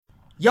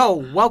Yo,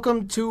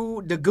 welcome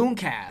to the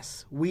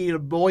GoonCast. We the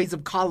boys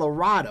of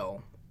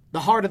Colorado. The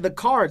heart of the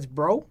cards,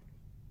 bro.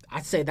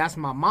 I'd say that's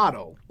my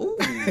motto. Ooh,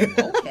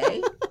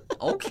 okay.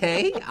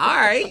 Okay, all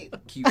right.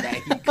 Keep that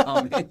heat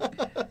coming.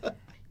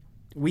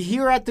 We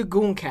here at the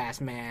GoonCast,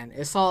 man.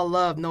 It's all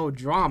love, no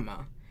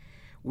drama.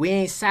 We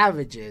ain't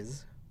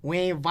savages. We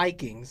ain't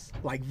Vikings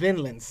like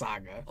Vinland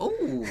Saga.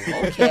 Ooh,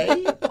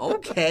 okay,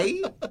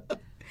 okay.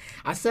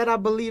 I said I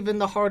believe in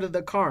the heart of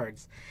the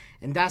cards,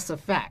 and that's a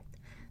fact.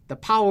 The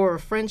power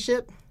of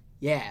friendship,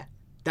 yeah,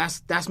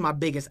 that's my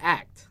biggest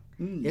act.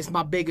 It's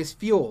my biggest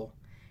fuel.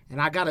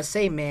 And I gotta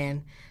say,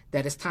 man,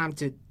 that it's time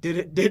to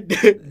do.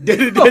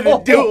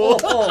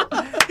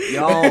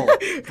 Yo,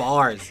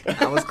 bars.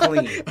 That was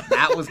clean.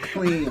 That was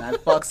clean. I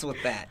fucks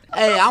with that.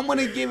 Hey, I'm going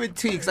to give it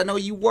to you because I know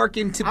you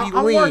working to be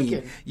I'm lean.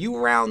 working. You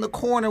around the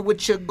corner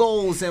with your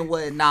goals and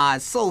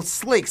whatnot. So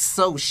slick,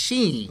 so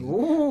sheen.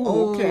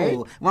 Ooh, okay.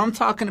 When I'm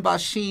talking about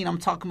sheen, I'm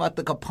talking about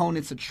the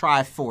components of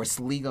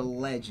Triforce, League of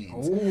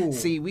Legends. Ooh.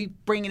 See, we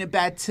bringing it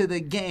back to the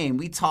game.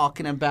 We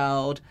talking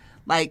about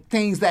like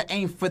things that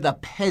ain't for the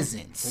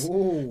peasants.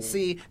 Ooh.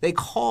 See, they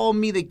call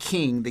me the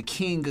king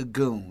of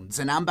goons,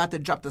 and I'm about to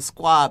drop the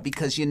squad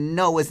because you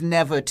know it's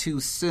never too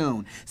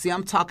soon. See,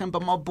 I'm talking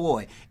about my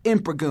boy,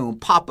 Emperor Goon,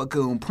 Papa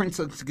Goon,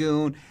 Princess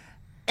Goon,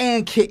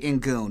 and Kitten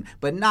Goon.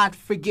 But not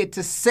forget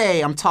to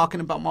say, I'm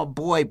talking about my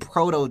boy,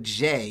 Proto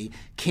J,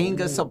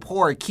 king of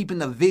support, keeping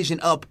the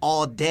vision up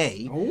all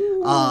day.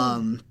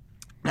 Ooh.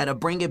 Gotta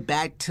bring it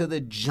back to the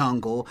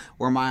jungle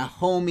where my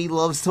homie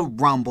loves to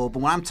rumble.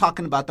 But when I'm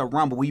talking about the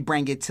rumble, we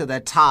bring it to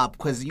the top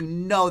because you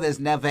know there's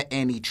never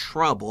any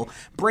trouble.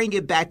 Bring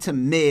it back to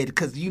mid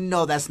because you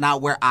know that's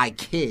not where I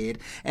kid.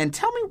 And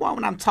tell me why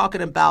when I'm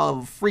talking about a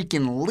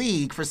freaking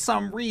league, for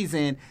some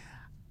reason,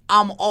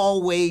 I'm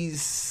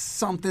always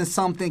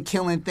something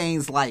killing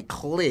things like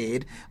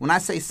Clid. When I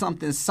say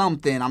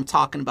something, I'm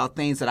talking about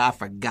things that I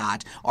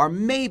forgot. Or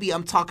maybe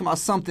I'm talking about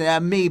something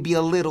that may be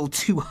a little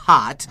too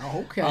hot.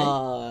 Okay.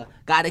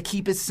 Gotta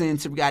keep it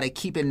sensitive. Gotta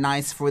keep it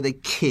nice for the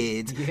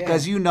kids. Yeah.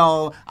 Because, you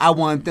know, I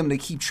want them to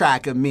keep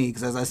track of me.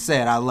 Because, as I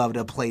said, I love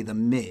to play the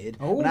mid.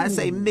 When I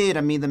say mid,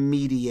 I mean the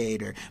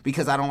mediator.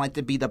 Because I don't like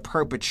to be the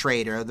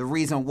perpetrator. The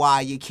reason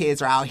why your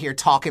kids are out here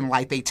talking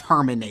like they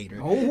Terminator.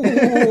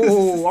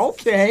 Oh,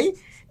 okay.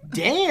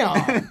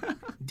 Damn.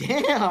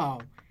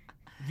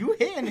 You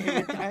hitting it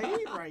with that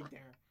heat right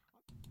there.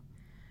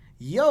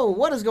 Yo,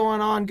 what is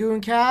going on,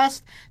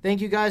 GoonCast?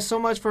 Thank you guys so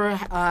much for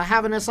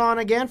having us on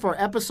again for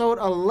episode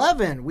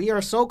 11. We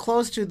are so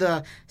close to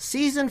the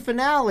season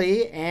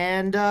finale,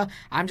 and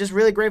I'm just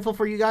really grateful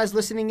for you guys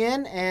listening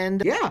in.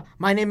 And yeah,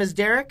 my name is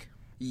Derek.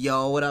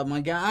 Yo, what up,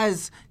 my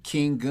guys?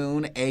 King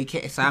Goon,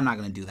 a.k.a. So I'm not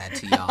going to do that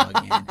to y'all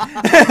again.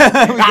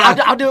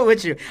 I'll do it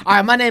with you. All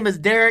right, my name is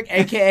Derek,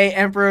 a.k.a.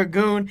 Emperor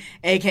Goon,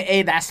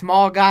 a.k.a. that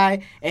small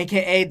guy,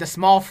 a.k.a. the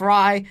small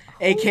fry,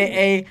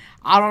 a.k.a.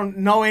 I don't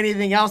know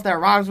anything else that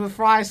rhymes with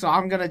fry, so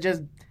I'm going to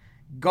just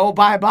go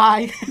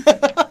bye-bye.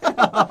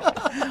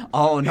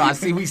 Oh, no, I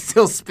see we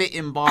still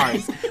spitting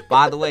bars.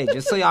 By the way,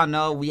 just so y'all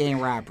know, we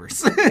ain't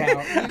rappers.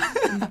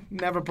 Yeah,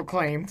 never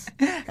proclaimed.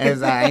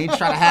 As I ain't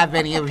trying to have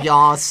any of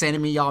y'all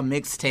sending me y'all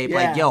mixtape Yeah.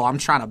 like, yo, I'm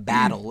trying to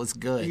battle. What's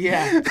good?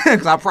 Yeah.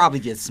 Because I'll probably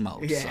get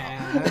smoked.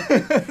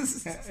 Yeah.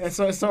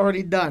 So it's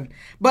already done.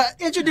 But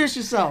introduce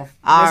yourself,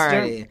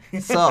 Alrighty.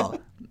 mister. So,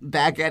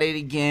 back at it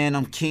again.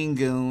 I'm King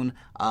Goon,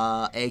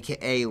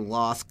 a.k.a.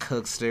 Lost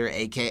Cookster,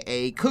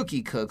 a.k.a.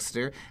 Cookie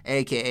Cookster,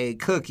 a.k.a.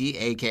 Cookie,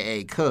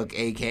 a.k.a. Cook,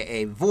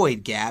 a.k.a.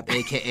 Void Gap,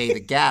 a.k.a.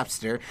 The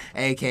Gapster,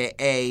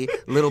 a.k.a.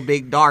 Little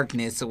Big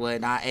Darkness or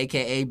whatnot,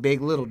 a.k.a.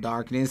 Big Little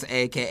Darkness,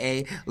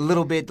 a.k.a.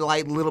 Little bit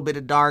light, little bit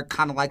of dark,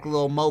 kind of like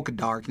Little Mocha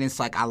Darkness.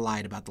 Like, I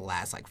lied about the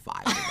last, 5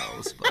 of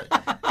those, but...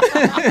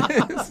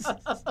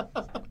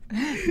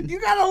 You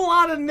got a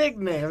lot of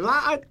nicknames.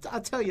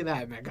 I'll tell you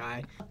that, my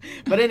guy.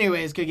 But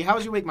anyways, Cookie, how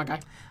was your week, my guy?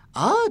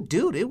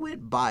 Dude, it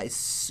went by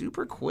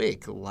super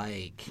quick.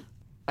 Like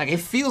it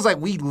feels like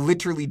we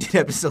literally did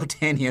episode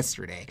 10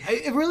 yesterday.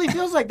 It really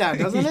feels like that,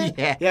 doesn't it?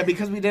 Yeah. Yeah,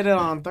 because we did it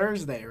on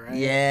Thursday, right?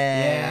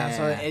 Yeah. Yeah,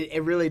 so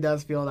it really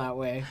does feel that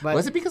way. But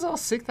Was it because I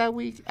was sick that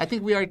week? I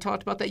think we already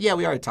talked about that. Yeah,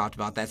 we already talked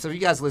about that. So if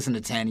you guys listen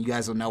to 10, you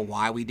guys will know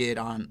why we did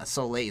on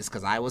so late. It's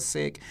because I was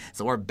sick.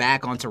 So we're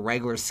back onto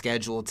regular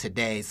schedule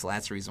today. So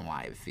that's the reason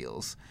why it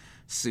feels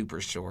super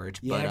short.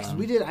 yeah,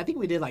 because I think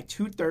we did like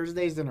 2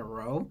 Thursdays in a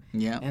row.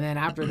 Yeah. And then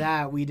after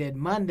that, we did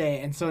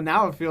Monday. And so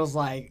now it feels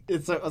like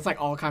it's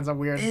like all kinds of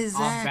weird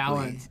off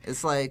balance.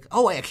 It's like,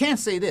 oh, wait, I can't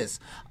say this.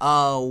 Two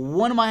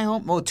of my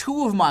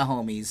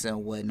homies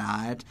and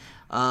whatnot,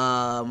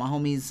 my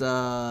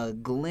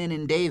homies Glenn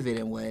and David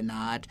and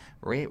whatnot,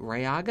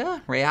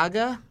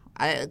 Rayaga?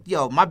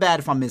 My bad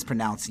if I'm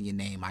mispronouncing your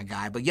name, my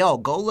guy. But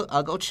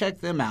go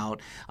check them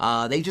out.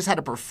 They just had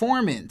a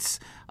performance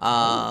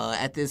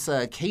at this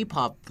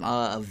K-pop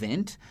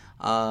event.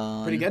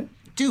 Pretty good?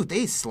 Dude,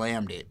 they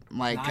slammed it.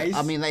 Like, Nice.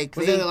 I mean, like,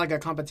 was it like a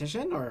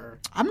competition or?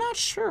 I'm not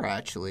sure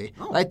actually.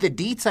 Oh. Like the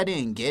deets, I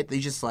didn't get. They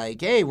just like,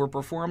 hey, we're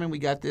performing. We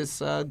got this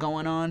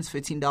going on. It's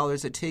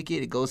 $15 a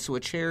ticket. It goes to a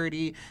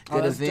charity.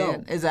 Good that's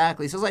event. dope.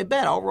 Exactly. So I was like,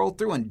 bet I'll roll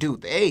through. And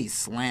dude, they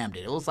slammed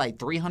it. It was like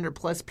 300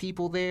 plus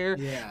people there.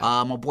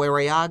 Yeah. My boy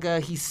Rayaga,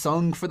 he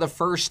sung for the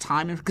first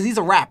time because he's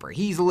a rapper.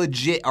 He's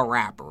legit a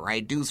rapper,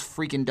 right? Dude's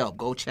freaking dope.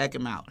 Go check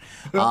him out.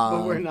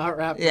 But we're not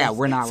rappers. Yeah,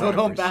 we're not so rappers.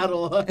 So don't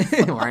battle us.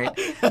 Right?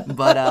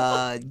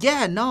 But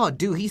yeah, no,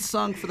 dude, he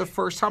sung for the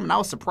first time, and I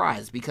was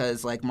surprised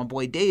because, like, my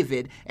boy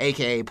David,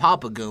 a.k.a.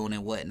 Papa Goon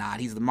and whatnot,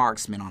 he's the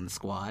marksman on the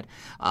squad.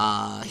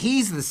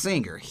 He's the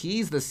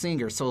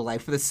singer. So, like,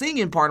 for the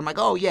singing part, I'm like,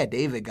 oh, yeah,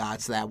 David got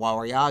to that. While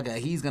Ariaga,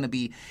 he's going to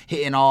be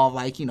hitting all,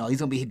 like, he's going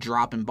to be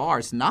dropping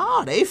bars.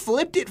 Nah, they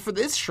flipped it for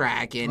this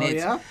track, and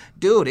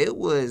dude, it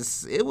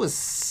was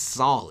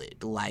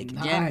solid. Like,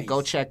 again,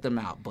 go check them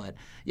out. But,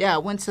 yeah, I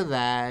went to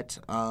that.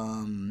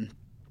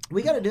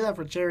 We got to do that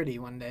for charity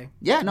one day.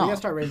 Yeah, no. We got to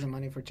start raising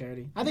money for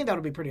charity. I think that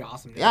would be pretty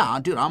awesome. Yeah,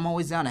 dude, I'm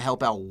always down to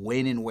help out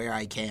when and where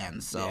I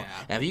can. So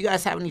if you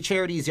guys have any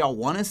charities y'all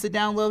want us to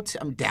download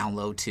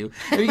to,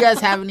 if you guys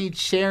have any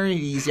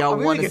charities y'all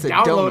want us to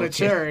download a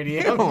charity.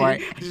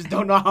 Right. I just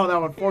don't know how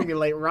that would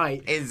formulate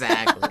right.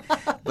 Exactly.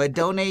 But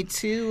donate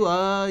to,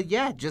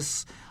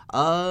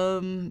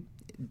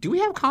 do we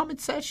have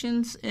comment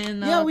sections?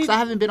 Because I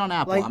haven't been on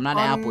Apple. I'm not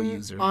an Apple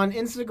user. On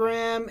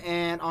Instagram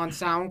and on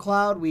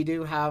SoundCloud, we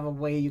do have a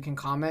way you can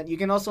comment. You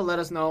can also let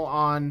us know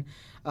on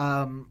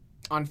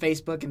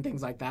Facebook and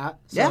things like that.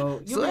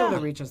 So you'll be able to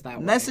reach us that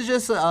way. Message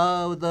us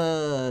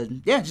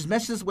just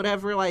message us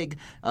whatever like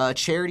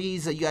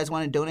charities that you guys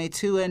want to donate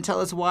to and tell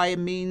us why it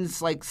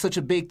means like such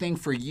a big thing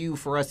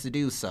for us to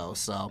do so.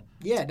 So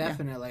yeah,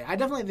 definitely. Yeah. I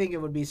definitely think it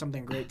would be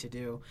something great to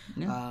do.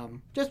 Yeah.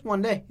 Just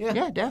one day. Yeah.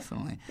 Yeah,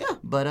 definitely. Yeah.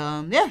 But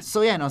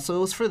so it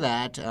was for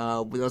that.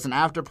 There was an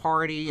after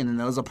party and then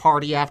there was a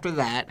party after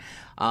that.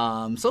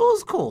 So it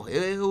was cool.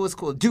 It was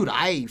cool. Dude,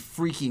 I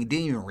freaking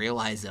didn't even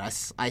realize it.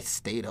 I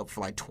stayed up for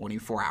like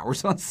 24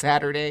 hours on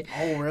Saturday.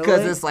 Oh, really?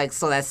 Because it's like,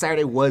 so that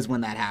Saturday was when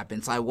that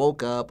happened. So I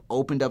woke up,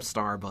 opened up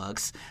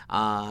Starbucks,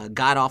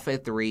 got off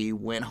at 3,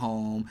 went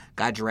home,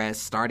 got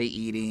dressed, started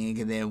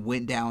eating, and then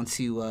went down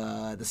to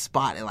the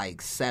spot at like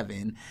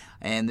 7.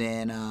 And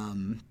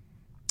then,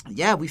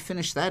 we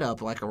finished that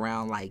up like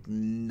around like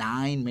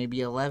 9, maybe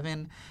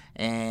 11.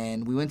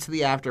 And we went to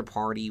the after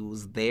party,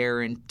 was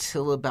there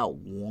until about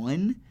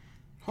 1.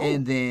 Oh.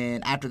 And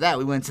then after that,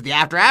 we went to the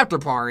after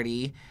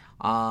party.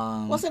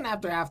 What's an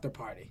after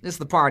party? It's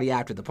the party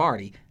after the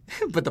party.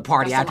 But the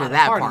party after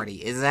that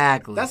party.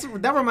 Exactly.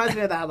 That reminds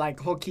me of that like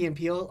whole Key and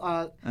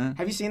Peele.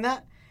 Have you seen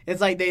that? It's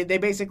like they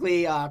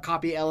basically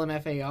copy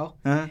LMFAO,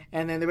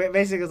 and then they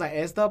basically it's like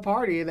it's the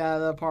party that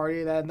the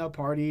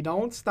party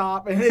don't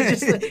stop, and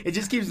it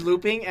just keeps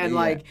looping, and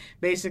like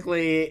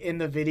basically in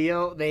the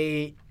video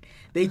they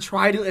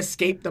try to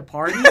escape the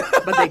party,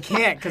 but they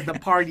can't because the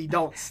party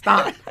don't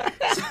stop.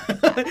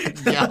 Yo,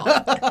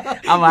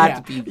 I'm gonna have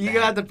to peep that. You're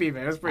gonna have to peep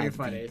it. It was pretty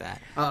funny.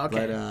 Oh,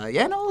 okay. But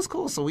it was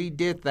cool. So we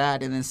did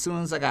that, and then as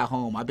soon as I got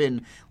home, I've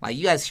been like,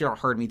 you guys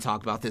heard me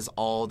talk about this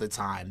all the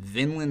time.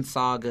 Vinland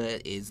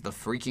Saga is the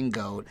freaking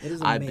GOAT. It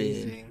is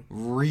amazing. I've been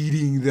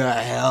reading the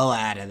hell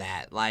out of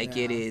that. Like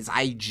it is.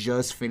 I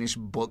just finished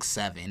book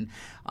 7.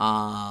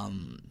 I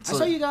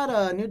saw you got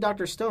a new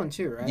Dr. Stone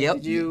too, right?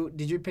 Yep.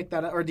 Did you pick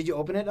that up, or did you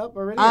open it up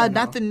already?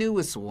 Not the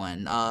newest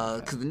one,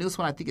 because the newest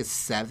one I think is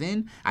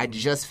 7. I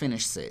just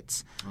finished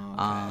 6.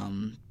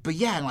 Okay. But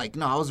yeah, like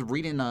I was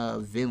reading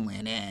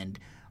Vinland, and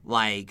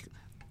like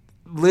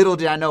little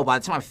did I know, by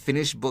the time I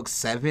finished book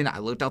 7, I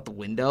looked out the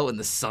window and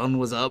the sun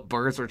was up,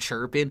 birds were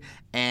chirping,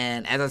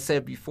 and as I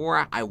said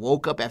before, I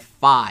woke up at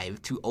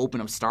 5 to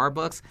open up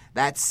Starbucks.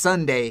 That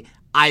Sunday,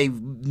 I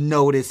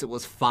noticed it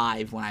was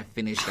 5 when I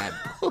finished that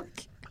book.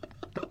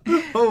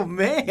 Oh,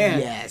 man.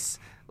 Yes.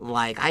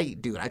 Like, I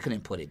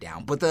couldn't put it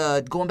down. But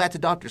going back to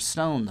Dr.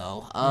 Stone,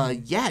 though,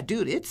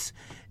 dude, it's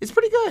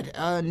pretty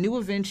good. New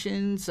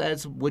inventions,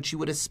 as what you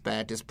would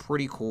expect, is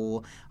pretty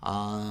cool.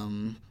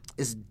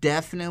 It's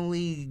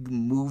definitely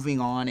moving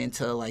on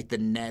into, like, the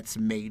next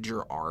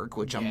major arc,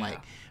 which I'm,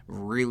 like,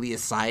 really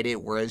excited,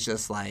 where it's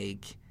just,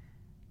 like,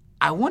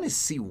 I want to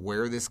see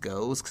where this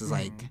goes, because,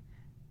 like,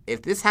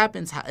 if this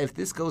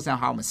goes down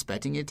how I'm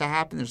expecting it to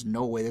happen, there's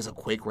no way there's a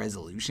quick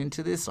resolution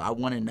to this. So I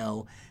want to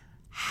know,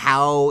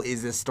 how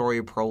is this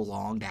story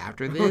prolonged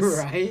after this?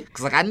 Right.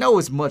 Because, like, I know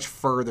it's much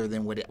further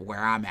than where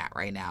I'm at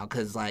right now.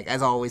 Because, like,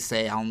 as I always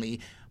say, I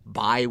only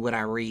buy what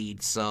I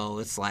read. So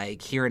it's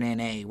like here in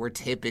NA, we're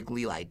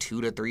typically like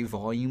 2 to 3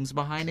 volumes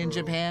behind in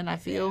Japan, I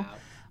feel.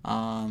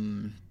 Yeah.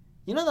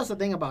 You know, that's the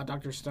thing about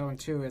Dr. Stone,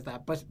 too, is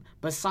that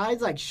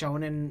besides, like,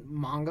 shonen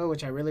manga,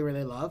 which I really,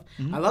 really love,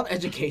 I love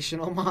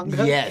educational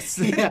manga. Yes.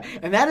 Yeah,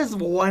 and that is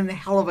one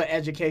hell of an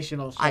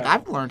educational show. Like,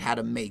 I've learned how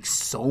to make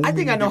so many I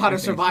think I know how to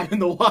survive in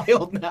the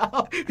wild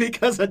now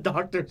because of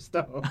Dr.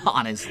 Stone.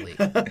 Honestly.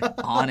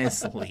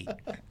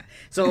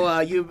 So,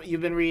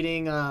 you've been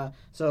reading,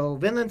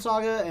 Vinland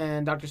Saga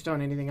and Dr.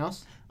 Stone. Anything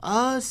else?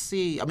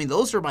 See, I mean,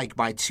 those are like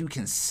my two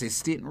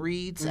consistent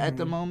reads at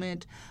the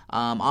moment.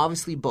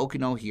 Obviously, Boku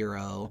no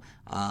Hero.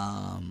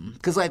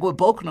 Because like with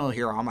Boku no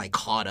Hero, I'm like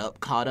caught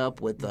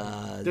up with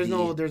There's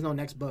no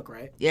next book,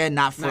 right? Yeah,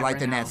 not for Not like right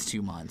the now. next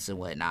 2 months and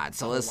whatnot.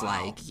 So it's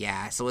like,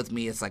 yeah. So with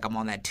me, it's like I'm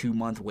on that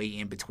 2-month wait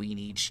in between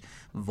each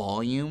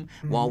volume.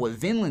 While with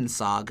Vinland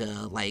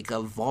Saga, like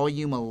a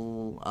volume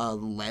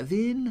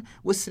 11.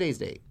 What's today's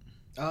date?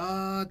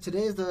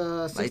 Today's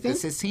the 16th? Like the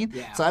 16th?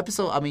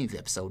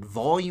 Yeah. So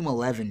volume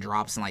 11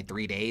 drops in like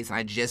 3 days. And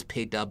I just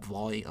picked up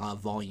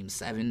volume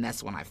 7.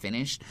 That's when I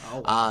finished.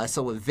 Oh, wow.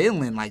 So with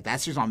Vinland, like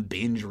that's just on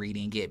binge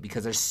reading it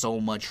because there's so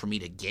much for me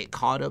to get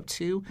caught up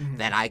to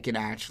that I can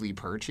actually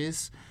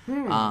purchase.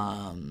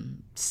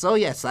 So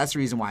that's the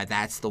reason why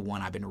that's the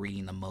one I've been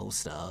reading the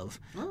most of.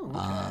 Oh,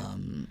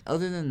 okay.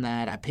 Other than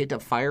that, I picked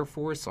up Fire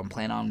Force, so I'm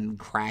planning on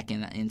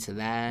cracking into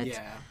that.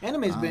 Yeah.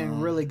 Anime's been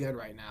really good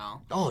right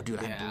now. Oh, dude,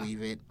 Yeah. I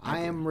believe it. I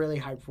am really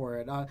hyped for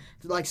it.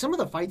 Like some of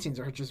the fight scenes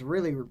are just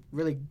really,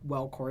 really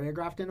well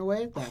choreographed in a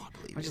way that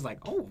I'm just like,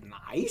 oh,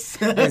 nice.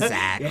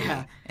 Exactly.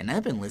 Yeah. And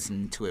I've been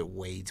listening to it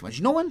way too much.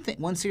 You know,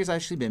 one series I've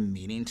actually been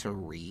meaning to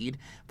read,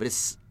 but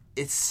it's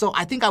so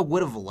I think I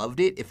would have loved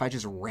it if I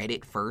just read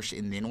it first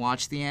and then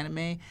watched the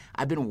anime.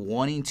 I've been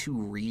wanting to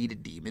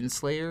read Demon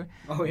Slayer,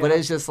 Oh, yeah. but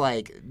it's just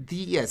like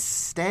the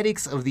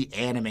aesthetics of the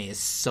anime is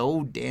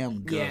so damn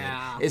good.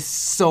 Yeah. It's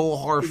so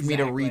hard for me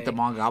to read the Exactly.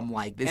 manga. I'm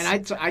like, this. And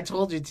I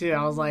told you too.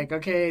 I was like,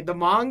 okay, the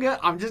manga.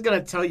 I'm just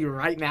gonna tell you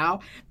right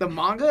now, the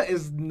manga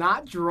is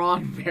not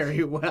drawn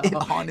very well.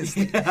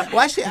 Honestly, Yeah.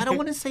 well, actually, I don't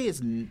want to say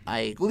it's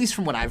like, at least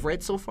from what I've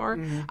read so far,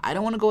 I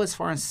don't want to go as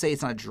far and say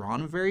it's not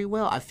drawn very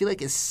well. I feel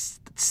like it's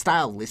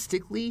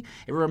stylistically,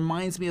 it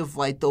reminds me of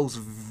like those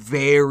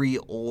very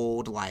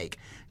old like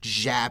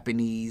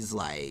Japanese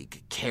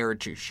like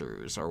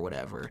caricatures or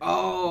whatever.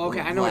 Oh, okay.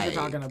 I know what you're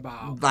Like- talking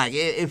about. Like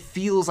it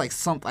feels like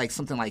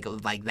something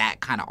like that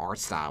kind of art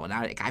style, and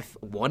I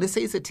want to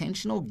say it's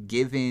intentional,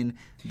 given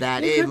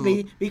that It could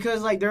be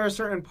because like there are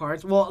certain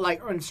parts. Well,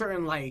 like in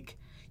certain like.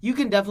 You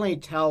can definitely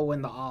tell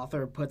when the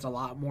author puts a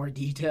lot more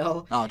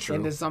detail True.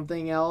 into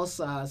something else.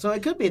 So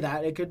it could be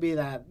that. It could be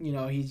that, you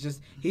know, he's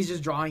just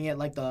drawing it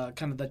like the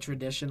kind of the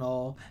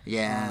traditional.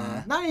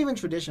 Yeah. Not even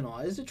traditional.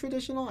 Is it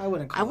traditional? I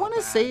wouldn't call I it want to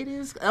that. say it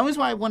is. That was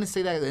why I want to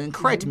say that. And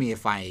correct me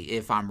if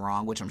I'm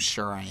wrong, which I'm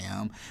sure I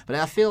am. But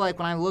I feel like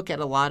when I look at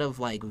a lot of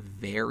like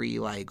very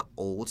like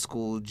old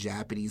school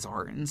Japanese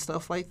art and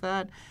stuff like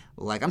that,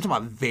 like I'm talking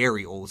about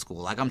very old school.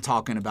 Like I'm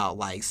talking about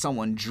like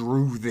someone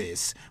drew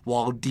this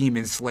while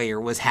Demon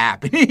Slayer was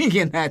happening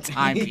in that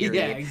time period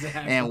Yeah,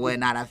 exactly. and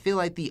whatnot. I feel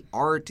like the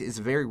art is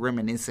very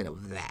reminiscent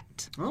of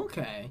that.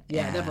 Okay.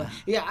 Yeah, Yeah. definitely.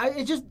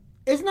 Yeah,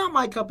 it's not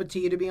my cup of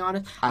tea, to be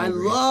honest. I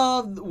agree.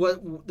 love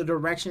the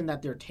direction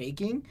that they're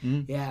taking.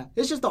 Yeah,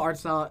 it's just the art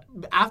style.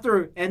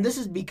 And this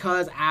is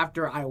because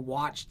after I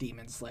watched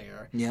Demon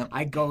Slayer, Yep.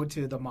 I go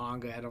to the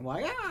manga and I'm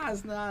like,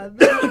 it's not.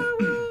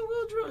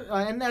 we'll draw.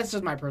 And that's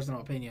just my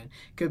personal opinion.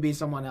 Could be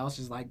someone else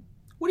just like,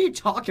 what are you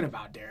talking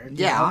about, Derek?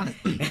 You Yeah,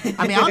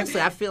 know? honestly,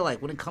 I feel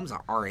like when it comes to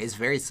art, it's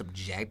very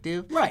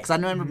subjective. Right. Because I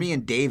remember me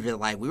and David,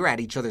 like, we were at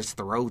each other's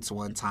throats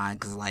one time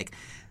because, like,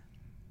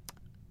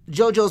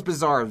 JoJo's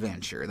Bizarre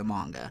Adventure, the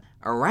manga,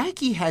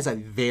 Araki has a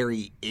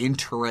very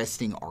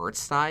interesting art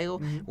style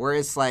where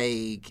it's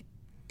like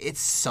it's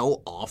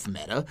so off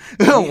meta.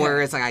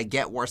 Where it's like I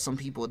get where some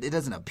people it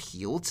doesn't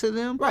appeal to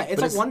them. Right,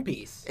 it's but like One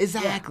Piece.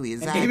 Exactly, Yeah.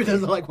 exactly. And David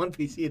doesn't like One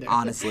Piece either.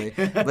 Honestly.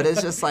 But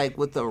it's just like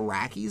with the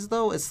Iraqis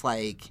though, it's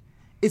like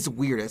it's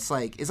weird.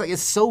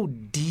 It's so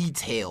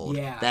detailed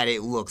Yeah. that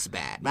it looks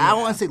bad. But I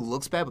don't want to say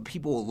looks bad, but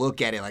people will look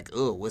at it like,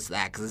 oh, what's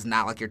that? Because it's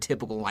not like your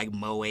typical like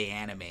moe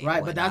anime. or Right,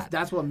 but whatnot.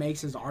 that's what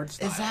makes his art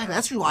style. Exactly.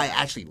 That's why I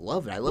actually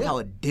love it. I love how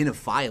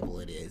identifiable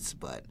it is.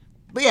 But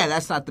yeah,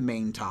 that's not the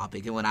main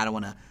topic. And when I don't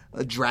want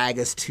to drag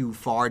us too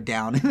far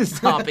down in this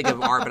topic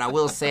of art, but I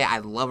will say I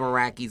love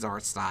Araki's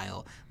art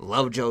style.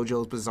 Love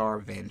JoJo's Bizarre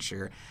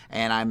Adventure.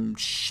 And I'm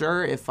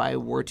sure if I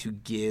were to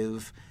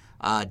give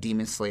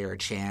Demon Slayer a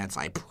chance,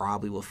 I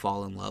probably will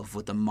fall in love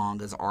with the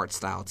manga's art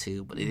style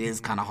too. But it is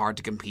kind of hard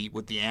to compete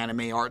with the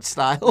anime art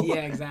style.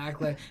 Yeah,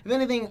 exactly. If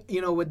anything,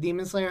 you know, with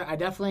Demon Slayer, I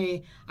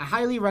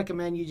highly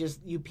recommend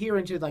you peer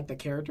into like the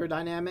character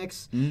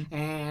dynamics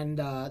and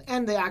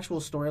the actual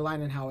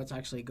storyline and how it's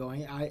actually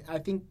going. I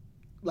think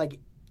like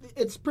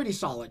it's pretty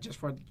solid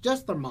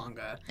just the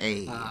manga.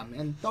 Hey.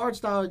 And the art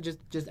style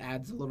just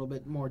adds a little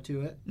bit more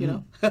to it, you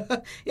know.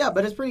 Yeah,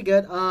 but it's pretty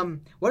good.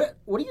 What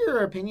are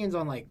your opinions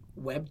on like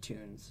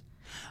webtoons?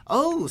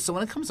 Oh, so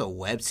when it comes to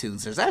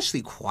webtoons, there's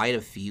actually quite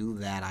a few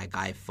that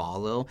I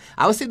follow.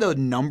 I would say the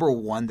number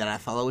one that I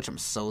follow, which I'm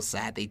so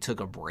sad they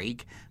took a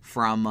break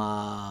from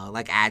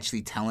like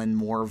actually telling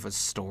more of a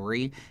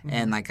story,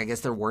 and like I guess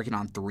they're working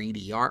on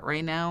 3D art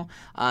right now.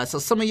 So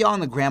some of y'all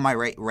on the gram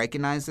might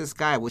recognize this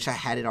guy. I wish I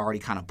had it already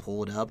kind of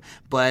pulled up,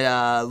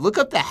 but look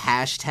up the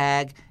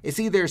hashtag. It's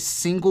either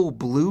single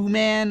blue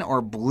man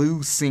or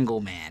blue single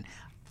man.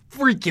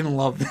 freaking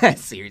love that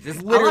series. It's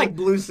I literally like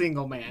Blue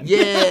Single Man.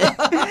 yeah.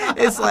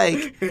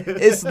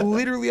 It's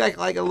literally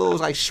like a little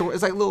like short.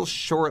 It's like a little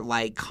short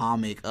like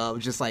comic of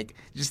just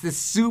this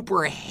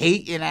super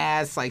hating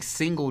ass like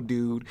single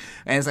dude,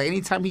 and it's like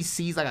anytime he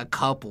sees like a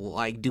couple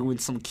like doing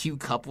some cute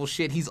couple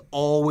shit, he's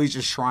always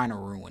just trying to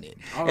ruin it.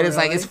 Oh, and it's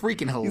really? like it's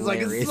freaking hilarious. He's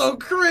like, it's so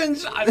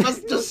cringe. I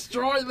must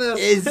destroy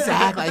this.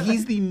 Exactly. Like,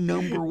 he's the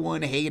number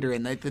one hater,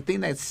 and like the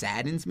thing that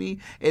saddens me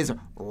is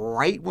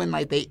right when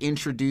like they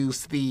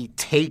introduce the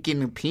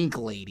Taken Pink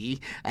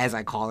lady, as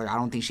I call her. I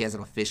don't think she has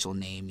an official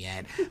name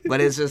yet,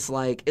 but it's just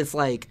like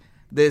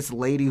this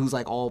lady who's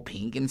like all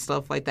pink and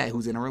stuff like that,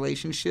 who's in a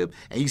relationship,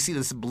 and you see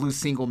this blue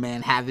single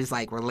man have his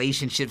like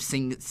relationship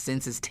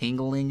senses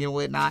tingling and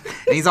whatnot,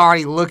 and he's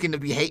already looking to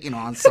be hating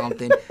on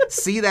something.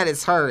 See that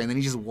it's her, and then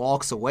he just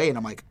walks away, and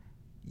I'm like,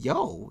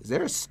 yo, is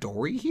there a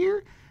story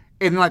here?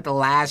 And like the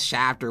last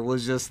chapter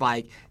was just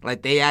like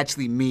they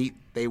actually meet,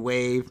 they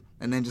wave,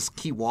 and then just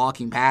keep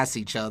walking past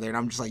each other. And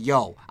I'm just like,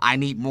 yo, I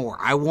need more.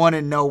 I want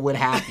to know what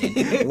happened.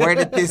 Where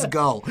did this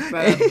go? Is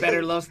that a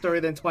better love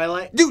story than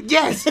Twilight? Dude,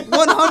 yes,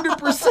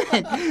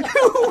 100%.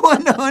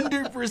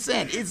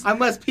 100%. I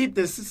must peep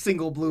this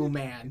single blue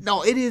man.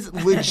 No, it is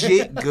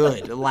legit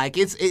good. Like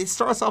it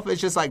starts off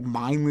as just like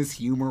mindless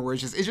humor where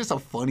it's just a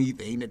funny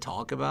thing to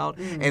talk about.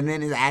 And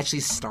then it actually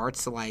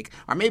starts to like,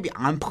 or maybe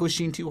I'm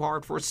pushing too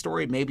hard for a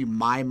story. Maybe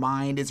my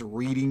mind is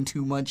reading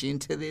too much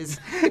into this.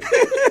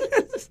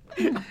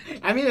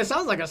 I mean, it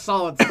sounds like a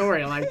solid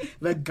story. Like,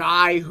 the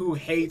guy who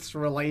hates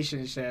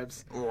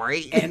relationships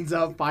ends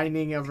up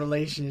finding a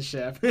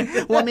relationship.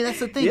 Well, I mean, that's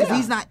the thing. Because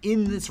he's not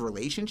in this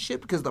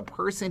relationship because the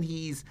person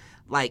he's,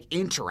 like,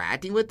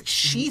 interacting with,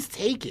 she's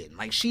taken.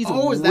 Like, she's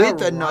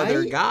with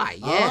another guy.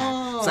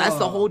 Yeah. So that's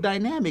the whole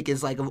dynamic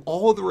is, like, of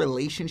all the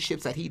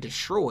relationships that he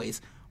destroys,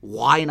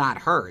 why not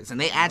hers?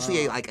 And they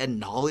actually like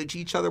acknowledge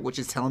each other, which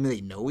is telling me they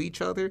know each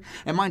other.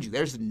 And mind you,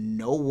 there's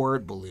no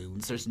word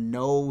balloons. There's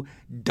no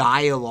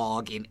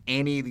dialogue in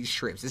any of these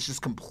strips. It's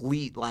just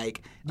complete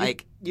like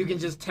you can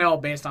just tell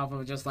based off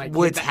of just like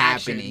what's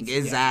happening. Actions.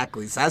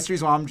 Exactly. So that's the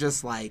reason why I'm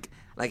just like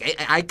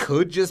I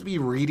could just be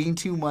reading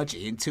too much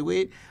into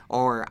it,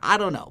 or I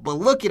don't know. But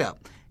look it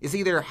up. It's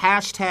either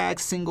hashtag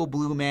single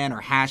blue man or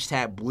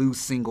hashtag blue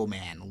single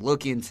man.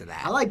 Look into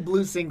that. I like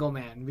blue single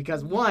man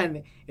because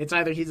one, it's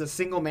either he's a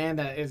single man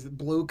that is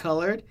blue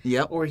colored,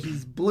 or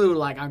he's blue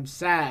like I'm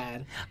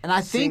sad. And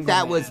I think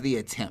that was the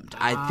attempt.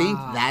 I think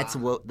that's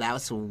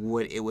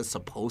what it was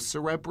supposed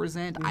to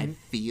represent. I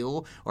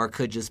feel, or it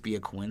could just be a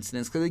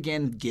coincidence. Because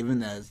again,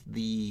 given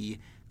the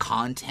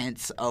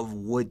contents of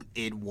what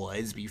it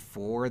was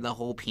before the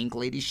whole pink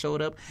lady showed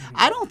up,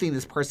 I don't think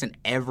this person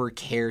ever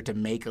cared to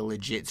make a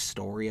legit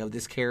story of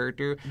this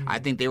character. I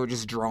think they were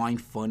just drawing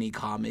funny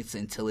comics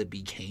until it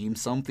became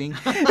something.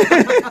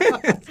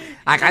 Like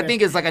I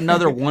think it's like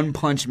another One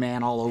Punch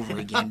Man all over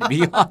again, to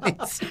be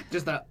honest.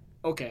 Just a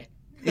okay.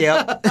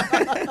 Yep.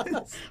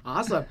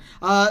 Awesome.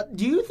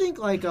 Do you think,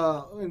 like,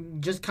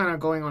 just kind of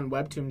going on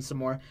webtoons some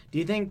more, do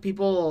you think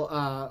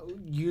people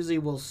usually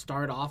will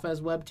start off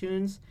as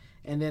webtoons?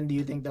 And then do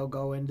you think they'll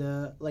go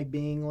into, like,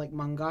 being, like,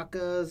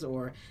 mangakas?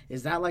 Or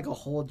is that, like, a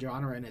whole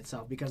genre in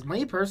itself? Because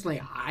me,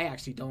 personally, I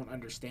actually don't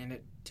understand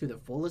it to the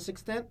fullest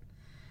extent.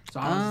 So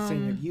I was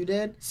saying if you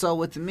did. So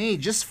with me,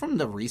 just from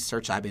the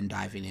research I've been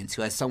diving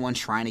into as someone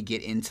trying to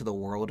get into the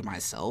world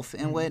myself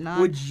and whatnot.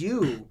 Would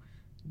you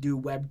do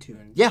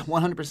webtoons? Yeah,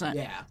 100%.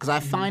 Yeah. Because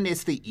I find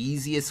it's the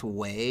easiest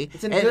way.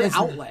 It's a good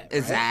outlet. Right?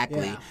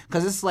 Exactly.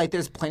 Because it's like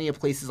there's plenty of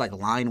places like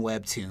Line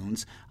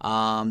Webtoons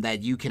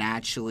that you can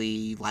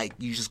actually, like,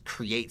 you just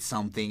create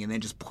something and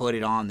then just put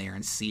it on there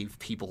and see if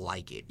people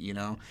like it, you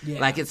know? Yeah.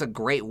 Like, it's a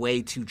great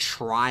way to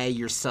try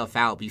yourself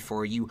out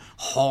before you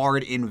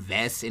hard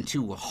invest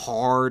into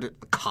hard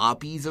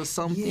copies of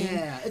something.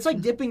 Yeah. It's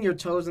like dipping your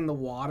toes in the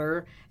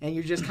water and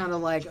you're just kind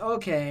of like,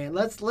 okay,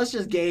 let's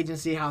just gauge and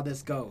see how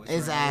this goes.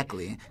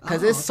 Exactly. Right?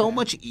 Because it's so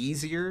much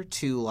easier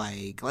to,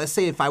 like, let's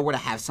say if I were to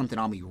have something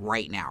on me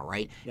right now,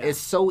 right? Yeah.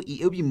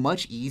 It would be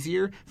much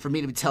easier for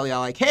me to tell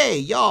y'all, like, hey,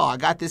 y'all, I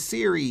got this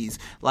series.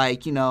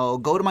 Like, you know,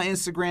 go to my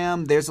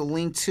Instagram. There's a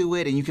link to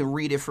it, and you can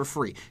read it for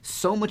free.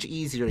 So much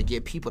easier to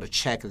get people to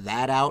check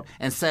that out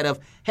instead of,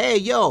 hey,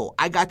 yo,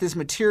 I got this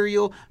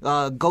material.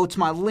 Go to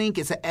my link.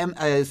 It's an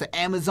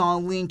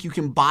Amazon link. You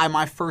can buy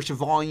my first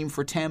volume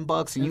for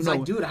 $10. And it's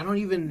like, dude, I don't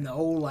even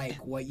know, like,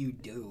 what you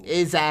do.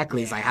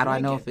 Exactly. Yeah, it's like, how do I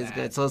know if it's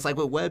good? So it's like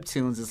with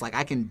webtoons, it's like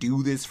I can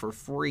do this for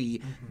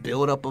free,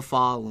 build up a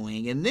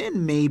following, and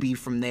then maybe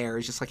from there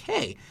it's just like,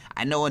 hey,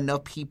 I know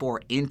enough people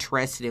are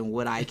interested in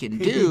what I can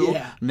do.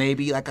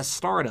 Maybe like a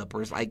startup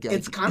or like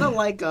it's kind of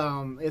like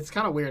it's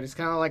kind of weird. It's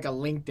kind of like a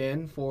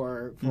LinkedIn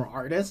for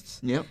artists.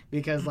 Yep.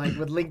 Because like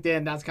with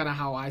LinkedIn, that's kind of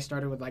how I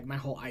started with like my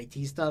whole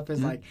IT stuff.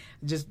 Is like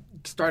just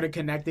started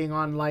connecting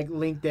on like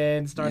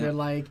LinkedIn, started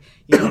like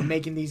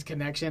making these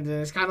connections,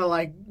 and it's kind of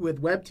like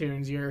with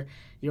webtoons,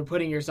 you're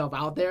putting yourself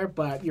out there,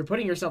 but you're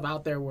putting yourself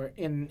out there where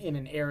in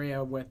an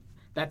area with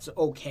that's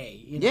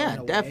okay.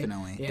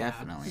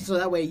 Definitely. So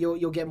that way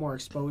you'll get more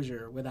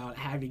exposure without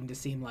having to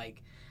seem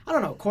like I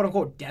don't know, quote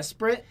unquote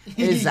desperate.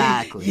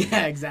 Exactly.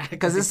 Yeah, exactly.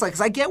 Because it's like,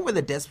 cause I get where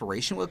the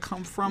desperation would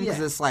come from. Because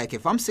Yeah. it's like,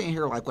 if I'm sitting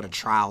here like with a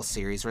trial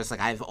series where it's like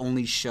I've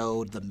only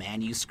showed the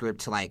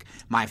manuscript to like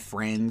my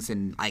friends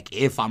and like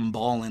if I'm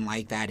balling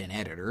like that, an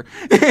editor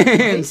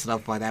and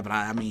stuff like that. But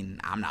I mean,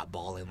 I'm not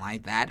balling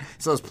like that.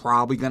 So it's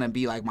probably going to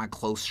be like my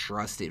close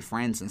trusted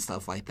friends and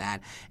stuff like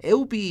that. It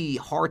would be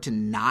hard to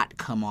not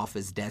come off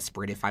as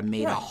desperate if I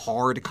made a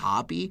hard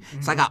copy.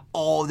 So I got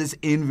all this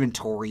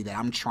inventory that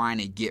I'm trying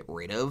to get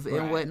rid of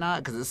and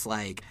whatnot. Because it's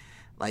like,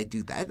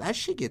 dude, that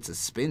shit gets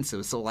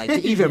expensive. So, like, to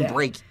even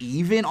break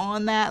even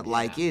on that,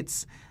 like,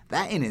 it's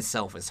that in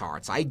itself is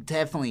hard. So I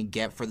definitely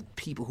get for the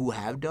people who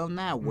have done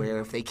that, where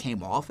if they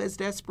came off as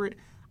desperate,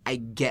 I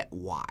get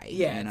why.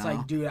 Yeah, you it's know?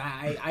 like, dude,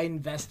 I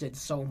invested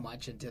so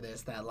much into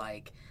this that,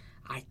 like,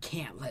 I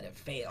can't let it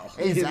fail.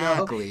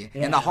 Exactly. You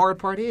know? And the hard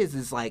part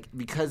is like,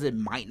 because it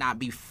might not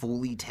be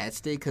fully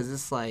tested, because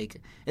it's like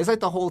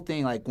the whole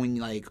thing, like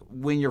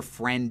when your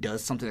friend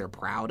does something they're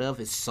proud of,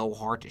 it's so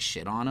hard to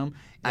shit on them.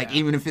 Like,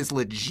 even if it's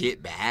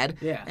legit bad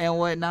and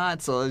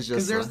whatnot. So it's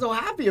just because they're so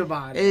happy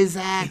about it.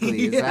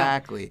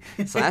 Exactly.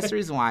 So that's the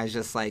reason why it's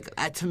just like,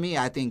 to me,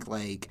 I think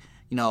like,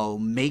 you know,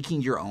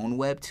 making your own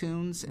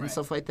webtoons and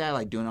stuff like that,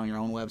 like doing it on your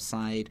own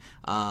website.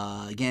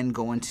 Again,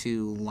 going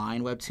to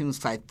Line Webtoons,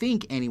 because I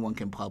think anyone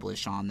can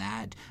publish on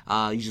that.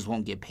 You just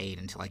won't get paid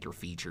until like you're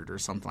featured or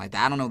something like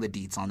that. I don't know the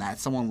deets on that.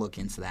 Someone look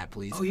into that,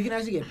 please. Oh, you can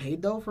actually get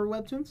paid though for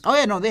webtoons? Oh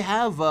yeah, no, they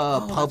have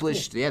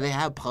published. Cool. Yeah, they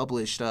have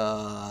published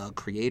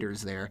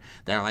creators there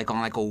that are like on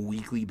like a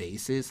weekly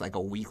basis, like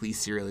a weekly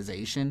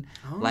serialization.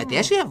 Oh. Like they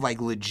actually have like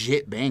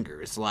legit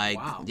bangers. Like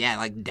yeah,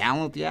 like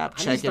download the app,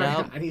 check it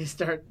out. I need to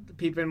start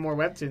peeping more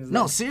webtoons.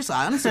 No, seriously,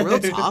 honestly, real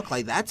talk,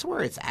 like that's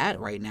where it's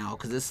at right now.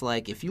 Because it's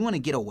like, if you want to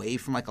get away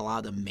from like a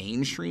lot of the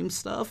mainstream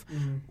stuff,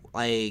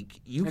 like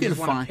you can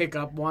find pick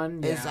up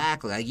one.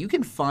 Exactly, like you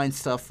can find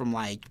stuff from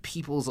like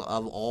peoples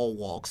of all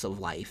walks of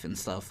life and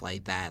stuff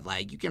like that.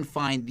 Like you can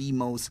find the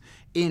most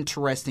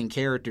interesting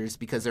characters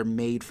because they're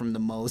made from the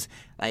most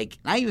like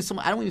not even some.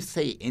 I don't even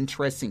say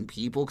interesting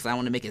people because I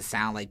want to make it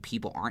sound like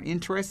people aren't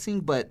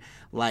interesting, but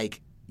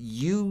like.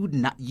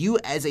 You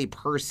as a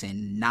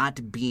person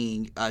not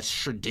being a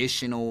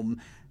traditional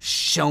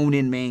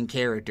shonen main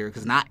character,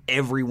 because not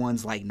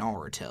everyone's like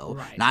Naruto,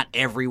 not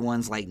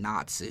everyone's like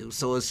Natsu.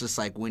 So it's just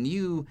like when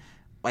you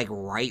like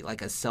write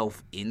like a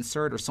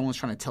self-insert or someone's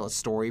trying to tell a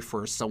story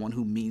for someone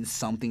who means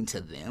something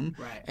to them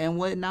and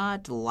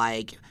whatnot,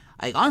 like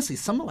honestly,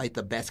 some of like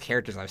the best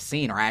characters I've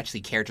seen are actually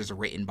characters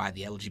written by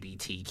the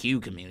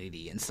LGBTQ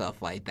community and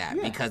stuff like that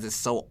because it's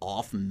so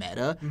off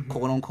meta,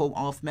 quote unquote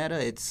off meta.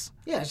 It's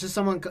just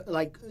someone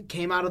like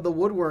came out of the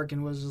woodwork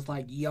and was just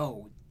like,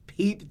 "Yo,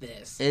 peep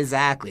this."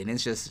 Exactly, and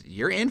it's just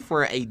you're in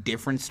for a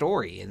different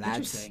story, and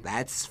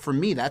that's for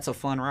me that's a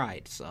fun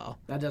ride. So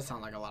that does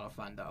sound like a lot of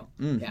fun, though.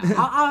 Yeah,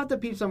 I'll have to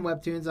peep some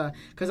webtoons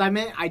because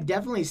I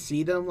definitely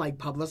see them like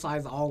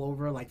publicized all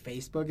over like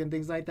Facebook and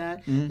things like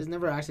that. Just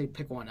never actually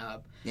pick one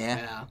up.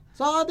 Yeah.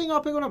 So I think I'll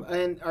pick one up,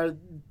 and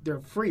they're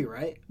free,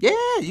 right? Yeah,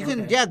 you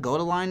can. Yeah, go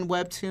to Line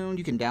Webtoon.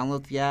 You can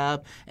download the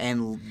app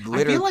and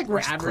literally. I feel like we're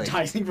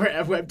advertising for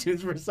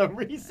webtoons for some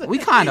reason. We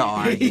kind of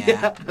are.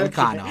 Yeah, we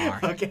kind of are.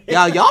 Okay.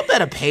 Y'all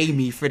better pay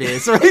me for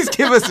this, or at least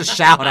give us a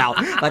shout out.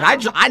 Like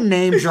I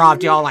name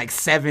dropped y'all like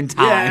 7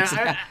 times.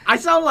 Yeah, I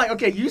sound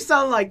like you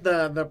sound like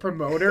the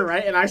promoter,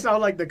 right? And I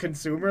sound like the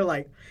consumer,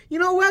 like. You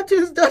know,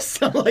 webtoons does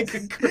sound like a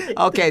great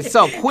Okay,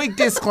 so quick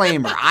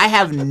disclaimer. I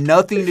have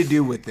nothing to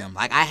do with them.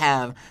 Like, I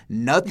have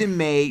nothing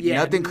made,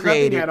 nothing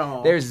created. Nothing at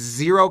all. There's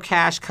zero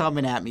cash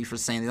coming at me for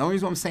saying it. The only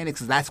reason I'm saying it is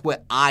because that's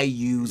what I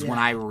use when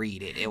I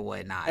read it and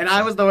whatnot. And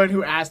I was the one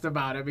who asked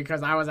about it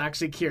because I was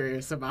actually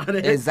curious about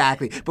it.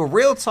 Exactly. But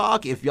real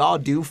talk, if y'all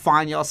do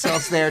find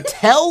yourselves there,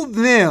 tell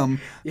them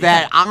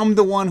that I'm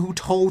the one who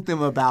told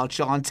them about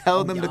y'all and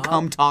tell them to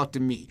come talk to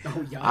me.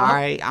 Oh, y'all? All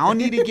right? I don't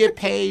need to get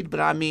paid, but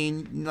I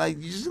mean, like,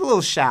 just a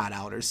little shout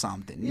out or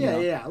something. You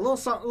know? A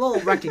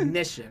little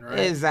recognition, right?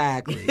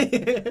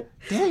 Exactly.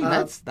 Dang,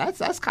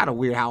 that's kind of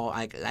weird how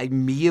like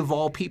me of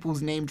all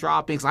people's name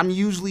dropping. Cause I'm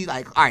usually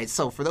like, all right.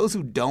 So for those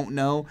who don't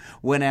know,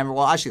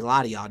 actually a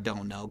lot of y'all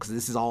don't know because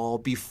this is all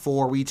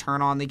before we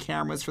turn on the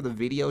cameras for the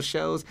video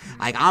shows.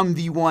 Like I'm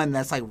the one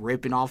that's like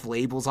ripping off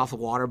labels off of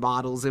water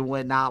bottles and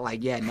whatnot.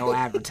 Like no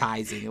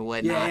advertising and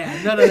whatnot.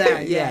 Yeah, none of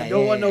that.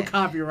 Don't want no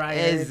copyright.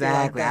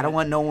 Exactly. Like I don't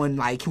want no one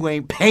like who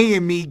ain't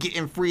paying me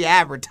getting free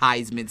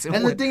advertisements.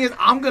 And the thing is,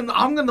 I'm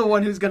gonna the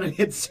one who's gonna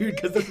get sued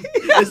because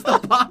it's the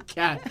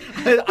podcast.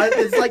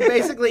 It's like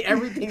basically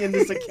everything in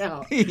this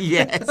account.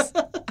 Yes.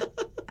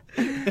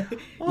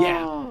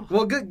 Yeah.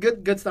 Well,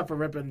 good stuff for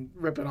ripping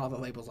all the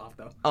labels off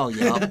though. Oh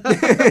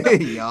yeah.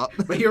 Yup.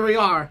 But here we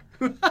are.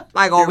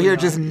 Like over here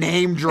just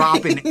name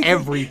dropping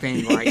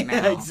everything right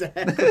now.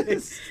 Exactly.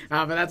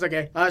 But that's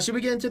okay. Should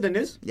we get into the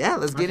news? Yeah,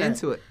 let's get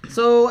into it.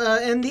 So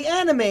in the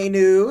anime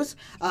news,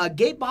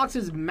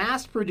 Gatebox's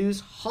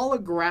mass-produced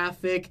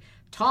holographic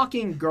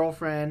talking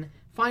girlfriend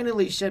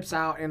finally ships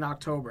out in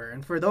October.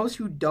 And for those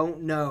who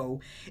don't know,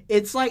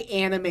 it's like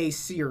anime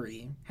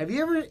Siri. Have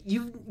you ever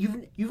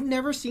you've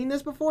never seen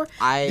this before?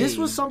 This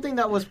was something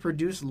that was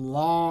produced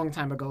long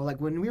time ago, like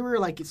when we were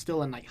like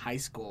still in like high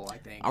school, I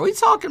think. Are we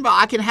talking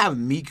about I can have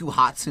Miku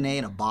Hatsune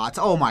in a box?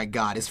 Oh my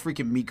god, it's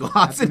freaking Miku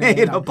Hatsune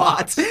in a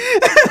box.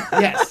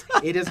 Yes,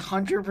 it is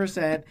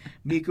 100%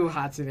 Miku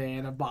Hatsune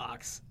in a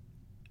box.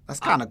 That's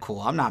kind of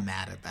cool. I'm not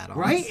mad at that.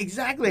 Honestly. Right?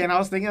 Exactly. And I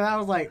was thinking, I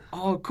was like,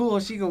 oh, cool.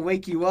 She can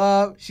wake you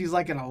up. She's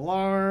like an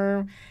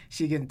alarm.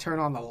 She can turn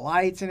on the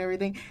lights and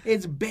everything.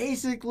 It's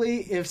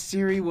basically if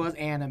Siri was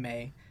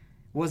anime,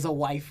 was a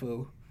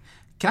waifu.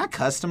 Can I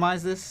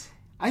customize this?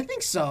 I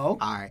think so.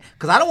 All right.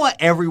 Because I don't want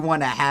everyone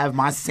to have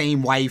my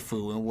same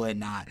waifu and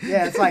whatnot.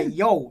 Yeah, it's like,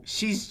 yo,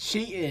 she's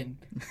cheating.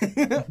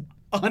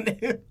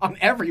 on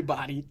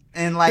everybody.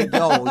 And like,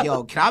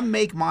 yo, can I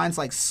make mine's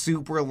like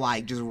super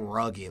like just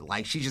rugged?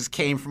 Like she just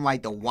came from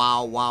like the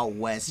wild, wild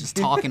west, just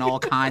talking all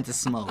kinds of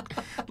smoke.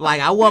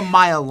 Like I want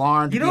my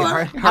alarm to be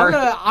her.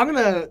 I'm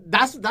gonna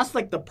that's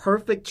like the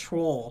perfect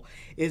troll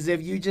is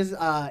if you just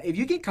if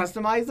you can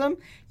customize them,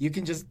 you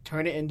can just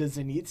turn it into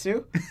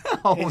Zenitsu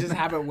and just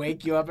have it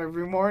wake you up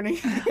every morning.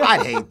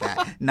 I'd hate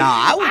that.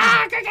 Nah,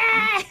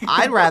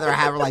 I'd rather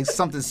have like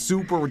something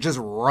super just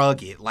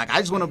rugged. Like I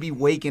just want to be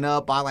waking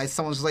up by like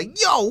someone's just like,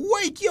 yo,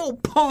 wake your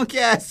punk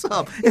ass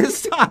up.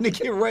 It's time to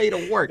get ready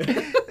to work.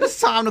 It's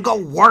time to go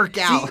work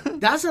out. See,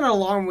 that's an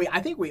alarm I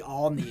think we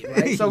all need,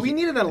 right? So we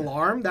need an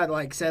alarm that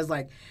like says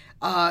like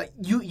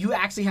you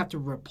actually have to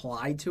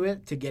reply to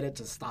it to get it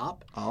to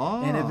stop.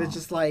 Oh. And if it's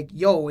just like,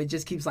 yo, it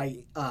just keeps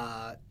like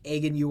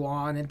egging you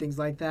on and things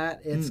like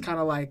that. It's kind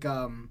of like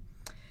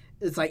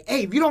it's like,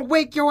 hey, if you don't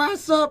wake your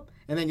ass up,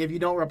 and then if you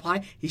don't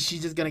reply,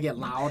 she's just gonna get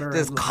louder.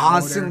 Just and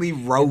constantly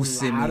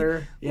roasting me.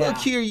 Yeah. Look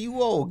here, you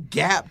old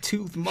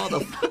gap-toothed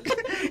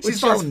motherfucker. She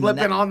starts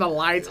flipping on the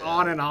lights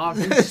on and off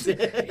and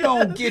shit. You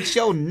don't get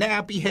your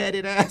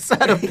nappy-headed ass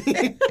out of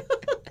bed.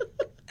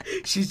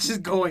 She's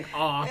just going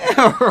off.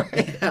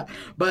 Right. Yeah.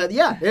 But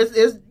yeah,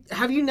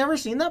 have you never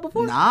seen that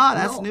before? Nah,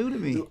 that's new to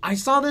me. I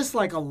saw this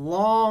like a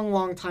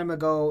long time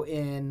ago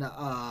in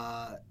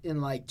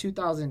like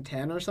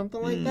 2010 or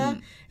something like that.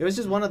 It was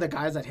just one of the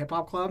guys at Hip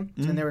Hop Club,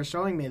 and they were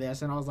showing me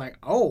this, and I was like,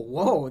 oh,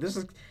 whoa, this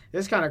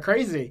is kind of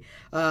crazy.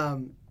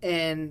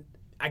 And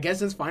I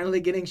guess it's finally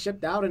getting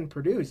shipped out and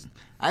produced.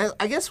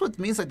 I guess what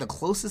means like the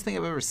closest thing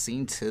I've ever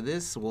seen to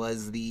this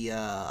was the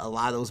a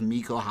lot of those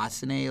Miko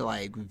Hatsune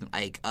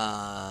like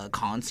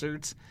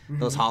concerts,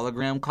 those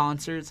hologram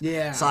concerts.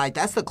 Yeah. So like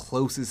that's the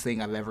closest thing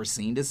I've ever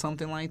seen to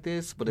something like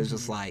this. But it's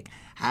just like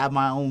have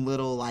my own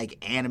little like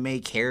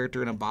anime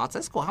character in a box.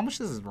 That's cool. How much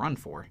does this run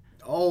for?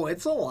 Oh,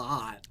 it's a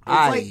lot.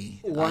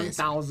 It's like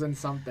 1,000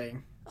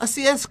 something.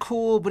 See, that's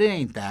cool, but it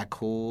ain't that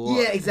cool.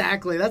 Yeah,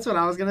 exactly. That's what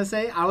I was gonna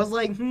say. I was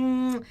like,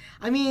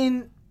 I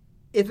mean,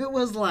 if it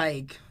was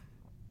like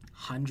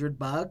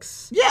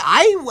 $100. Yeah,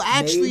 I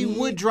actually maybe,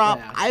 would drop.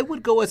 yeah. I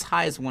would go as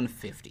high as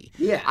 150.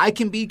 Yeah, I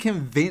can be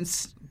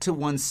convinced to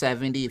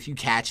 170 if you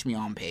catch me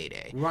on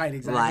payday. Right,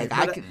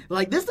 exactly.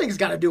 Like this thing's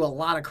got to do a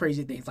lot of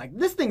crazy things. Like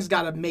this thing's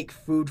got to make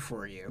food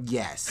for you.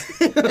 Yes,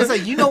 it's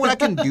like you know what I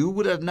can do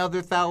with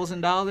another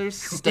 $1,000?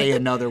 Stay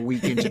another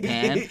week in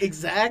Japan.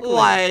 Exactly.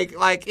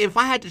 Like if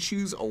I had to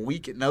choose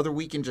another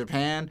week in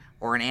Japan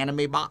or an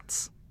anime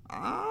box.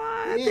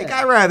 I think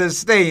I'd rather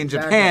stay in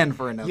Japan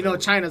for another. You know,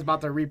 week. China's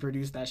about to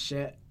reproduce that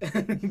shit.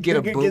 Get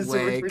a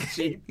bootleg. Get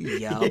cheap.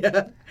 Yeah.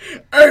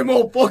 Hey,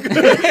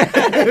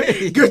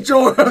 motherfucker. Get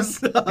your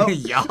stuff.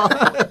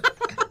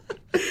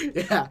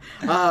 Yeah.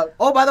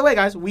 Oh, by the way,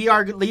 guys, we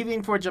are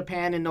leaving for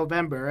Japan in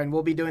November, and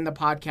we'll be doing the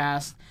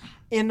podcast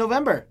in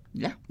November.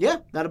 Yeah. Yeah,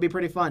 that'll be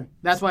pretty fun.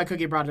 That's why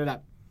Cookie brought it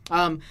up.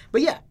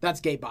 But yeah,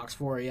 that's Gatebox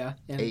for you.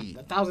 And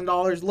 $1,000,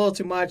 a little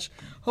too much.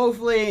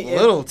 Hopefully,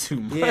 too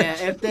much. Yeah,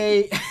 if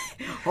they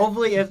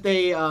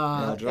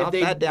drop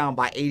that down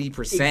by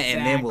 80%,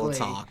 and then we'll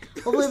talk.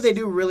 Hopefully, if they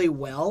do really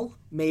well,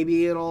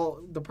 maybe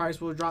the price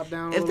will drop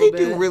down. If they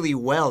do really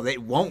well, they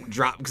won't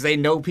drop because they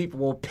know people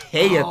will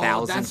pay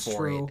 $1,000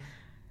 for it.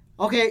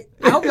 Okay,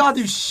 I hope y'all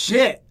do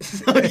shit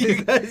so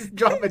you guys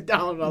drop it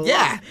down a lot.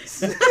 Yeah,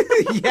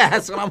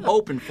 that's what I'm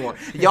hoping for.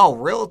 Yo,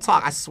 real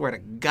talk, I swear to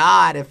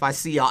God, if I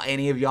see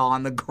any of y'all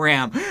on the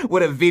gram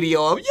with a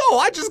video of, yo,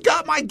 I just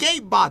got my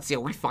gate bots.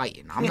 Yo, we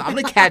fighting. I'm going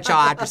to catch y'all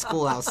after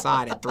school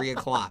outside at 3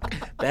 o'clock.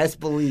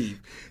 Best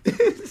believe.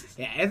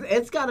 Yeah,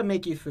 it's got to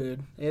make you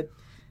food.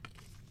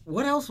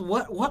 What else?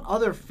 What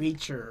other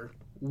feature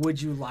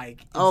would you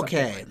like?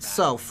 Okay, like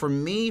so for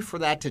me, for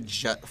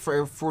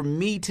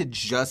me to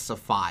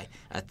justify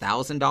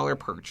 $1,000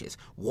 purchase,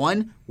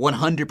 100%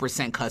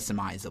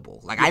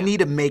 customizable. Like I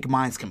need to make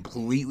mine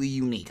completely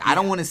unique. I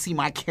don't want to see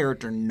my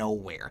character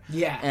nowhere.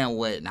 Yeah, and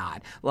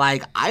whatnot.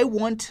 Like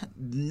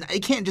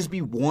it can't just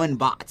be one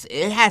box.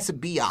 It has to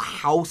be a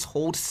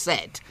household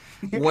set.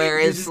 Where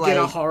you it's just like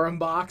get a harem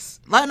box.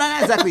 Not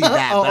exactly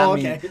that, but I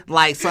mean, okay.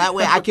 like so that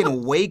way I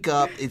can wake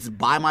up. It's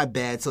by my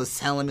bed, so it's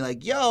telling me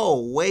like,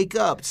 "Yo, wake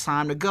up." up. It's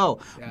time to go.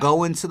 Yeah.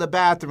 Go into the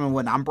bathroom and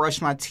when I'm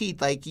brushing my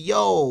teeth, like,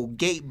 yo,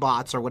 gate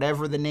bots or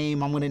whatever the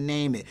name I'm going to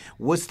name it.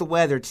 What's the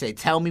weather today?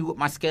 Tell me what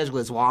my schedule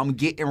is while I'm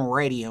getting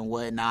ready and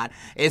whatnot.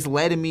 It's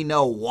letting me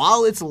know.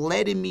 While it's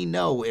letting me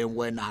know and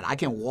whatnot, I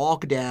can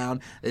walk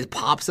down. It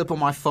pops up on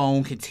my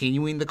phone,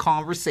 continuing the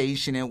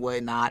conversation and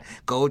whatnot.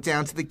 Go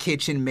down to the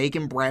kitchen,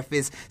 making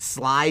breakfast,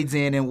 slides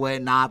in and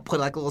whatnot. Put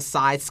like a little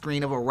side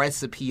screen of a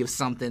recipe of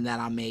something that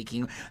I'm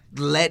making,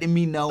 letting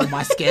me know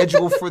my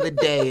schedule for the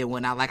day and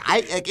whatnot. Like,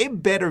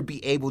 it better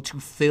be able to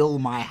fill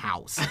my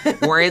house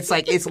where it's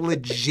like it's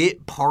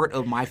legit part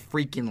of my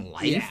freaking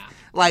life. Yeah.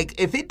 Like,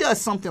 if it does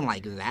something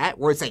like that,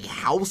 where it's like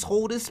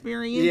household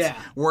experience,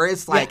 where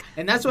it's like... Yeah.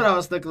 And that's what I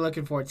was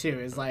looking for, too,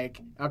 is like,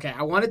 okay,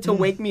 I want it to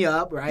wake me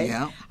up, right?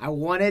 Yeah. I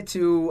want it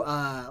to,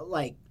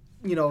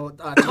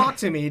 talk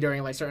to me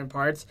during, like, certain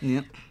parts.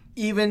 Yeah.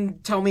 Even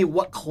tell me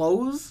what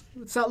clothes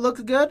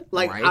look good,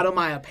 like out of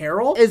my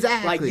apparel.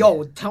 Exactly. Like,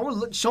 yo,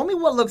 show me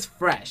what looks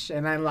fresh,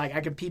 and then like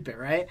I can peep it,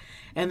 right?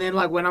 And then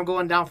like when I'm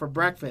going down for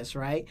breakfast,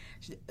 right?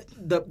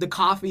 The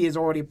coffee is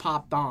already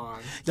popped on.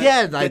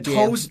 The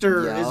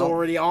toaster is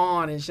already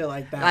on and shit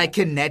like that. I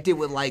connected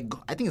with like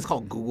I think it's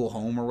called Google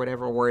Home or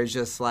whatever, where it's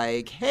just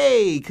like,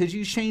 hey, could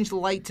you change the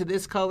light to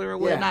this color or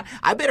whatnot? Yeah.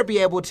 I better be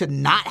able to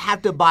not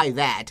have to buy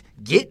that,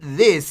 get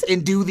this,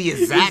 and do the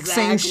exact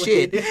same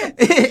shit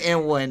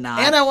and whatnot.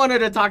 And I wanted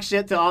to talk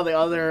shit to all the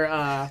other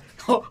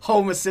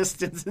home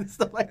assistants and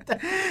stuff like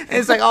that. And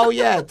it's like, oh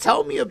yeah,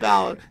 tell me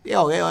about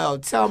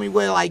tell me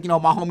what like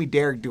my homie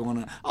Derek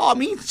doing. Oh, I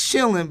mean he's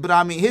chilling, but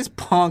I mean his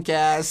punk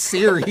ass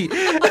Siri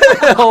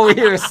over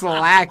here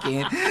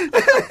slacking.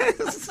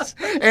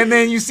 And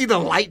then you see the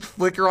light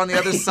flicker on the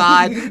other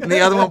side, and the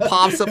other one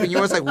pops up, and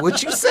yours like,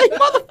 "What you say,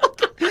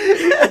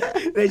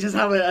 motherfucker?" They just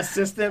have an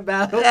assistant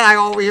battle. Yeah,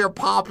 over here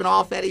popping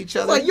off at each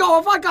other. It's like, yo,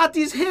 if I got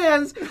these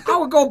hands, I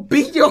would go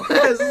beat your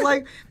ass. It's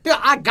like, dude,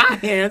 I got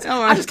hands.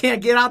 I just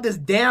can't get out this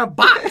damn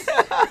box.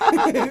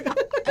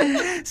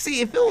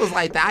 See, if it was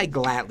like that, I'd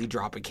gladly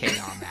drop a K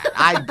on that.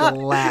 I'd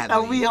gladly.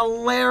 That would be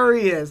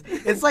hilarious.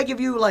 It's like if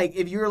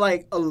you're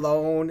like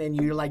alone and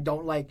you're like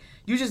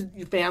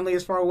your family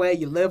is far away,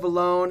 you live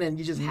alone and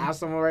you just have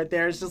someone right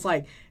there. It's just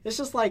like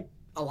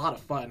a lot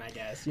of fun, I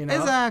guess,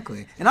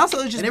 Exactly. And also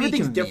it's just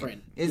everything's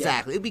different.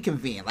 Exactly. It'd be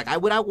convenient. Like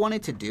what I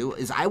wanted to do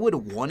is I would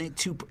want it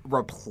to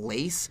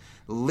replace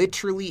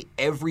literally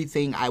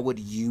everything I would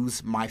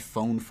use my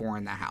phone for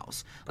in the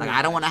house. Like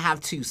I don't want to have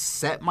to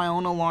set my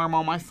own alarm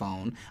on my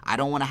phone. I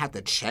don't want to have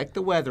to check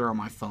the weather on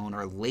my phone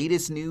or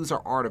latest news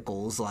or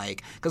articles,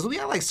 like because we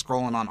are like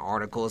scrolling on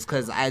articles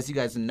because as you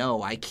guys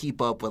know, I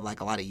keep up with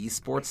like a lot of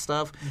esports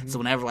stuff. Mm-hmm. So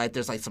whenever like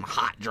there's like some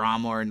hot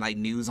drama or like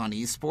news on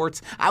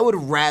esports, I would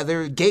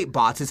rather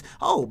Gatebots is,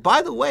 oh,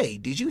 by the way,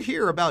 did you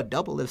hear about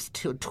Double Lift's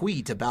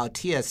tweet about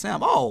TSM?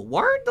 Oh,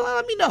 word?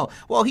 Let me know.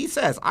 Well, he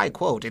says, I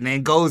quote, and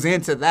then goes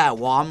into that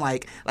while I'm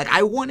like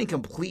I want a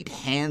complete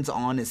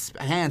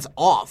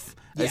hands-off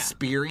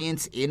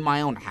experience in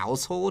my own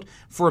household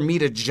for me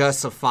to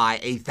justify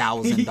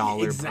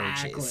 $1,000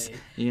 purchase.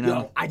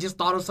 Yo, I just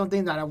thought of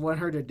something that I want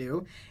her to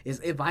do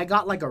is if I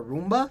got like a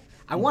Roomba,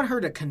 I want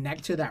her to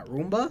connect to that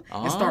Roomba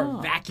and start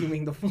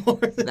vacuuming the floor.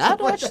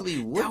 That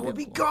actually would. That would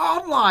be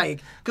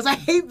godlike. Because I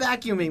hate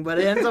vacuuming, but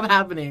it ends up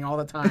happening all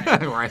the time.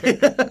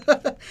 Right.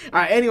 All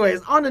right.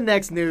 Anyways, on the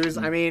next news.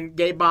 I mean,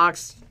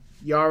 Gatebox,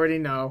 you already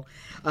know.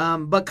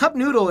 But Cup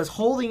Noodle is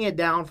holding it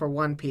down for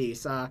One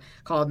Piece,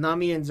 called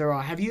Nami and Zoro.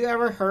 Have you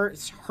ever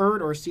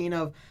heard or seen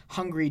of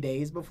Hungry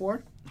Days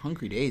before?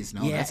 Hungry Days?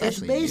 No, yeah, that's it's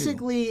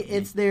basically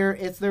it's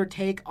their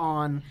take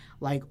on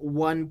like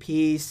One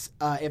Piece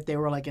if they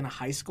were like in a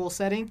high school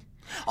setting.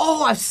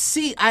 Oh, I've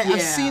seen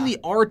the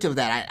art of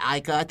that. I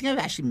think I've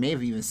actually may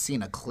have even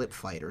seen a clip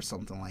fight or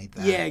something like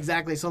that. Yeah,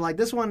 exactly. So like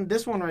this one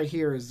right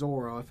here is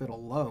Zoro. If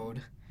it'll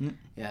load,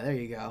 yeah, there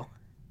you go.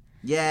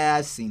 Yeah,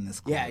 I've seen this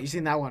clip. Yeah, you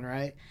seen that one,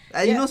 right?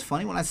 You know what's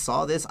funny? When I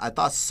saw this, I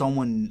thought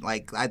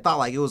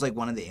it was like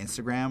one of the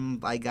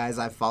Instagram like guys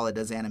I follow that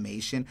does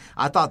animation.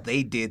 I thought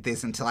they did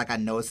this until like I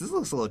noticed this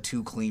looks a little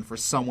too clean for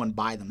someone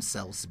by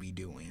themselves to be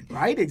doing.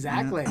 Right,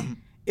 exactly.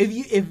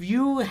 If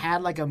you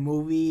had like a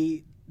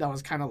movie that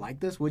was kind of like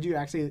this, would you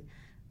actually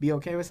be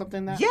okay with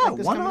something that? Yeah, like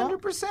this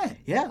 100%.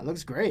 Yeah, it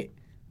looks great.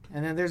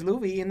 And then there's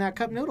Luffy in that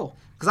cup noodle.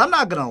 Because I'm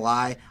not going to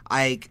lie,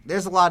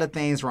 there's a lot of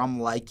things where I'm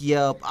like,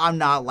 yep, I'm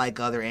not like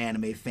other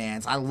anime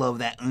fans. I love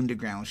that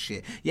underground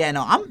shit. Yeah,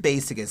 no, I'm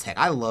basic as heck.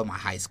 I love my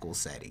high school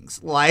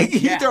settings. Like,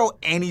 you throw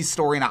any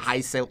story in a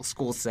high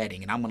school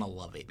setting, and I'm going to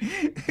love it.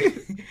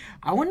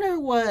 I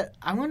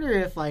wonder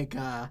if, like,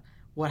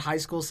 what high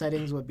school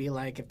settings would be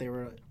like if they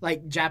were,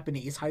 like,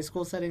 Japanese high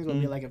school settings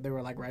would be like if they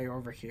were, like, right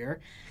over here.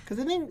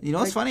 Because I think... You know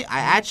what's funny?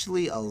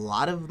 A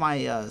lot of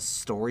my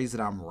stories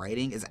that I'm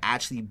writing is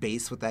actually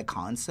based with that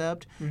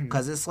concept.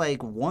 Because it's,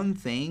 like, one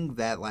thing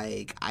that,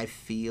 like, I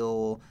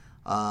feel...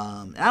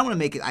 and I don't want to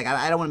make it like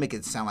I don't want to make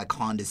it sound like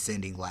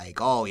condescending, like,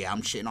 oh yeah,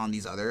 I'm shitting on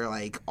these other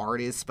like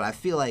artists, but I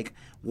feel like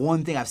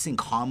one thing I've seen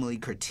commonly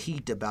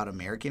critiqued about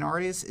American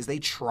artists is they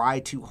try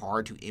too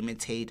hard to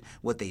imitate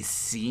what they've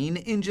seen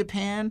in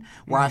Japan,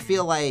 where I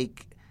feel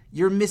like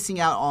you're missing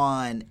out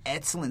on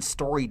excellent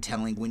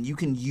storytelling when you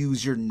can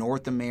use your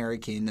North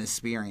American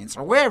experience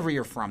or wherever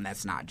you're from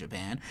that's not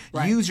Japan.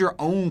 Right. Use your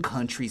own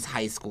country's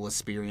high school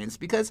experience,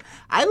 because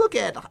I look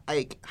at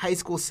like high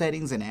school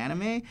settings in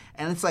anime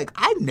and it's like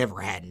I've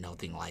never had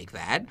nothing like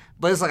that.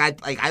 But it's like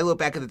I look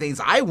back at the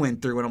things I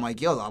went through and I'm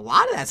like, yo, a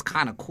lot of that's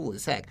kind of cool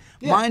as heck.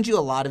 Yeah. Mind you,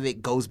 a lot of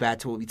it goes back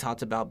to what we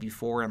talked about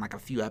before in like a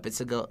few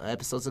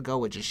episodes ago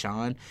with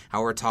Jashawn,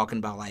 how we're talking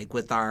about like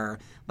with our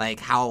like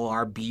how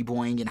our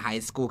b-boying in high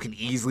school can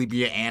easily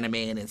be an anime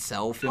in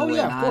itself and whatnot.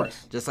 Yeah, of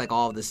course. Just like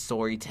all of the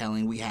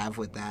storytelling we have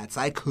with that.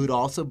 So I could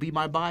also be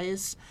my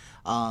bias.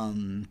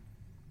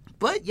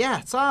 But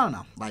yeah, so I don't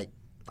know. Like,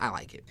 I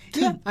like it.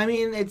 Yeah, I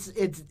mean, it's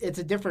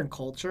a different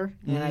culture,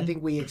 and I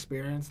think we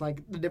experience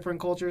like the different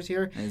cultures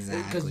here.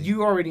 Exactly. Because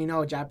you already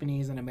know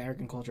Japanese and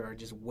American culture are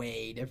just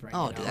way different.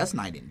 Oh, dude, that's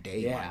night and day.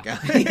 Yeah, my God.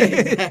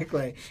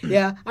 exactly.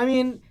 Yeah, I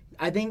mean,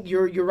 I think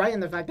you're right in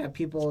the fact that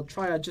people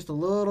try just a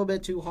little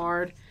bit too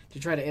hard to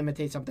try to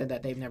imitate something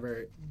that they've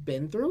never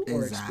been through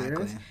or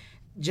experienced.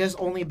 Just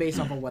only based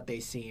off of what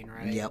they've seen,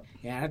 right? Yep.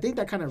 Yeah, I think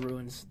that kind of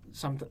ruins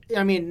something.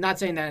 I mean, not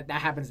saying that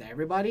happens to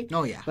everybody.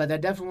 Oh, yeah. But that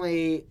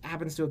definitely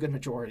happens to a good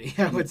majority,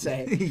 I would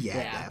say.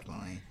 yeah,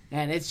 definitely.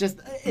 And it's just,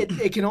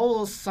 it can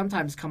almost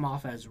sometimes come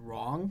off as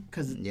wrong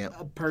because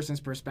a person's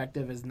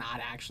perspective is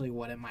not actually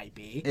what it might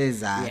be.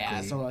 Exactly.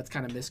 Yeah, so it's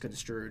kind of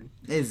misconstrued.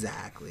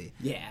 Exactly.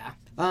 Yeah.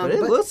 But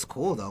it looks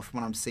cool, though, from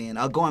what I'm seeing.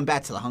 Going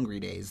back to the Hungry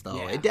Days,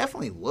 though, it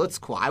definitely looks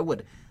cool. I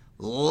would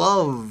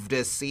love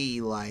to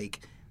see,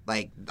 like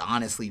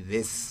honestly,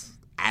 this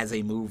as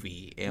a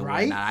movie and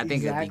whatnot. I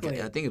think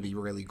it'd be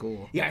really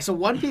cool. Yeah. So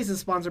One Piece is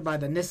sponsored by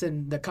the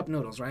Nissin, the cup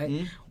noodles, right?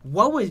 Mm-hmm.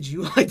 What would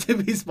you like to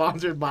be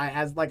sponsored by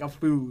as like a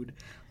food,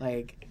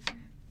 like?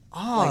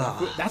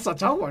 That's a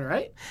tough one,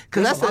 right?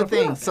 Because that's the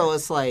thing. So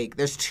it's like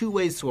there's two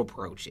ways to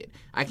approach it.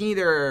 I can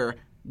either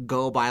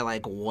go by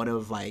like one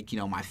of like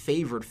my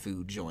favorite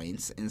food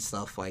joints and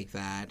stuff like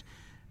that,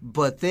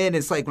 but then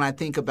it's like when I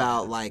think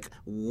about like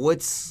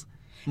what's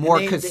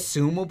more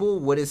consumable,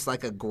 what is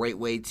like a great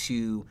way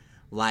to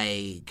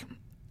like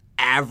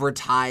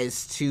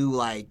advertise to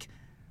like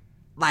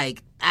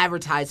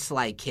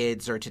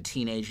kids or to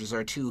teenagers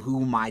or to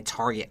who my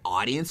target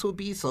audience would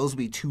be. So those would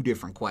be two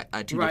different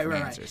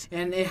answers.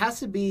 And it has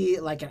to be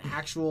like an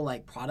actual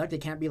like product. It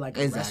can't be like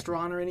a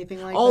restaurant or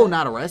anything like that. Oh,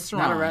 not a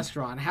restaurant. Not a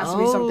restaurant. It has to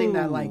be something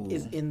that like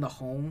is in the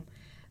home.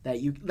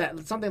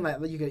 Something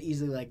that you could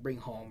easily like bring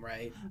home,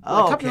 right?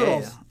 Like cup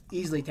noodles,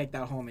 easily take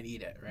that home and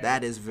eat it, right?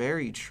 That is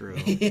very true.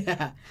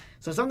 Yeah.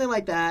 So something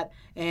like that,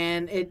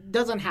 and it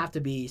doesn't have to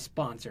be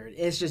sponsored.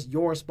 It's just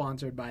you're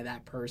sponsored by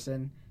that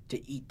person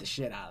to eat the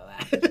shit out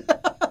of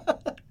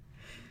that.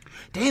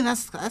 Dang,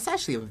 that's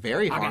actually a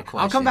very hard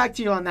question. I'll come back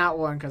to you on that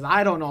one because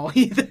I don't know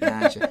either.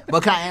 Gotcha.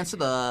 But can I answer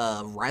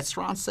the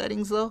restaurant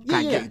settings though? Can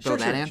I throw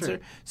that answer? Sure.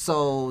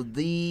 So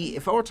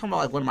if I were talking about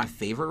like one of my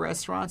favorite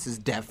restaurants is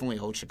definitely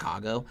Old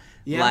Chicago.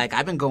 Yeah. Like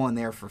I've been going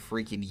there for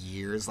freaking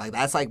years. Like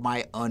that's like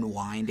my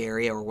unwind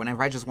area, or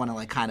whenever I just want to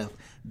like kind of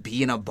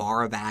be in a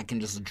bar that I can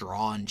just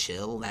draw and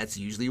chill, that's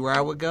usually where I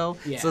would go.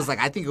 Yeah. So it's like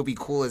I think it would be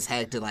cool as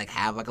heck to like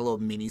have like a little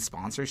mini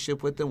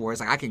sponsorship with them where it's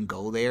like I can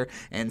go there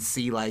and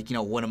see like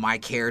one of my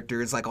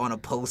characters like on a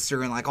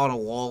poster and like on a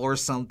wall or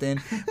something.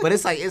 But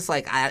it's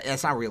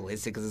not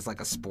realistic because it's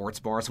like a sports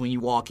bar. So when you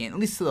walk in, at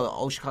least to the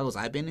old Chicago's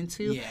I've been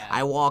into,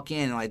 I walk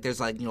in and like there's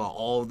like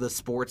all the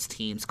sports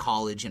teams,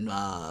 college and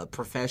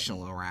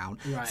professional around.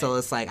 Right. So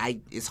it's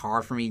like it's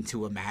hard for me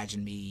to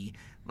imagine me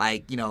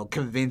like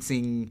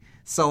convincing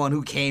someone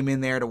who came in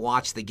there to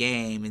watch the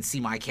game and see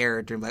my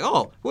character and be like,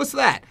 oh, what's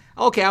that?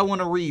 Okay, I want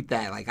to read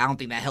that. Like, I don't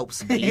think that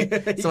helps me.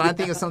 So when I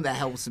think of something that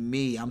helps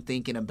me, I'm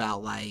thinking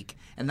about like,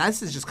 and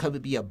this is just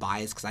could be a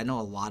bias because I know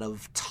a lot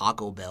of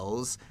Taco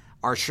Bells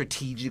are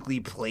strategically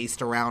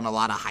placed around a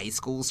lot of high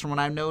schools from what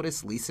I've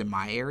noticed, at least in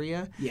my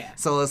area. Yeah.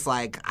 So it's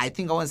like, I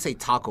think I want to say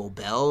Taco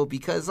Bell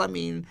because, I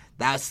mean,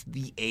 that's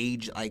the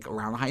age, like,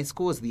 around high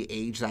school is the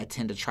age that I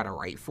tend to try to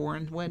write for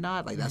and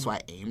whatnot. Like, that's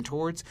what I aim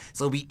towards.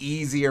 So it'll be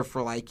easier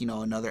for, like,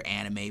 another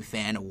anime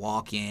fan to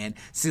walk in,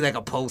 see, like,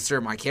 a poster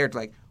of my character,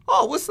 like,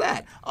 oh, what's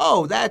that?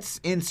 Oh, that's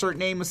insert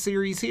name of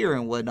series here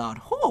and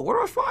whatnot. Oh, where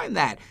do I find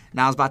that?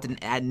 Now I was about to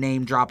add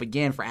name drop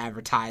again for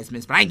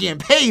advertisements, but I ain't getting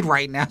paid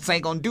right now, so I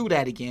ain't gonna do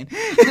that again.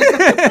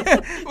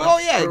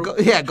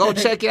 Go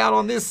check it out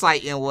on this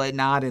site and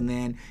whatnot, and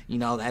then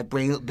that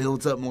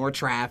builds up more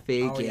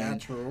traffic. Oh, yeah,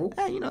 true.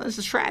 There's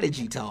a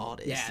strategy to all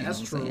this. Yeah, that's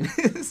true.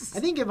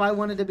 I think if I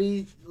wanted to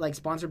be like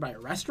sponsored by a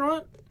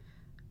restaurant,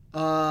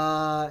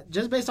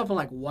 just based off of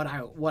like what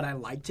I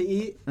like to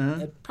eat,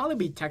 it'd probably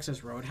be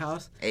Texas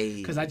Roadhouse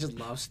because I just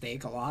love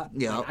steak a lot.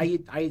 Yeah,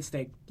 like, I eat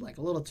steak like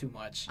a little too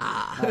much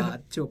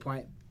to a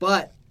point,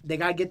 but they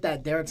gotta get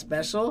that Derek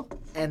special,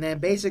 and then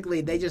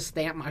basically they just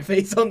stamp my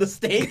face on the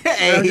steak.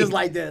 And I'm just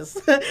like this.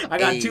 I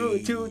got two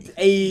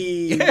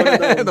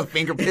the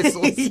finger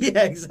pistols.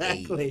 Yeah,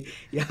 exactly.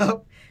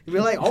 Yep. You'd be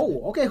like,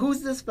 oh, okay,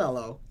 who's this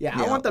fellow? Yeah,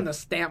 I want them to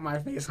stamp my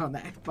face on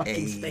that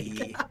fucking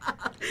steak.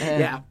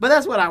 Yeah, but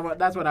that's what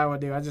I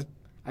would do. I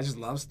just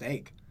love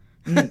steak.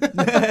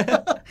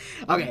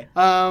 Okay.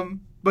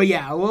 But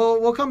yeah,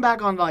 we'll come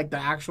back on like the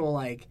actual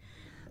like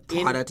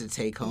product to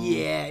take home.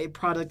 Yeah,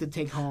 product to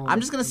take home. I'm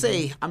just gonna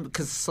say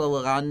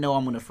so I know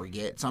I'm gonna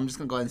forget, so I'm just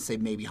gonna go ahead and say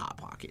maybe Hot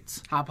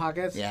Pockets. Hot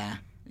Pockets. Yeah.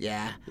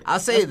 I'll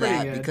say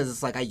that good. because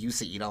it's like I used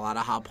to eat a lot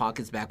of Hot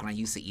Pockets back when I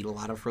used to eat a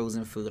lot of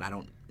frozen food. I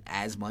don't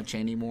as much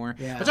anymore,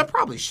 which I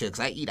probably should because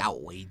I eat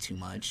out way too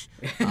much.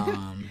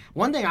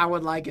 One thing I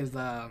would like is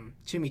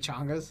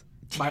chimichangas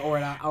by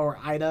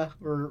Ida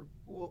or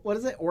what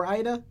is it?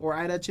 Ida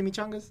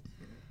chimichangas.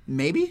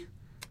 Maybe.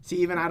 See,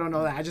 even I don't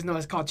know that. I just know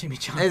it's called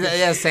chimichangas.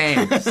 Yeah,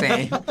 same.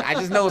 I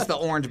just know it's the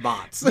orange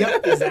box.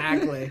 Yep,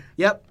 exactly.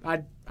 Yep,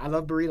 I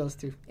love burritos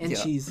too and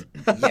cheese.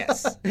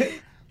 Yes.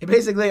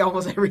 Basically,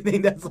 almost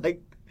everything that's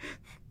like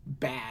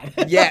bad.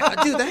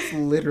 Yeah, dude, that's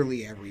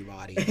literally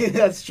everybody.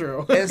 That's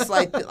true. It's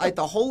like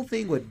the whole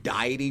thing with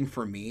dieting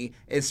for me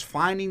is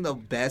finding the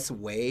best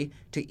way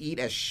to eat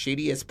as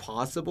shitty as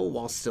possible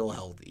while still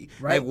healthy.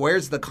 Right. Like,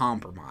 where's the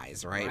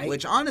compromise, right?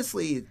 Which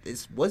honestly,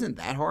 it wasn't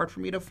that hard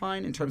for me to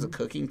find in terms of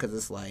cooking because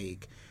it's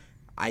like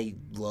I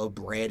love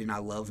bread and I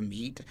love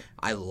meat.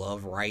 I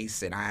love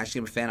rice and I actually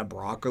am a fan of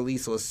broccoli,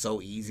 so it's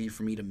so easy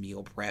for me to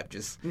meal prep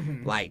just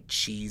like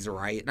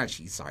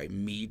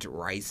meat,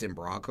 rice, and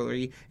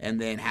broccoli, and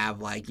then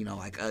have like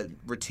a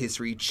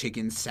rotisserie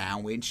chicken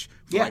sandwich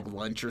for like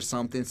lunch or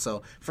something.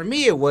 So for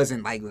me, it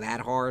wasn't like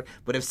that hard.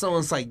 But if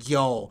someone's like,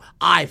 "Yo,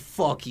 I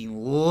fucking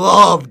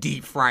love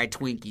deep fried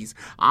Twinkies,"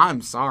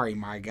 I'm sorry,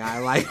 my guy.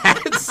 Like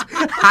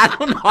I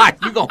don't know how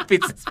you gonna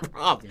fix this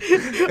problem.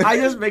 I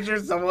just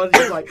picture someone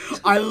just like,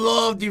 I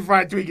love deep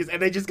fried Twinkies, and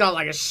they just got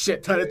like a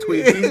shit ton of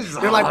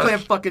Twinkies. They're like playing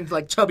fucking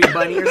like Chubby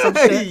Bunny or some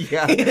shit.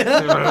 Yeah. I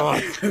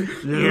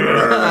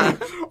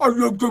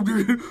love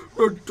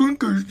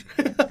Twinkies.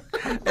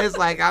 It's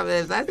like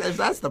if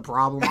that's the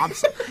problem,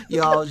 just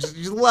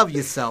love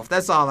yourself.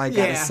 That's all I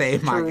gotta say,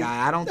 my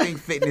guy. I don't think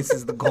fitness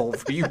is the goal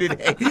for you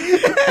today.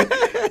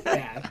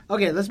 Yeah.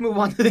 Okay, let's move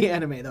on to the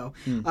anime though.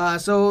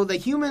 So the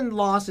Human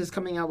Lost is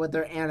coming out with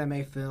their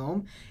anime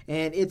film,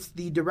 and it's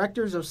the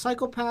directors of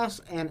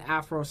Psychopaths and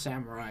Afro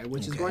Samurai,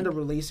 which is going to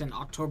release in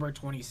October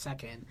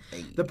 22nd.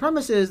 The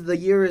premise is the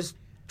year is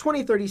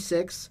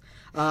 2036.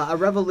 A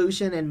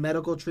revolution in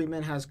medical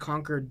treatment has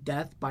conquered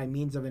death by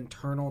means of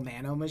internal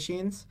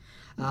nanomachines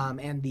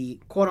and the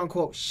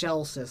quote-unquote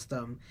shell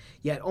system,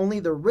 yet only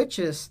the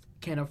richest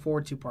can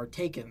afford to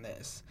partake in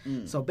this.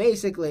 So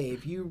basically,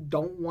 if you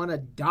don't want to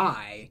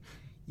die,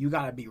 you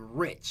got to be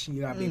rich.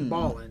 You got to be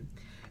balling.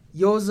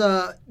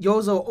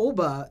 Yozo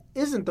Oba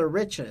isn't the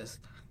richest.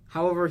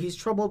 However, he's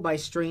troubled by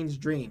strange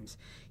dreams.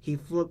 He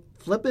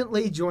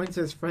flippantly joins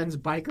his friend's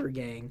biker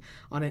gang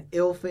on an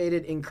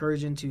ill-fated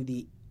incursion to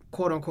the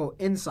quote-unquote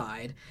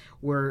inside,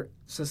 where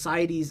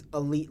society's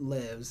elite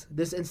lives.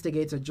 This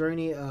instigates a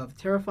journey of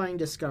terrifying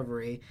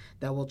discovery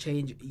that will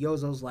change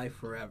Yozo's life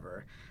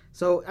forever.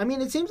 So, I mean,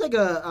 it seems like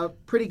a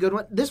pretty good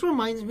one. This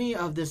reminds me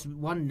of this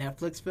one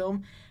Netflix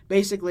film.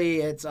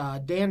 Basically, it's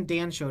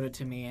Dan showed it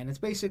to me, and it's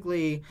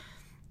basically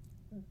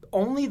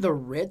only the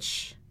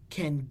rich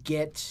can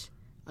get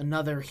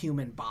another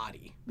human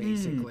body,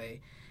 basically.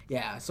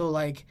 Yeah, so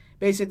like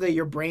basically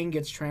your brain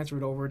gets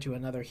transferred over to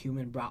another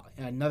human body,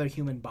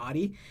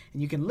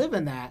 and you can live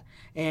in that.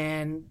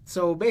 And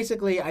so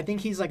basically, I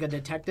think he's like a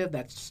detective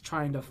that's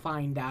trying to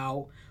find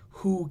out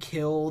who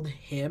killed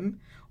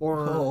him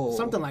or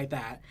something like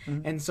that.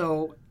 And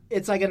so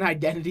it's like an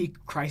identity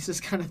crisis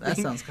kind of thing. That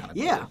sounds kind of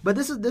cool. Yeah, but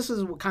this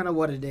is kind of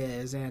what it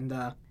is, and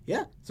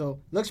so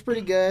looks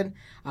pretty good.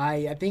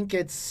 I think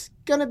it's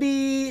gonna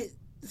be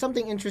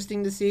something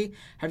interesting to see.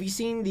 Have you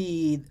seen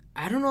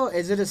I don't know,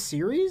 is it a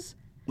series?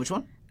 Which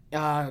one?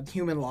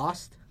 Human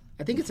Lost.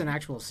 I think it's an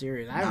actual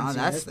series. I haven't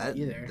seen this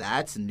either.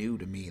 That's new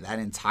to me. That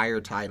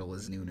entire title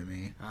is new to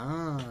me.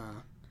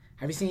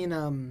 Have you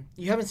seen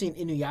you haven't seen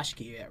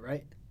Inuyashiki yet,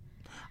 right?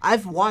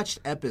 I've watched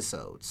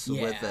episodes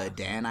with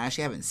Dan. I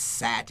actually haven't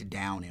sat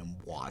down and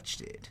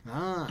watched it.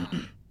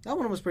 That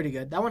one was pretty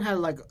good. That one had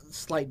like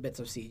slight bits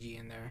of CG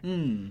in there.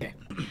 Okay.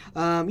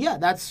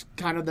 That's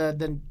kind of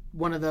the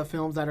one of the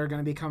films that are going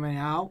to be coming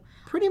out.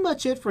 Pretty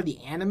much it for the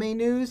anime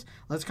news.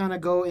 Let's kind of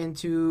go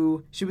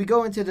into... Should we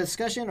go into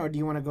discussion, or do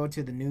you want to go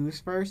to the news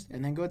first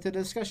and then go to the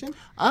discussion?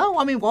 Oh,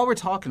 I mean, while we're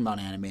talking about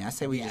anime, I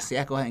say we just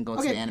go ahead and go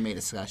to the anime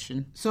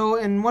discussion. So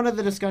in one of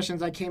the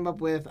discussions, I came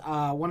up with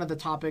one of the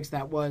topics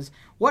that was,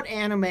 what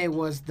anime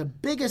was the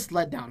biggest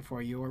letdown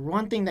for you, or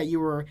one thing that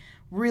you were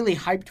really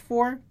hyped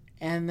for,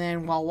 and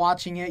then while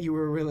watching it, you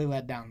were really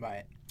let down by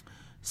it?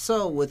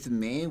 So with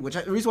me,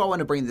 the reason why I want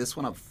to bring this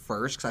one up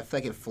first, because I feel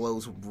like it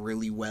flows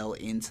really well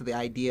into the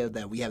idea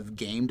that we have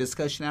game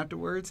discussion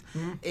afterwards,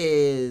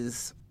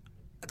 is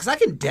because I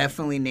can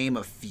definitely name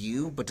a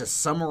few, but to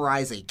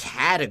summarize a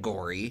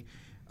category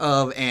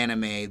of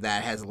anime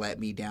that has let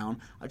me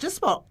down, just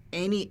about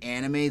any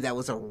anime that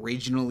was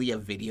originally a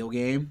video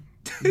game.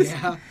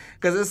 Yeah.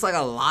 Because it's like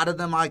a lot of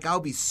them, like, I'll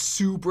be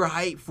super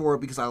hyped for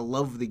it because I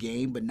love the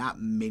game, but not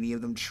many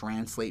of them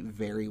translate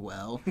very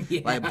well.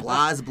 Yeah. Like,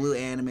 BlazBlue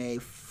anime,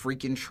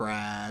 freaking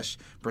trash.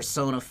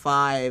 Persona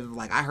 5,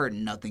 like, I heard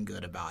nothing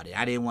good about it.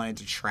 I didn't want it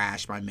to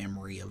trash my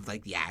memory of,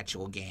 like, the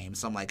actual game.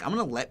 So I'm like, I'm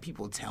going to let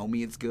people tell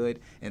me it's good,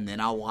 and then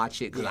I'll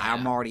watch it because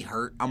I'm already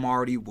hurt. I'm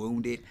already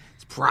wounded.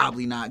 It's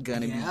probably not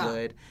going to be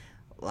good.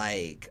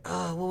 Like,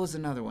 what was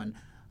another one?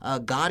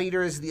 God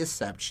Eater is the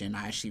exception.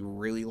 I actually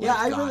really like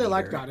God Eater. Yeah, I really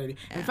like God Eater.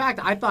 In fact,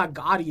 I thought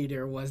God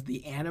Eater was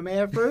the anime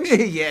at first.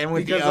 Yeah, and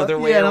went the other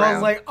way around. And I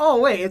was like,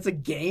 oh, wait, it's a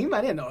game? I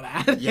didn't know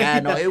that.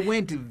 Yeah, no, it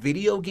went to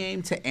video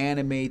game to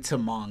anime to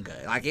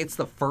manga. Like, it's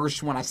the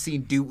first one I've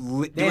seen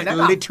do it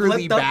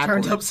literally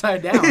backwards. Turned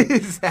upside down.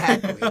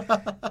 Exactly.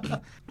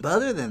 But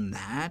other than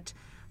that,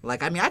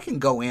 like, I mean, I can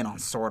go in on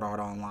Sword Art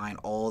Online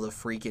all the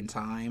freaking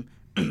time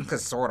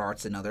because Sword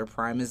Art's another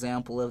prime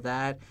example of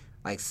that.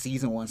 Like,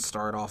 season 1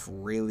 started off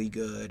really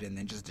good and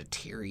then just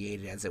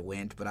deteriorated as it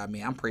went. But, I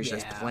mean, I'm pretty sure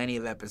there's plenty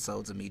of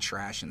episodes of me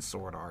trashing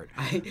Sword Art.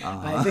 I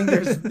think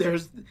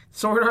there's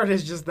Sword Art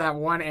is just that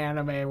one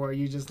anime where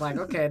you just like,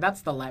 okay, that's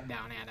the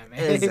letdown anime.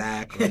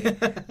 Exactly.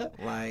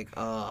 Like,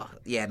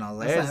 yeah, no,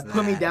 there's that.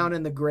 Put me down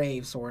in the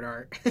grave, Sword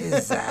Art.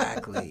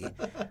 Exactly.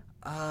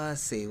 Let's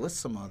see, what's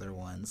some other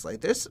ones?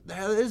 Like,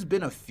 there's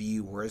been a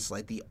few where it's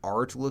like the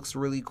art looks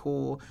really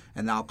cool,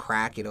 and I'll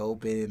crack it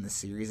open, and the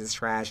series is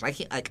trash. I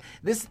can't, like,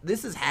 this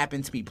has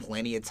happened to me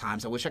plenty of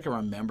times. I wish I could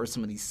remember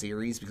some of these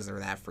series because they're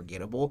that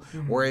forgettable.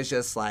 Where it's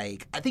just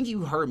like, I think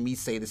you heard me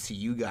say this to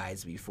you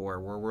guys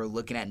before, where we're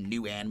looking at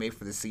new anime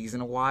for the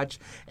season to watch,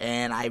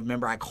 and I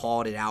remember I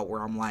called it out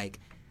where I'm like,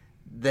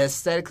 the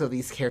aesthetics of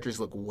these characters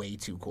look way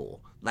too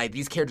cool. Like,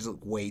 these characters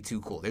look way too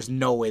cool. There's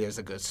no way there's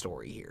a good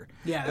story here.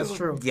 Yeah, that's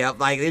true. Yeah,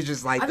 like, it's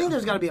just like... I think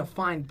there's got to be a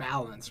fine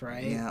balance,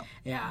 right? Yeah.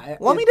 Yeah.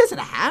 Well, I mean, it doesn't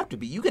have to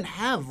be. You can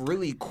have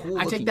really cool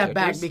I take that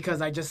characters. back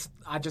because I just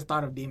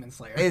thought of Demon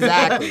Slayer.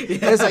 Exactly.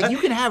 It's like, you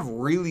can have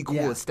really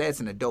cool aesthetics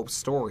and a dope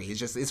story. It's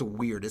just, it's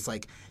weird. It's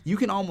like, you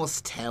can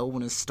almost tell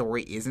when a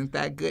story isn't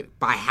that good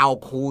by how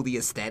cool the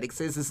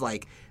aesthetics is. It's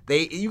like,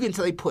 you can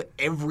tell they put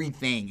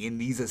everything in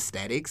these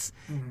aesthetics,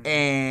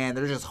 and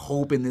they're just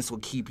hoping this will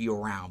keep you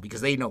around because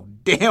they know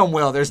damn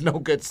well there's no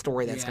good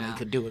story that's going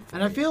to do it for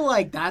you. And you. I feel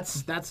like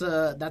that's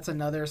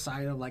another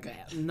side of like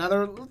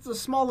it's a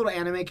small little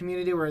anime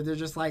community where they're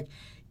just like,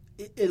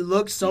 it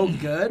looks so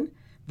good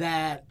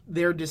that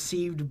they're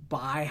deceived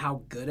by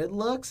how good it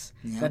looks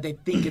that they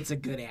think it's a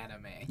good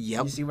anime.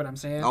 Yep. You see what I'm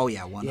saying? Oh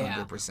yeah,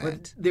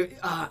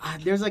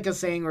 100%. There's like a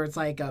saying where it's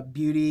like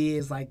beauty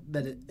is like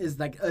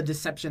a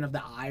deception of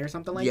the eye or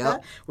something like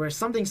that. Where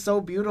something's so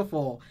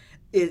beautiful,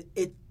 it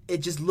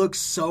just looks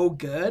so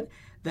good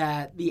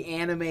that the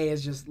anime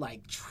is just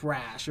like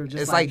trash or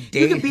just it's like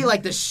dating. You could be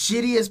like the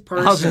shittiest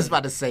person. I was just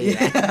about to say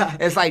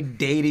that. It's like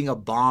dating a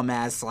bomb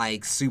ass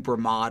like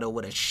supermodel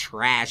with a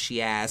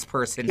trashy ass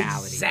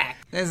personality.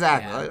 Exactly.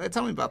 Yeah.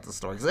 Tell me about the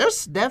story. 'Cause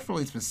there's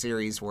definitely some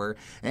series where,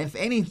 if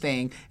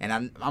anything,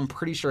 and I'm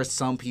pretty sure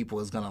some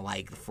people is gonna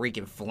like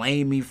freaking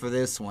flame me for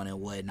this one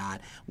and whatnot.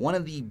 One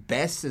of the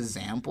best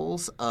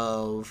examples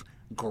of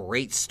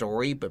great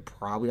story, but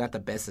probably not the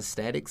best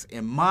aesthetics,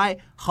 in my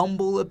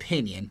humble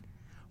opinion,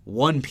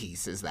 One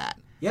Piece is that.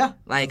 Yeah.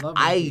 Like,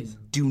 I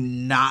do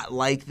not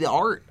like the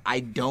art.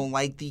 I don't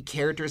like the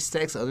character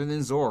aesthetics other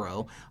than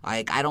Zoro.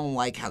 Like, I don't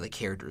like how the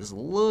characters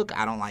look.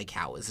 I don't like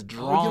how it's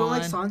drawn. Oh, you don't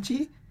like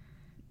Sanji?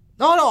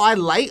 No, I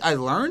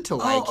learned to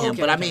like him,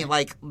 but I mean,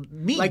 like,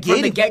 me like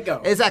getting... from the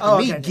get-go.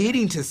 Exactly,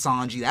 getting to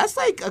Sanji, that's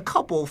like a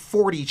couple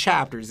 40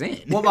 chapters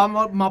in. What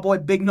about my boy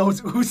Big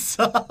Nose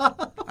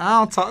Usopp?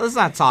 Let's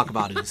not talk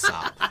about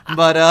Usopp.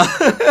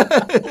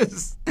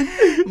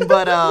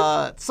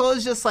 But, so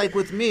it's just like,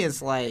 with me,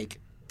 it's like,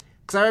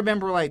 because I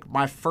remember, like,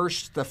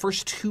 the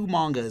first two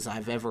mangas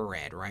I've ever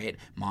read, right?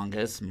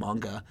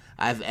 Manga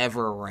I've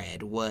ever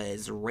read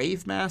was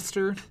Rave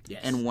Master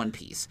and One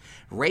Piece.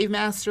 Rave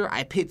Master,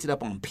 I picked it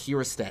up on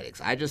pure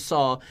aesthetics. I just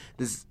saw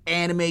this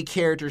anime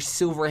character,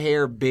 silver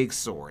hair, big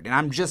sword. And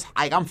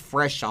I'm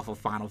fresh off of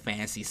Final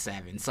Fantasy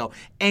VII. So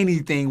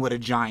anything with a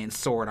giant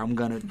sword, I'm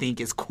going to think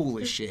is cool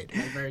as shit.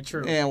 That's very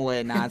true. And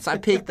whatnot. So I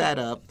picked that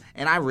up,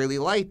 and I really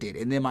liked it.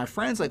 And then my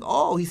friend's like,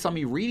 oh, he saw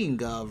me reading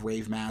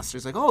Rave Master.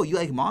 He's like, oh, you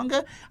like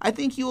manga? I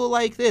think you will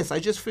like this. I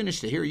just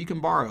finished it. Here, you can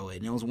borrow it.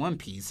 And it was One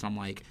Piece. And I'm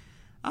like,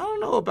 I don't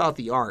know about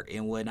the art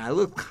and whatnot. I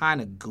look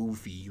kind of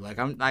goofy. Like,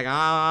 I'm like,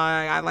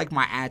 I like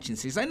my action.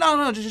 So he's like,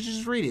 no,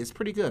 just read it. It's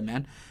pretty good,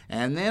 man.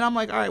 And then I'm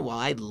like, all right, well,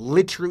 I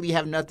literally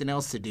have nothing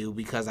else to do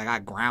because I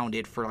got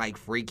grounded for like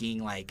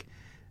freaking like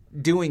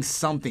doing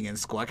something in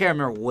school. I can't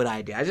remember what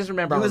I did. I just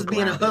remember I was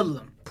being grounded. a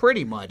hoodlum.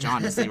 Pretty much,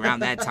 honestly,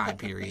 around that time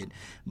period.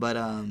 But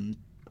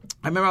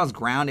I remember I was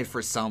grounded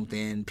for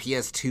something.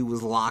 PS2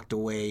 was locked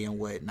away and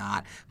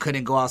whatnot.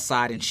 Couldn't go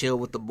outside and chill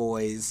with the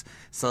boys.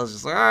 So I was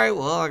just like, all right,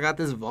 well, I got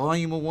this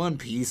volume of One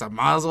Piece. I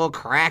might as well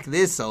crack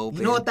this open.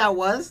 You know what that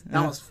was?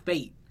 That was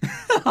fate.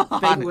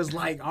 Fate was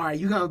like, all right,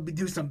 you're going to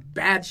do some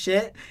bad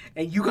shit,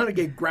 and you're going to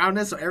get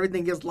grounded so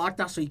everything gets locked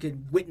off so you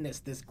can witness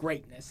this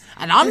greatness.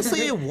 And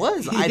honestly, it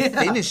was. I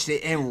finished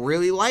it and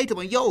really liked it. I'm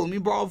like, yo, let me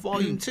borrow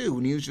volume 2.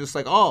 And he was just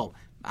like, oh,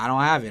 I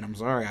don't have it. I'm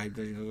sorry.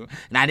 And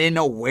I didn't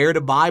know where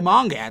to buy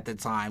manga at the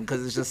time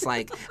because it's just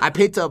like I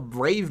picked up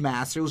Brave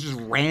Master. It was just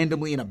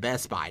randomly in a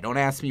Best Buy. Don't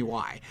ask me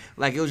why.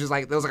 Like it was just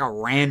like there was like a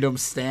random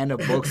stand of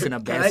books in a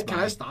Best Buy.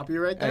 Can I stop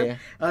you right there?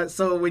 Yeah.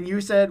 So when you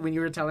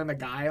were telling the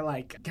guy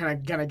like, can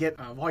I get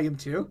volume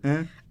 2?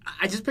 Huh?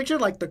 I just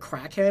pictured like the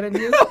crackhead in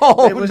you.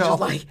 Oh, it was no.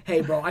 just like,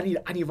 hey bro, I need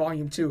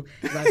volume 2.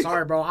 He's like,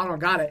 sorry bro, I don't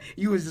got it.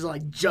 You was just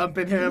like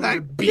jumping him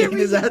and beating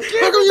his ass.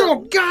 How come you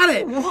don't got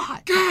it?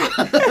 What?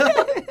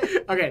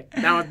 Okay,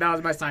 that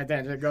was my side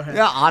tangent. Go ahead.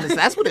 Yeah, honestly,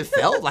 that's what it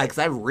felt like. Cause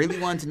I really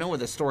wanted to know where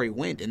the story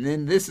went, and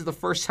then this is the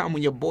first time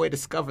when your boy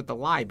discovered the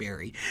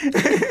library.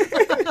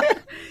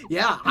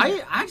 Yeah,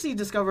 I actually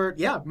discovered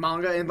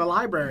manga in the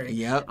library.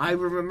 Yep. I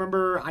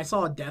remember I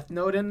saw a Death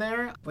Note in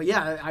there, but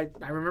yeah,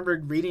 I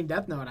remember reading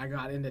Death Note. I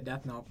got into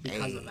Death Note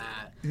because of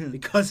that,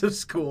 because of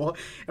school.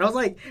 And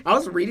I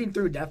was reading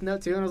through Death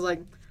Note too, and I was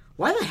like,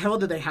 why the hell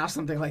did they have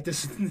something like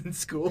this in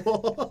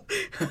school?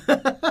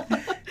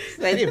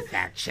 They didn't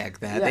fact check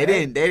that. Yeah,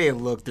 they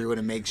didn't look through it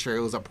and make sure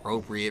it was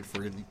appropriate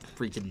for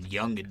freaking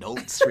young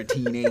adults, for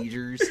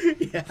teenagers,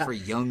 for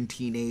young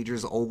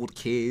teenagers, old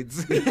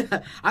kids.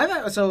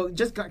 So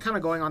just kind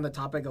of going on the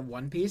topic of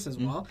One Piece as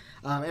well,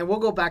 and we'll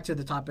go back to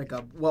the topic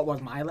of what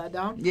was my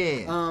letdown.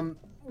 Yeah.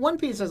 One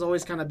Piece has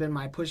always kind of been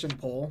my push and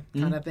pull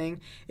kind of thing.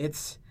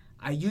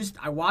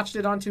 I watched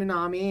it on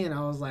Toonami and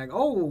I was like,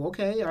 oh,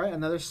 okay, all right,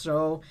 another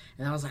show.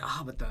 And I was like,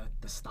 oh, but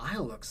the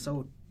style looks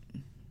so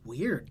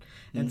weird.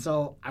 And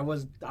so I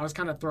was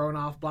kind of thrown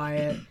off by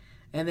it.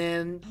 And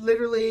then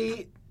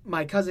literally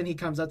my cousin, he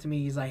comes up to me,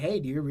 he's like, hey,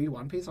 do you read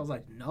One Piece? I was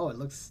like, no, it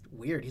looks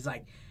weird. He's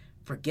like,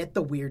 forget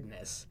the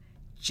weirdness.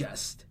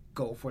 Just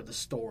go for the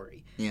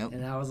story. Yep.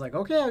 And I was like,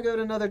 okay, I'll give it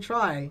another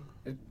try.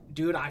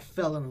 Dude, I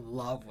fell in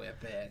love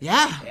with it.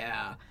 Yeah.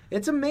 Yeah.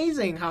 It's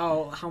amazing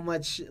how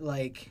much,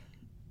 like,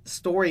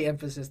 story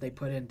emphasis they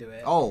put into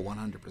it. Oh,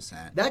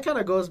 100%. That kind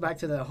of goes back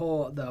to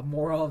the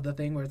moral of the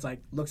thing where it's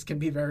like, looks can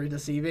be very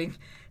deceiving.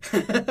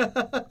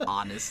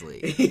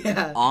 Honestly.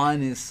 Yeah.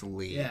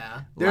 Honestly.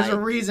 Yeah. There's a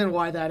reason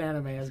why that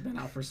anime has been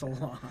out for so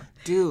long.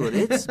 Dude,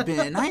 it's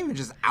been not even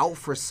just out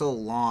for so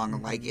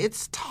long. Like,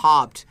 it's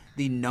topped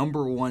the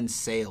 #1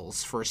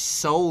 sales for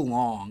so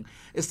long.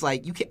 It's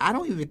like I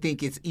don't even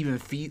think it's even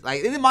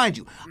like. And mind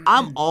you,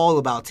 I'm all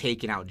about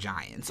taking out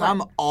giants. Right.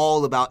 I'm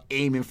all about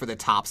aiming for the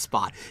top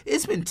spot.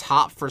 It's been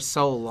top for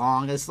so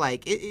long. It's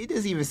like it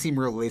doesn't even seem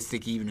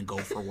realistic even to go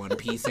for One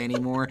Piece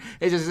anymore.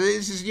 It's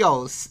just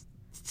yo.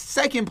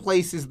 Second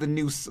place is the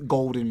new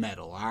golden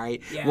medal, all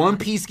right? Yeah. One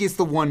Piece gets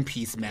the One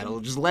Piece medal.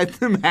 Just let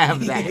them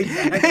have that.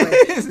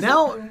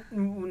 Exactly.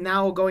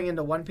 Now going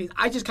into One Piece,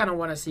 I just kind of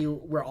want to see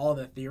where all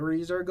the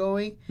theories are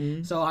going.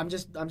 Mm-hmm. So I'm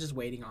just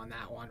waiting on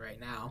that one right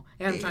now.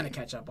 And I'm trying to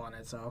catch up on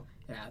it. So,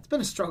 yeah, it's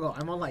been a struggle.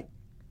 I'm on like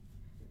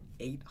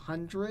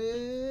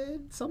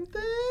 800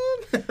 something.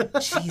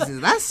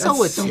 Jesus, that's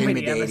so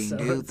intimidating,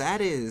 dude.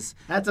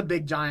 That's a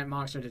big giant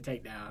monster to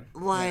take down.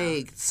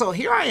 So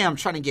here I am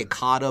trying to get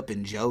caught up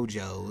in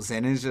JoJo's,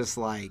 and it's just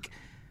like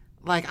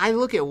I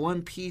look at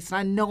One Piece and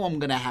I know I'm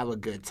gonna have a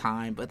good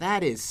time, but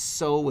that is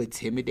so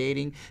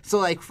intimidating. So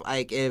like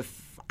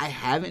if I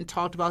haven't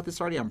talked about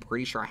this already, I'm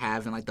pretty sure I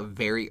have in like the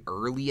very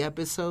early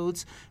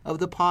episodes of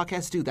the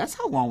podcast. Dude, that's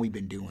how long we've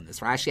been doing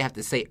this. Right? I actually have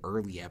to say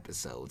early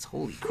episodes.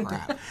 Holy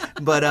crap.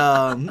 But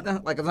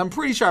I'm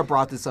pretty sure I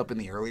brought this up in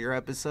the earlier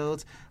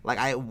episodes. Like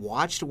I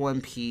watched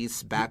One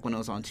Piece back when it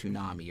was on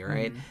Toonami,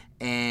 right?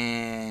 Mm-hmm.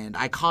 And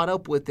I caught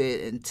up with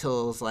it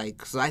until it was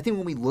like, so I think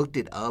when we looked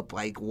it up,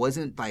 like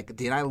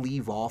did I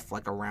leave off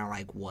like around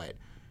like what,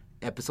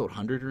 episode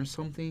 100 or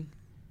something?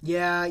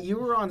 Yeah, you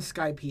were on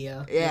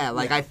Skypiea. Yeah,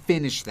 I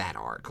finished that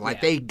arc.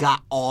 They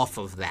got off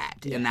of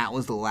that, and that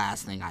was the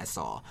last thing I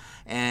saw.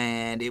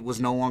 And it was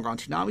no longer on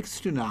Toonami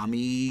because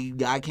Toonami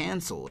got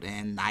canceled,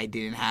 and I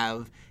didn't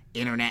have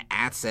internet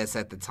access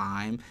at the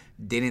time,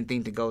 didn't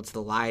think to go to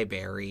the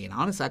library, and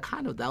honestly,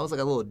 that was like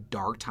a little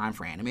dark time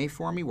for anime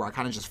for me, where I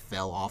kind of just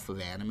fell off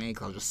of anime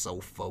because I was just so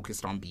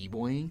focused on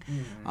b-boying.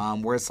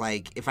 Mm-hmm. Where it's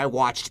like, if I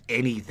watched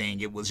anything,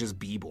 it was just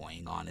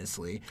b-boying,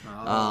 honestly.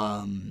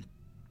 Oh.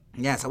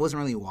 Yes, I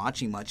wasn't really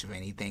watching much of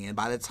anything, and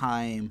by the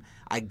time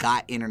I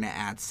got internet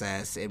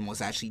access and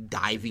was actually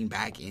diving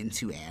back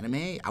into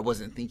anime, I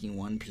wasn't thinking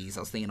One Piece.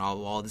 I was thinking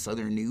all this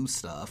other new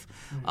stuff.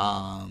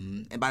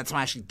 Mm-hmm. And by the time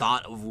I actually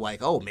thought of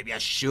maybe I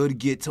should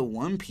get to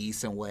One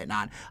Piece and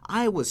whatnot,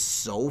 I was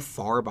so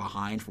far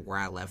behind from where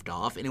I left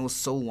off, and it was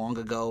so long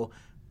ago.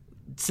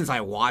 Since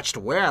I watched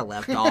where I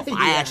left off,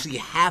 I actually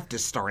have to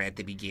start at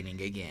the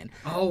beginning again.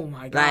 Oh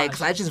my gosh.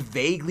 Because I just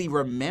vaguely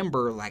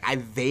remember,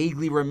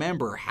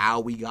 how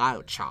we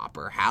got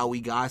Chopper, how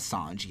we got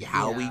Sanji,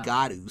 how we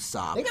got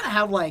Usopp. They gotta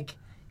have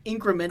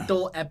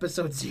incremental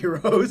episode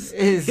zeros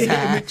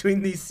in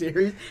between these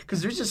series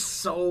because there's just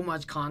so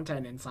much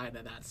content inside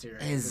of that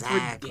series.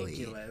 Exactly. It's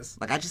ridiculous.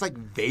 Like I just like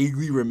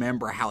vaguely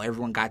remember how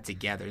everyone got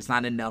together. It's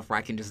not enough where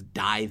I can just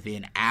dive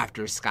in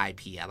after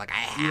Skypiea. Like I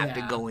have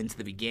to go into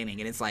the beginning,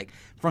 and it's like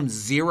from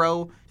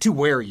 0 to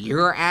where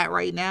you're at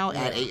right now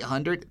at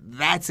 800.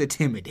 That's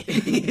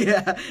intimidating.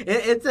 Yeah,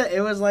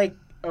 it was like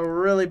a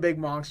really big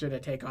monster to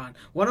take on.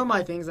 One of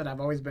my things that I've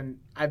always been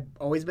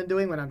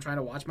doing when I'm trying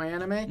to watch my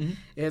anime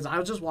is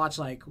I'll just watch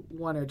like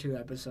 1 or 2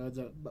 episodes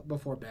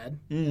before bed,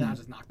 and I'll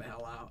just knock the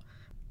hell out.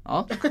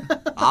 Oh,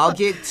 I'll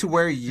get to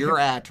where you're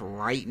at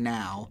right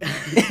now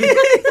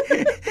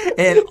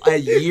in a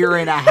year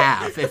and a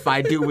half if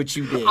I do what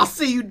you did. I'll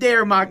see you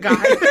there, my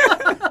guy.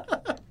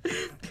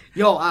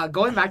 Yo,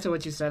 going back to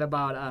what you said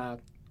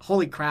about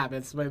holy crap,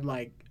 it's been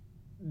like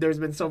there's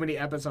been so many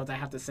episodes I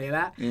have to say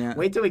that. Yeah.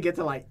 Wait till we get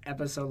to like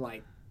episode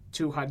like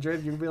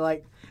 200. You'll be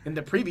like, in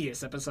the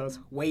previous episodes,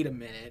 wait a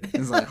minute.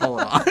 It's like,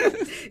 hold on.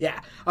 Yeah.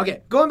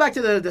 Okay, going back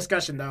to the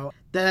discussion though.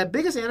 The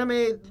biggest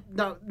anime,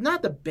 no,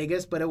 not the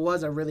biggest, but it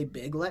was a really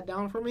big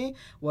letdown for me,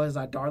 was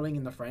Darling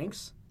in the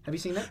Franxx. Have you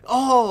seen it?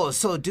 Oh,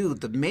 so dude,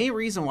 the main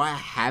reason why I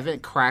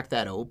haven't cracked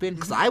that open,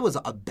 because I was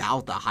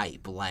about the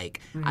hype.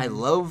 Like, I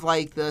love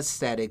like the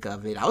aesthetic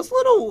of it. I was a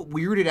little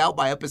weirded out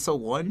by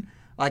episode 1.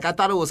 Like, I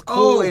thought it was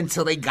cool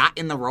until they got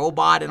in the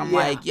robot, and I'm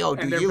like, yo,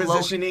 do you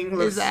positioning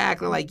looks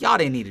exactly like y'all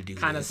didn't need to do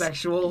kind of this.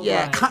 sexual.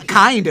 Yeah, like.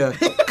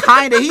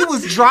 kinda. He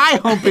was dry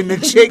humping the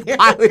chick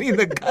piloting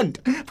the gun,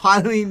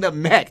 piloting the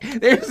mech.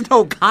 There's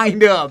no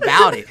kinda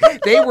about it.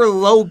 They were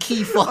low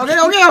key fucking.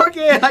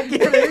 Okay. I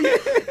get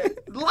it.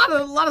 A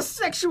lot of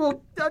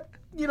sexual.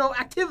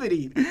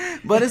 Activity.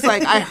 But it's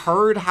like, I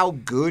heard how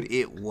good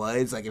it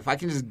was. Like, if I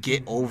can just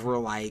get over,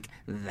 like,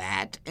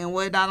 that and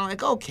whatnot, I'm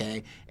like,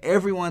 okay,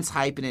 everyone's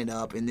hyping it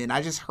up. And then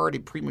I just heard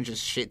it pretty much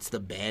just shits the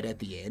bed at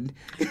the end.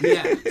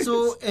 Yeah.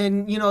 So,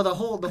 and, the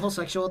whole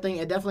sexual thing,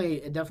 it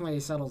definitely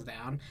settles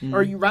down.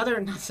 Or you rather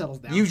not settles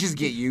down. You just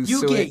get used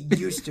to it. You get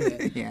used to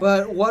it. Yeah.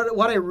 But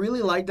what I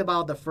really liked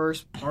about the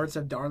first parts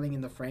of Darling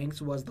in the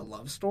Franxx was the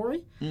love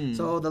story.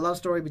 So, the love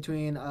story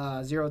between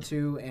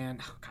 02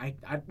 and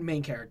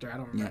main character, I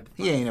don't remember. Yeah.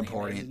 He ain't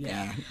important.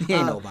 Yeah. He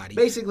ain't nobody.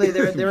 Basically,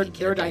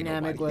 their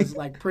dynamic was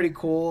like pretty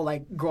cool,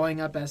 like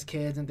growing up as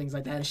kids and things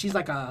like that. And she's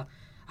like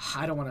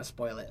I don't want to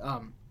spoil it,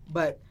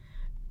 but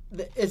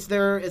it's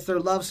their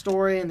love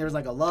story, and there's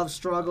like a love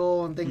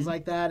struggle and things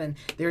like that. And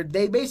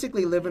they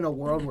basically live in a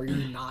world where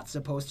you're not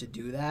supposed to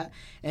do that.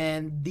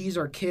 And these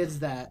are kids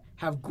that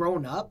have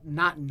grown up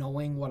not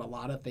knowing what a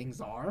lot of things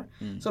are.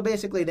 So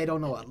basically, they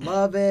don't know what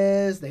love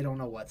is. They don't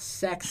know what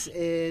sex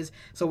is.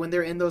 So when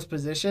they're in those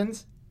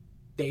positions,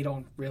 they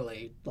don't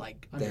really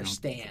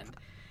understand.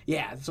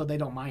 Yeah, so they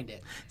don't mind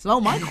it.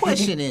 So my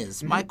question is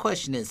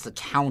to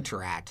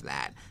counteract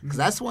that, because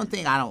that's one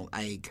thing I don't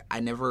like. I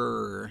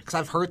never, because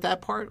I've heard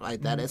that part,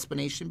 like that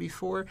explanation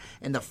before,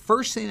 and the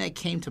first thing that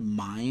came to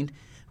mind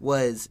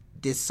was,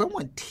 did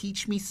someone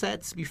teach me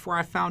sets before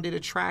I found it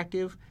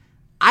attractive?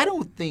 I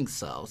don't think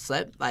so.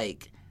 So that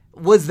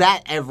was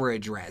that ever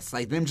addressed?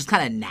 Like them just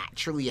kind of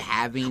naturally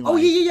having. Oh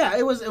yeah.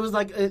 It was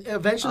like it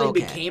eventually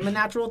became a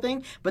natural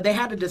thing, but they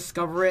had to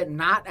discover it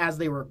not as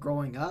they were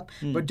growing up,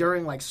 but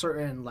during like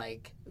certain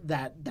like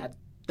that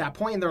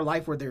point in their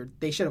life where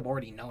they should have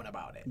already known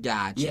about it.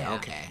 Gotcha. Yeah.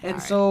 Okay.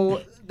 And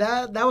so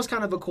that was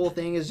kind of a cool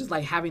thing, is just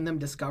like having them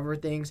discover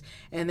things,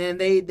 and then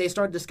they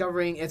start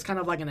discovering it's kind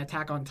of like an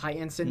Attack on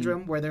Titan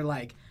syndrome where they're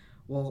like,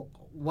 well,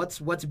 what's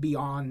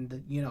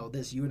beyond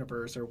this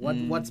universe, or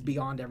what's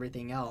beyond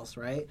everything else,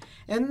 right?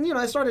 And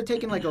it started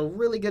taking like a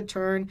really good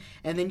turn,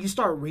 and then you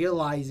start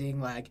realizing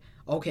like,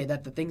 okay,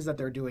 that the things that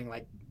they're doing,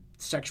 like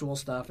sexual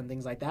stuff and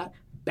things like that,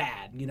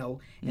 bad,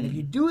 and if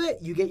you do it,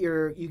 you get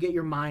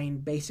your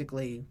mind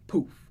basically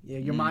poof,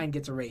 your mind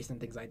gets erased and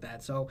things like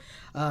that. So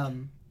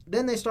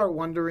then they start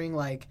wondering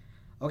like,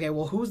 okay,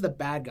 well, who's the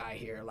bad guy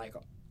here? Like,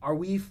 are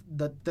we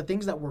the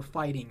things that we're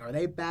fighting, are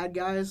they bad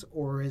guys,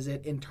 or is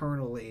it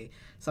internally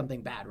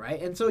something bad,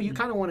 right? And so you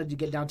kind of wanted to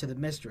get down to the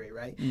mystery,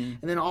 right? And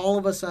then all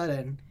of a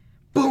sudden,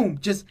 boom,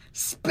 just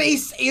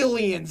space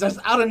aliens just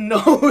out of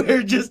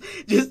nowhere,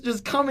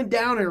 just coming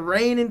down and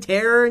raining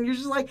terror, and you're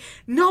just like,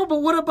 no,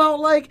 but what about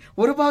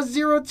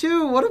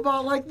 02? What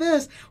about like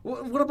this?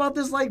 What about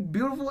this like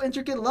beautiful,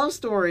 intricate love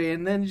story?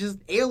 And then just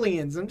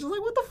aliens. I'm just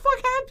like, what the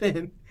fuck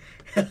happened?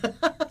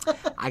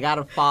 I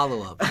gotta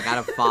follow up.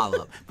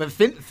 But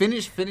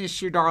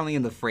finish your Darling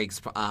in the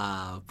Franxx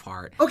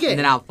part. Okay. And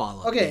then I'll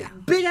follow up. Okay. Yeah.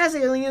 Big ass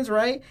aliens,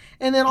 right?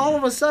 And then all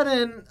of a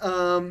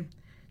sudden,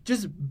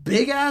 just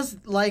big ass,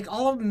 like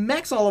all of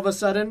mechs all of a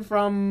sudden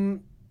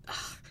from.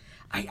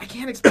 I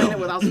can't explain it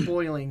without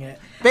spoiling it.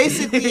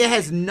 Basically, it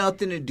has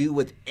nothing to do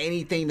with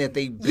anything that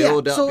they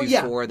build up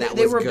before.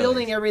 They were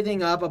building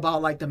everything up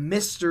about like the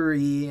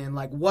mystery and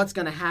like what's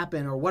going to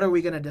happen or what are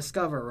we going to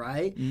discover,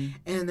 right?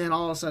 And then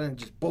all of a sudden,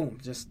 just boom,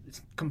 just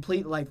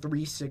complete like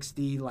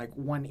 360, like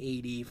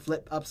 180,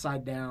 flip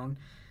upside down.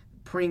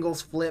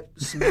 Pringles flip,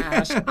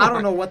 smash. I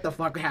don't know what the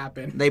fuck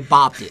happened. They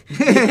bopped it.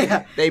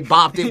 Yeah. They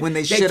bopped it when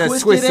they should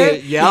have twisted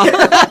it. Yeah.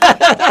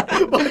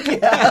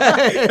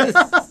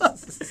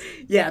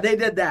 Yeah, they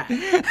did that.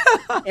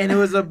 And it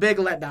was a big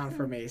letdown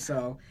for me.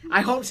 So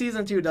I hope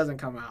season 2 doesn't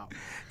come out.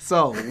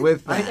 So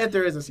with that, if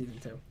there is a season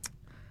 2.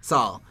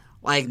 So,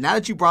 like, now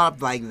that you brought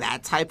up, like,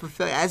 that type of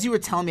feeling, as you were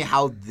telling me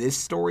how this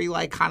story,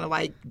 like, kind of,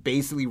 like,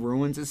 basically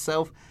ruins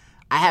itself,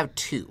 I have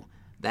two.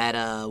 That,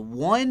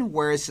 one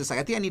where it's just, like,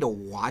 I think I need to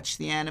watch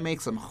the anime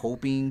because I'm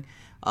hoping,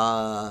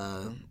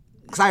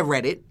 because I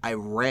read it. I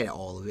read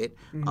all of it.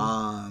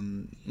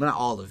 Not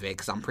all of it,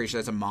 because I'm pretty sure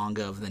there's a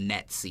manga of the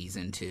Net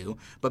season 2.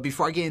 But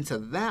before I get into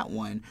that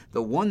one,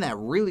 the one that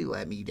really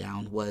let me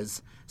down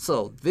was,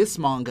 so this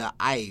manga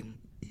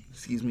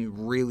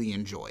really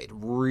enjoyed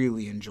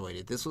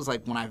it. This was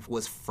like when I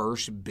was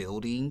first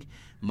building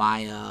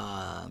my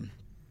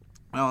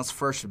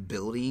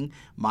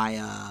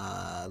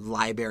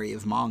library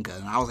of manga,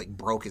 and I was like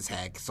broke as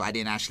heck, so I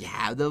didn't actually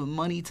have the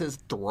money to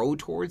throw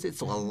towards it,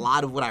 so a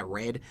lot of what I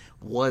read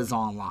was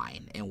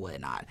online and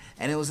whatnot.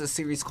 And it was a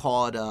series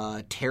called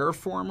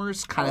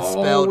Terraformers, kind of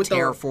spelled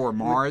Terraform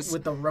Mars.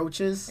 With the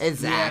roaches?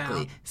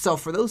 Exactly. Yeah. So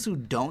for those who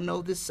don't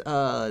know this,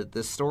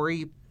 the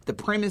story, the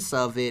premise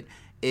of it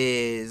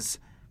is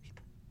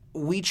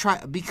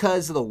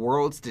because of the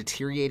world's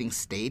deteriorating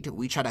state,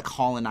 we try to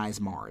colonize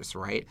Mars,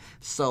 right?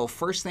 So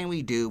first thing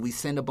we do, we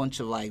send a bunch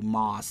of like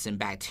moss and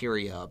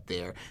bacteria up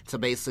there to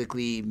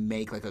basically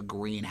make like a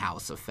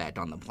greenhouse effect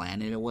on the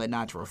planet and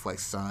whatnot, to reflect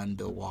sun,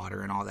 build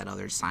water, and all that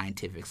other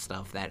scientific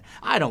stuff that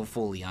I don't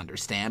fully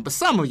understand, but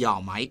some of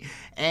y'all might.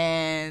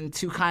 And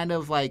to kind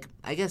of like,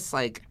 I guess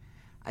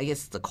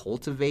to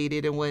cultivate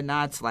it and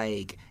whatnot, to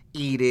like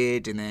eat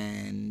it and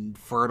then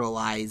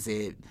fertilize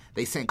it.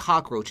 They sent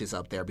cockroaches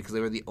up there because they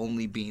were the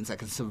only beings that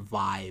can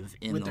survive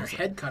in with those. Their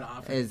head cut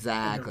off.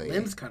 Exactly. And their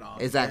limbs cut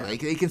off. Exactly. Yeah.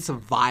 Like, they can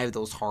survive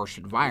those harsh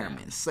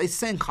environments. Yeah. They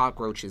send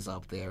cockroaches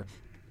up there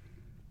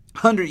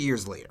 100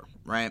 years later,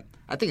 right?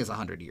 I think it's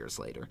 100 years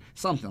later,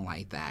 something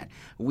like that.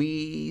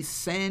 We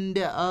send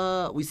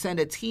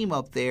a team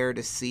up there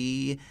to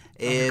see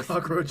if the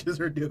cockroaches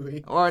are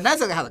doing, or that's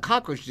not how the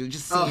cockroaches do.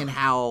 Just seeing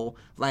how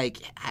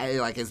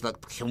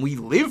can we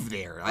live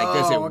there? Like,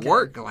 does it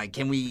work? Like,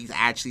 can we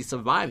actually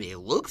survive it? It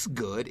looks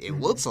good. It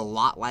looks a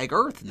lot like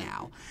Earth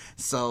now.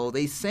 So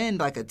they send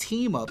like a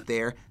team up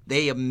there.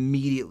 They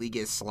immediately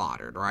get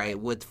slaughtered, right,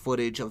 with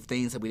footage of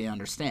things that we didn't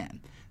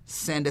understand.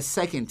 Send a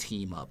second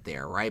team up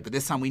there, right? But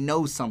this time we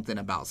know something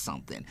about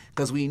something,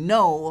 because we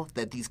know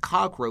that these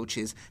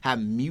cockroaches have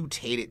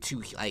mutated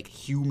to like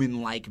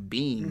human-like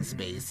beings,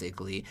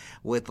 basically,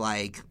 with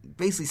like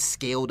basically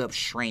scaled up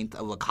strength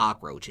of a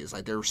cockroaches.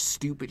 Like, they're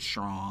stupid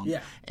strong,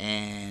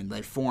 and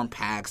they form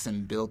packs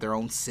and build their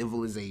own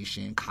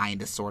civilization,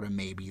 kind of, sort of,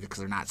 maybe, because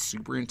they're not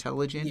super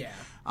intelligent.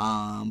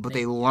 But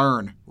they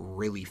learn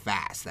really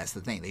fast. That's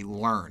the thing. They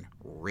learn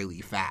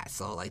really fast.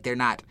 So like, they're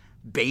not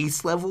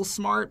base level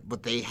smart,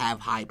 but they have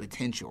high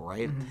potential,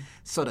 right?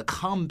 So to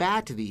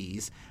combat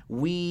these,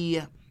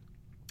 I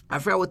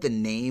forgot what the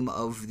name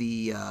of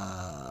the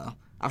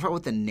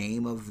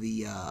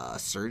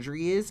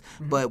surgery is,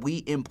 but we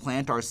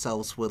implant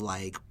ourselves with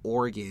like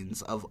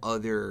organs of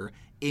other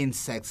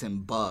insects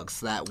and bugs.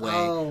 That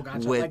way,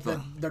 with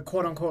like the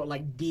quote unquote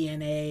like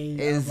DNA.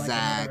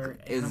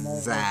 Exactly.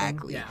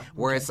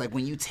 Where it's like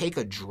when you take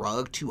a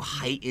drug to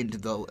heighten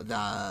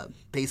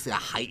basically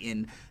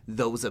heighten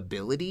those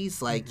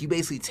abilities, like you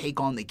basically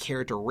take on the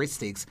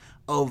characteristics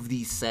of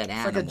these said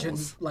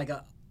animals. Like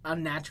a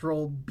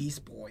unnatural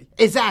beast boy.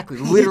 Exactly.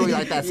 Literally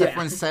like that. Except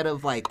for instead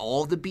of like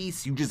all the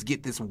beasts, you just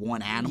get this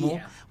one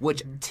animal,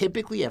 which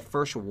typically at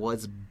first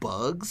was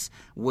bugs,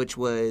 which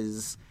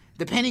was,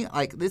 depending,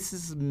 like, this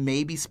is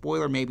maybe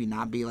spoiler, maybe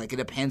not be, like, it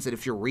depends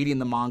if you're reading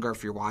the manga or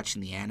if you're watching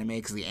the anime,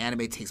 because the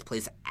anime takes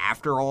place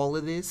after all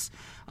of this,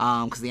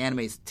 because the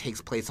anime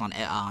takes place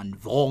on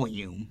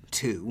volume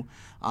 2,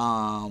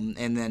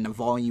 and then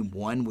volume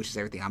 1, which is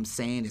everything I'm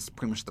saying, is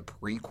pretty much the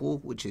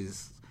prequel, which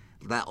is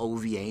that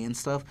OVA and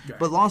stuff. Right.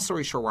 But long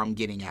story short, where I'm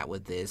getting at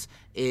with this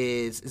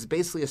is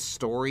basically a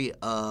story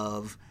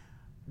of,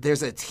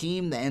 there's a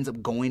team that ends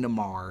up going to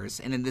Mars,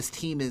 and then this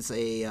team is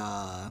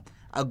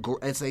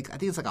it's like, I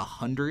think it's like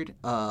 100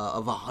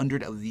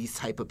 of these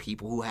type of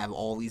people who have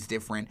all these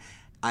different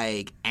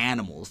like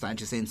animals, not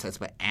just insects,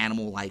 but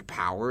animal-like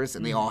powers,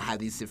 and they all have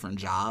these different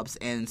jobs.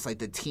 And it's like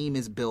the team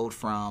is built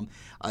from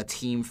a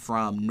team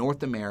from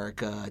North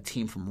America, a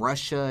team from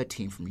Russia, a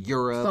team from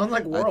Europe, sounds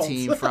like worlds. A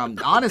team from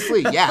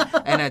honestly,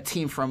 and a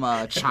team from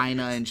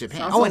China and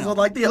Japan. Sounds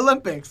like the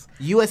Olympics.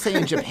 USA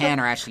and Japan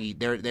are actually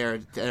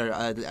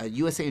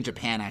USA and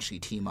Japan actually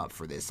team up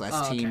for this. So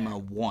that's team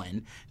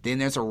 1. Then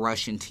there's a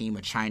Russian team,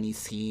 a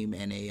Chinese team,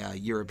 and a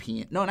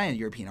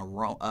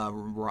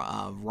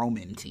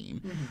Roman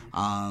team.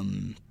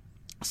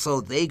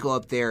 So they go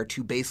up there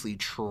to basically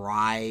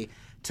try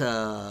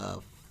to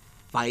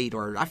fight,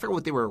 or I forget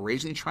what they were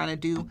originally trying to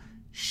do.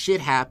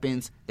 Shit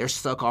happens. They're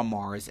stuck on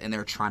Mars, and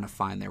they're trying to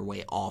find their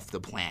way off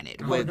the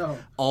planet with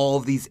all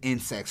of these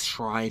insects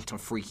trying to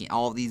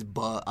all of these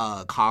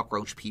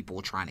cockroach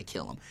people trying to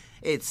kill them.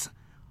 It's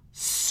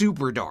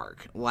super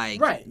dark.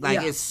 Like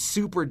it's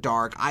super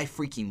dark. I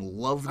freaking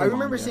love the manga. I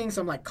remember seeing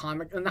some like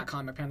not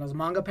comic panels,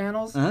 manga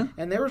panels,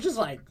 and they were just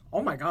like,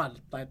 oh my god,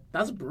 like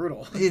that's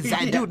brutal.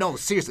 Dude, no,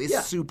 seriously,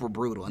 it's super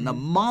brutal. And the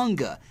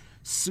manga,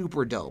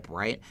 super dope,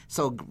 right?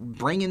 So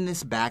bringing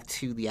this back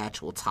to the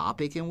actual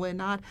topic and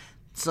whatnot.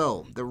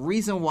 So the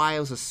reason why it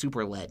was a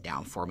super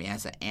letdown for me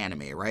as an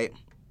anime, right?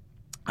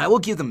 I will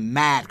give them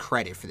mad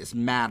credit for this,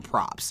 mad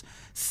props.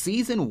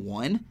 Season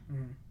 1,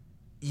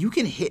 you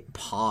can hit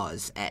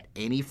pause at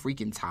any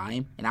freaking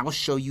time, and I'll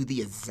show you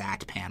the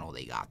exact panel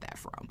they got that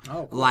from.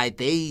 Oh, cool. Like,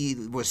 they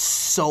were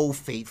so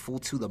faithful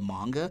to the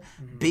manga.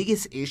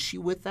 Biggest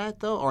issue with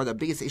that, though, or the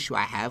biggest issue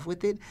I have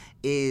with it,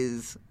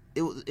 is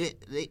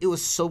it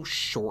was so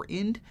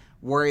shortened,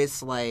 where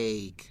it's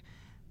like,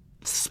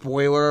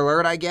 spoiler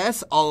alert, I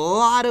guess, a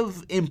lot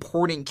of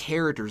important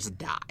characters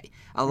die.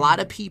 A lot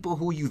of people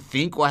who you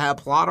think will have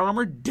plot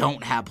armor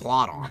don't have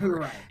plot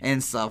armor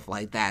and stuff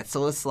like that.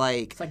 So it's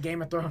like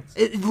Game of Thrones.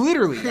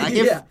 Literally.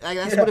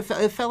 That's what it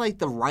felt. It felt like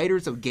the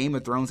writers of Game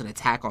of Thrones and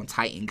Attack on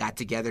Titan got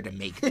together to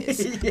make this.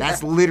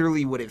 That's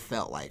literally what it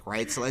felt like,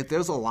 right? So like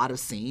there's a lot of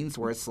scenes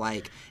where it's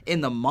like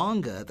in the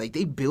manga, like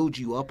they build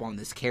you up on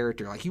this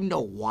character. Like you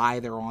know why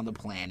they're on the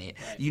planet.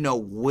 Right. You know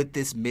what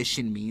this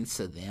mission means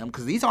to them.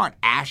 Because these aren't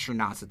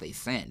astronauts that they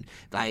send.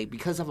 Like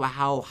because of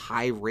how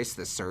high risk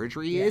the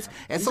surgery is.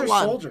 It's a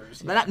lot.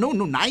 Soldiers.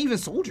 Not even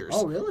soldiers.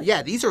 Oh, really?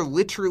 Yeah, these are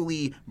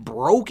literally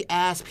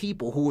broke-ass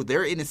people who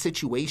they're in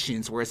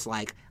situations where it's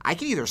like, I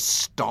can either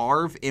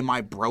starve in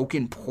my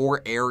broken,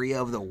 poor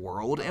area of the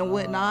world and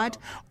whatnot,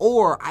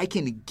 or I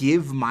can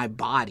give my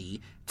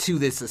body to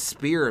this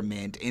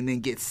experiment and then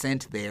get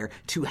sent there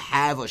to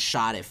have a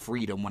shot at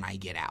freedom when I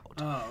get out.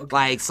 Oh, okay.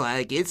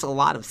 Like it's a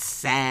lot of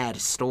sad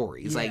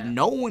stories. Yeah. Like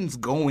no one's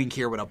going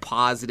here with a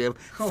positive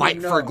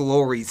fight for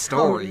glory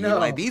story.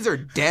 Like these are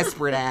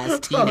desperate ass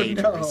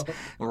teenagers,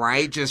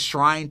 right? Just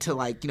trying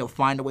to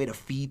find a way to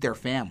feed their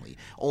family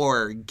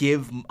or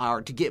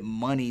to get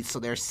money so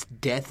their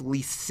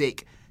deathly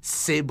sick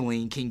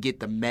sibling can get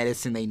the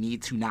medicine they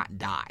need to not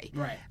die.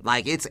 Right.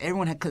 Like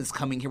everyone is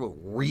coming here with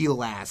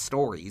real ass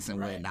stories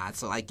and whatnot.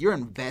 So like you're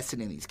invested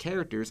in these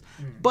characters,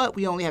 but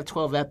we only have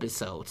 12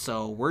 episodes.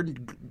 So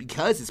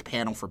because it's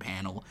panel for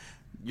panel,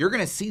 you're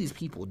gonna see these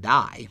people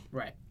die.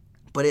 Right.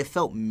 But it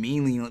felt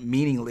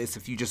meaningless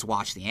if you just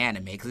watch the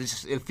anime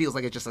because it feels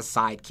like it's just a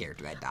side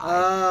character that died.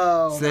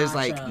 Oh, so there's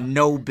like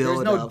no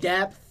build. There's no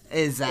depth.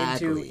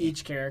 Exactly. Into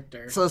each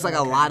character. So it's like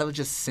a lot of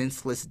just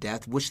senseless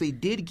death, which they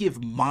did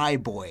give my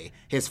boy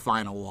his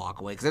final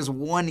walkaway. Because there's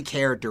one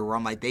character where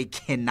I'm like, they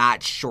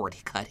cannot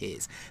shortcut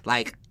his.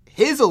 Like,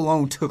 his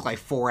alone took like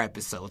 4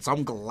 episodes. So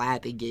I'm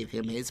glad they gave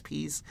him his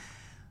piece.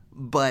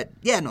 But,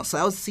 yeah, no, so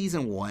that was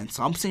season 1.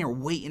 So I'm sitting here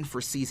waiting for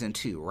season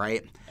 2,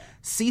 right?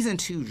 Season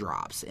 2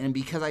 drops, and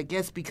because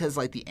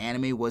like the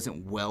anime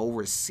wasn't well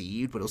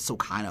received, but it was still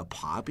kind of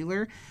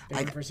popular. They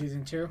went for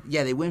season 2?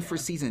 Yeah, they went for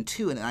season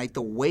 2, and like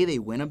the way they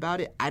went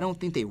about it, I don't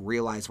think they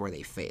realized where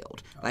they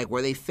failed. Oh. Like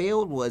where they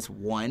failed was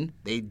 1,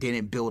 they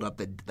didn't build up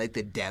the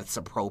deaths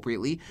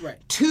appropriately. Right.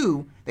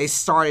 2, they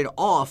started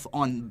off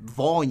on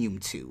volume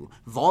 2.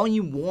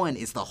 Volume 1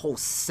 is the whole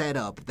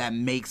setup that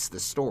makes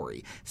the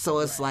story. So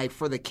it's like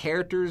for the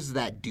characters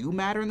that do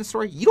matter in the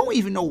story, you don't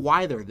even know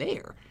why they're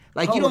there.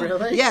 Like you don't,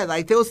 really? Yeah.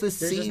 Like there was this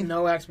There's scene. Just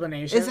no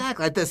explanation.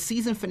 Exactly. Like the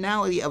season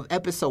finale of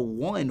episode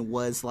 1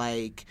 was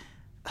like,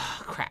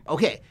 crap.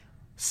 Okay,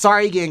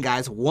 sorry again,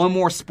 guys. One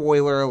more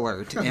spoiler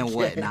alert and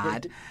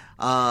whatnot.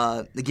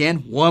 Again,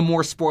 one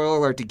more spoiler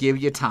alert to give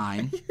you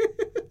time.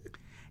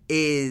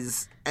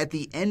 Is at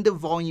the end of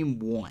volume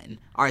 1.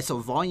 All right. So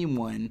volume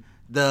 1,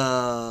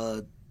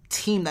 the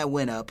team that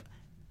went up.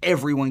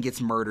 Everyone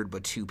gets murdered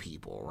but 2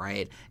 people,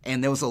 right?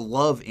 And there was a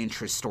love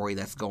interest story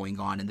that's going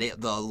on, and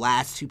the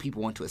last 2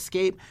 people want to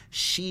escape.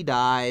 She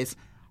dies.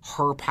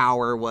 Her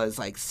power was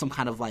like some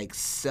kind of like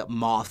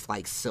moth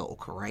like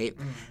silk, right?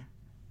 Mm-hmm.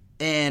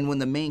 And when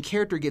the main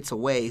character gets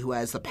away, who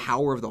has the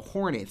power of the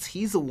Hornets,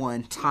 he's the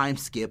one, time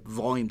skip,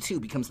 volume 2,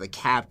 becomes the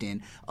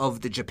captain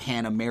of the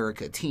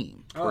Japan-America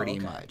team, pretty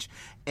much.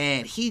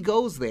 And he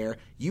goes there.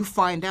 You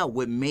find out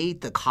what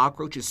made the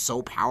cockroaches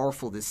so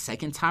powerful this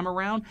second time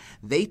around.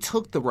 They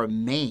took the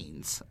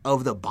remains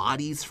of the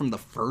bodies from the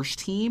first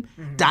team,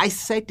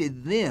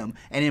 dissected them,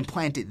 and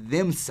implanted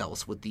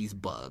themselves with these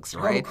bugs,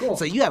 right? Oh, cool.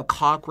 So you have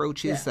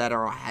cockroaches that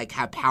are like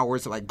have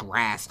powers like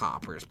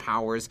grasshoppers,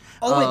 powers.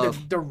 Oh,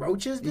 wait, the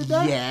roaches did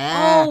that?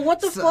 Yeah. Oh, what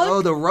the fuck?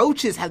 Oh, the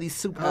roaches have these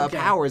super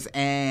powers,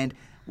 and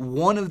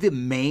one of the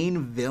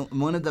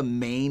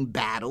main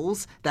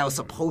battles that was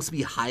supposed to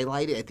be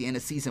highlighted at the end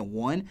of season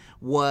 1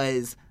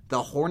 was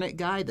the Hornet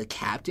guy, the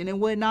captain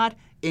and whatnot,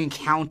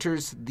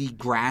 encounters the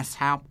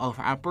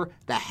grasshopper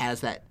that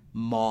has that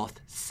moth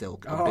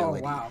silk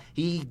ability. Wow.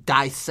 He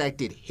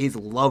dissected his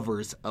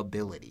lover's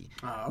ability,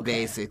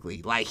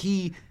 basically. Like,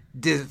 he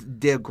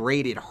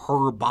degraded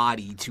her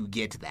body to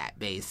get to that,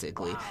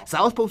 basically. Wow. So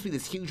that was supposed to be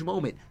this huge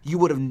moment. You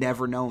would have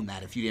never known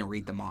that if you didn't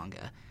read the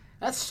manga.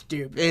 That's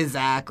stupid.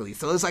 Exactly.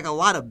 So it's like a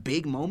lot of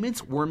big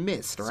moments were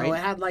missed, right? So it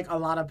had like a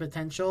lot of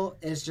potential.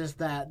 It's just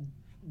that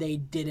they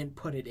didn't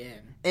put it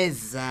in.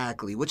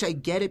 Exactly, which I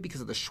get it because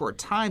of the short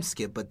time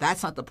skip, but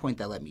that's not the point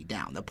that let me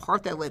down. The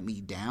part that let me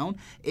down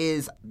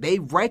is they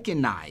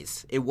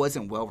recognized it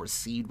wasn't well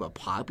received but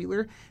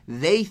popular.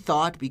 They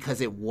thought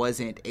because it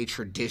wasn't a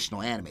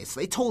traditional anime. So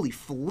they totally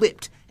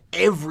flipped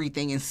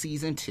everything in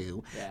season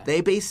 2. Yeah.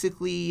 They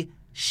basically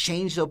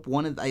changed up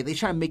they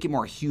try to make it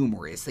more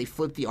humorous. They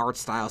flipped the art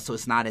style so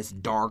it's not as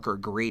dark or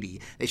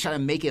gritty. They try to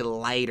make it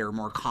lighter,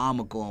 more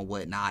comical and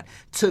whatnot.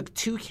 Took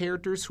 2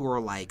 characters who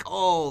are like,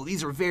 oh,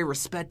 these are very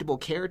respectable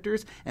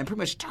characters, and pretty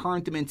much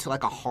turned them into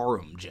like a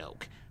harem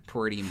joke.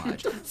 Pretty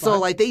much. So,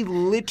 like, they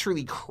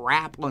literally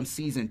crap on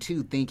season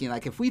 2 thinking,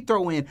 like, if we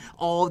throw in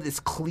all this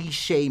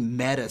cliche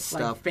meta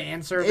stuff. Like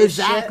fan service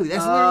exactly. shit?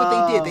 That's literally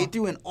what they did. They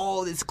threw in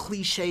all this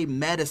cliche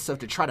meta stuff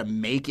to try to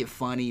make it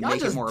funny, Y'all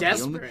make it just more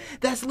desperate. appealing.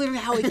 That's literally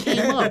how it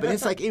came up. And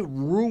it's like, it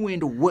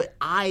ruined what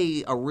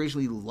I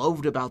originally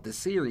loved about the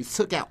series.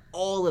 Took out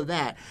all of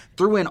that.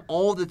 Threw in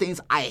all the things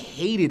I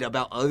hated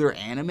about other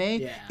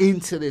anime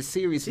into this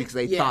series because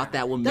they thought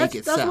that would make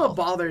it sell. That's what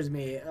bothers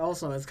me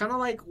also. It's kind of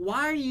like,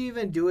 why are you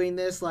even doing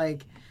this?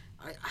 Like,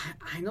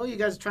 I know you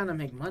guys are trying to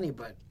make money,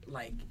 but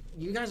like,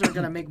 you guys aren't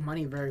gonna make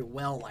money very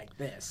well like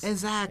this.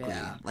 Exactly.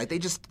 Yeah. Like, they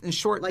just, in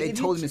short, like, they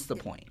totally missed the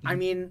point. I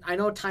mean, I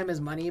know time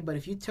is money, but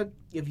if you took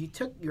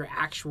your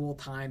actual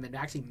time and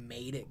actually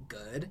made it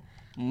good,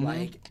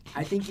 like,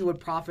 I think you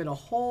would profit a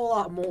whole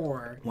lot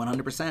more.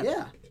 100%.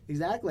 Yeah,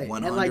 exactly.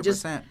 100%. And like,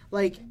 just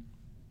like,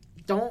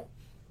 don't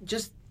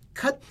just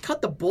cut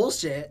the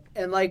bullshit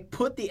and like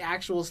put the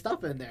actual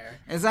stuff in there.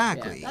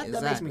 Exactly. Yeah,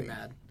 that makes me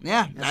mad.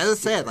 Yeah, as I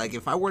said, like,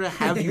 if I were to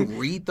have you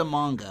read the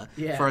manga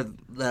for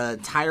the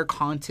entire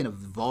content of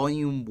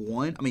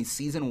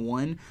season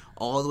 1,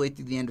 all the way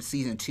through the end of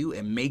season 2,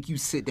 and make you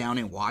sit down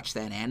and watch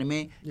that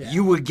anime,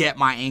 you would get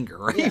my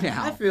anger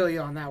now. I feel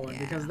you on that one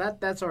because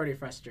that's already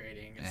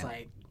frustrating. It's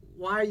like,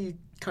 why are you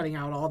cutting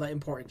out all the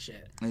important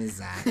shit?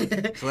 Exactly.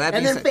 So that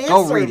and being then said,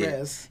 go read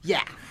it.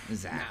 Yeah,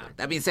 exactly. Yeah.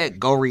 That being said,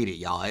 go read it,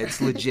 y'all. It's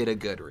legit a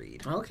good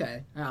read.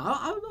 Okay.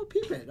 I'll go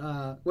peep it.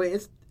 Wait,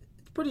 it's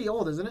pretty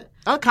old, isn't it?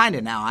 Oh, kind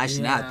of now.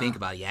 Actually, now I think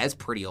about it, it's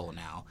pretty old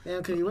now. Yeah,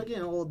 because you were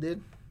getting old,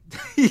 dude.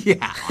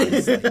 Yeah,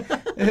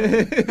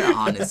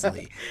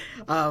 honestly.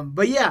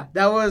 But yeah,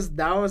 that was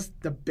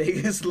the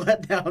biggest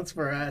letdowns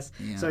for us.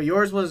 Yeah. So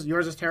yours was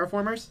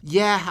Terraformers?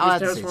 Yeah,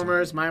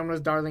 Terraformers. So. Mine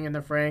was Darling in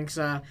the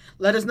Franxx.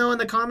 Let us know in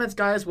the comments,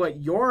 guys, what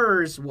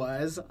yours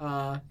was.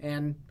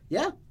 And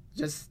yeah,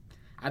 just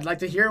I'd like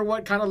to hear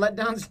what kind of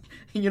letdowns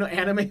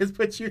anime has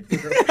put you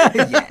through.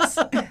 Yes.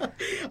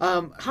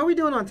 How are we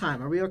doing on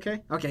time? Are we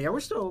okay? Okay, yeah,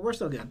 we're still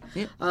good.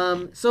 Yeah.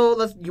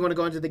 So you want to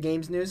go into the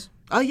games news?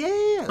 Oh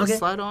yeah. Let's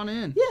slide on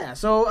in. Yeah.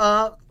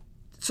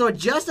 So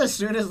just as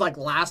soon as like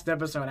last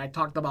episode I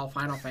talked about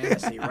Final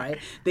Fantasy, right?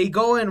 They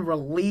go and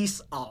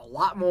release a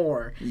lot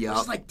more. Yeah.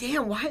 It's like,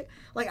 damn, why?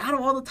 Like, out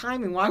of all the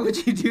timing, why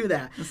would you do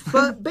that?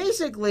 But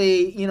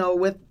basically,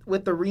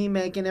 with the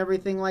remake and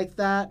everything like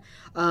that,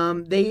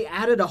 they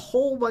added a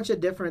whole bunch of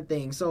different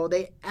things. So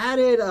they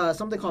added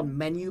something called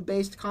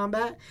menu-based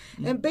combat,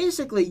 and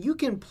basically you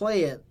can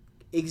play it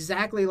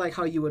exactly like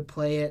how you would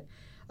play it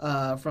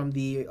from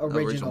the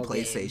original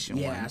PlayStation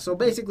game. one. Yeah, so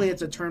basically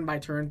it's a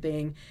turn-by-turn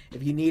thing.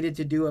 If you needed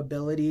to do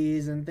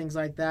abilities and things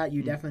like that,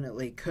 you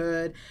definitely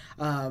could.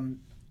 And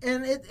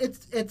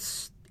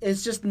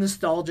it's just a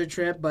nostalgia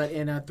trip, but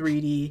in a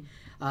 3D,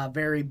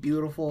 very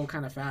beautiful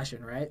kind of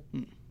fashion, right?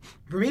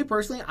 For me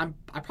personally,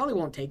 I probably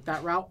won't take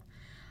that route.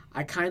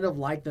 I kind of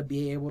like to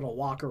be able to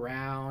walk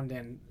around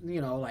and,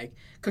 like,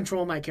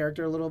 control my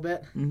character a little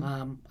bit.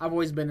 I've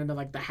always been into,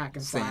 like, the hack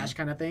and slash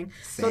kind of thing.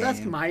 Same. So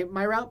that's my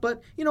route.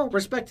 But,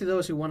 respect to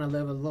those who want to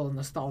live a little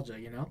nostalgia,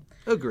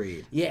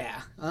 Agreed.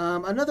 Yeah.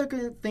 Another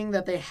good thing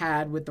that they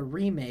had with the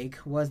remake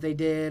was they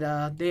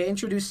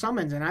introduced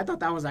summons, and I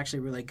thought that was actually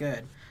really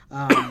good.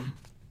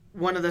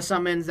 One of the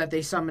summons that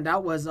they summoned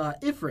out was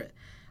Ifrit,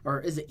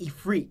 or is it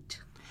Ifrit?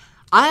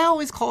 I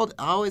always called it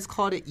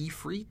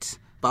Ifrit.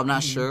 But I'm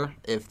not sure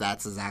if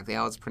that's exactly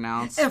how it's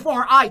pronounced.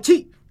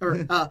 F-R-I-T. Or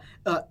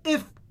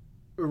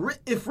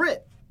Ifrit.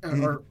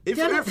 Or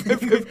Ifrit.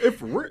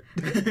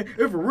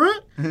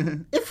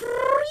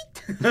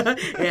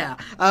 Yeah.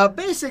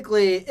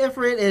 Basically,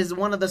 Ifrit is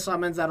one of the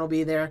summons that'll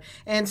be there.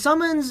 And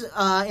summons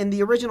in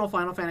the original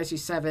Final Fantasy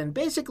VII,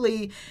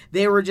 basically,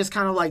 they were just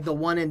kind of like the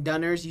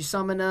one-and-doners. You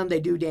summon them, they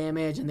do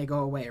damage, and they go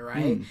away,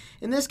 right?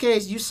 In this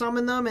case, you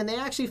summon them, and they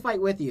actually fight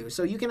with you.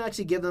 So you can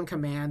actually give them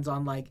commands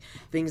on, like,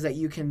 things that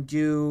you can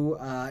do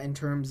in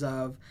terms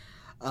of,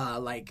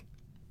 like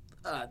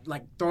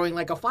throwing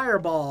like a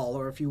fireball,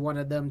 or if you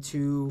wanted them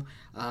to,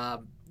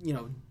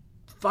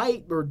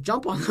 fight or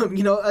jump on them,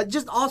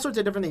 just all sorts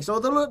of different things. So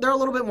they're a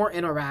little bit more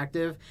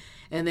interactive.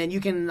 And then you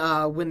can,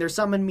 when their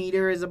summon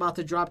meter is about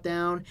to drop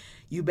down,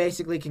 you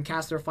basically can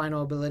cast their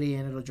final ability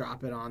and it'll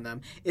drop it on them.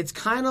 It's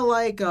kind of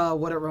like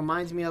what it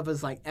reminds me of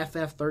is like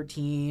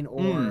FF13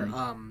 or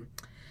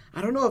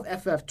I don't know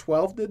if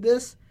FF12 did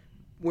this,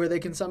 where they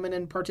can summon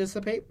and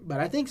participate, but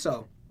I think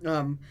so.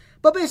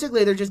 But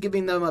basically, they're just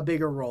giving them a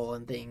bigger role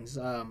in things.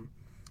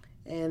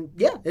 And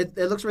yeah, it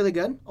looks really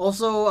good.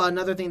 Also,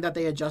 another thing that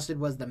they adjusted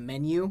was the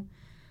menu.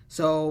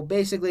 So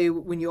basically,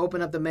 when you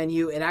open up the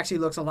menu, it actually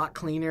looks a lot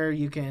cleaner.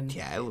 You can...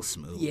 Yeah, it looks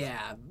smooth.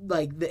 Yeah,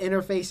 like the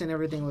interface and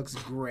everything looks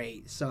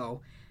great. So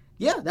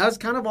yeah, that was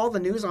kind of all the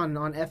news on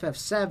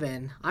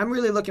FF7. I'm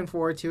really looking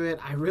forward to it.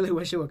 I really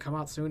wish it would come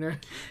out sooner.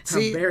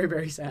 See, I'm very,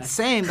 very sad.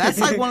 Same. That's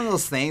like one of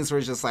those things where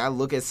it's just like I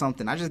look at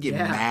something, I just get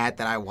mad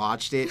that I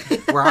watched it,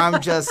 where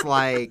I'm just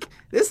like,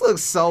 this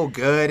looks so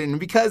good. And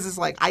because it's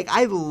like,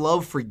 I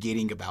love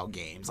forgetting about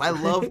games. I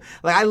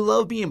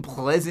love being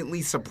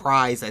pleasantly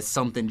surprised that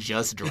something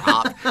just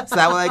dropped. So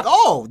that we're like,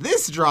 oh,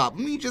 this dropped.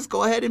 Let me just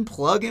go ahead and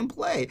plug and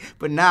play.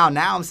 But now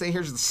I'm sitting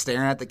here just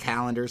staring at the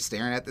calendar,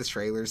 staring at this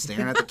trailer,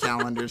 staring at the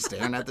calendar,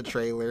 staring at the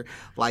trailer.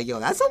 Like, yo,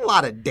 that's a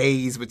lot of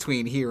days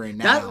between here and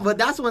now. But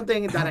that's one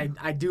thing that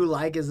I do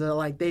like is that,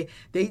 like, they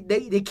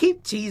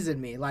keep teasing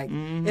me. Like,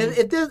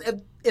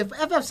 if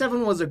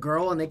FF7 was a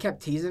girl and they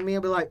kept teasing me,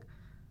 I'd be like,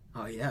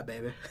 oh yeah,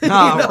 baby.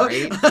 Oh,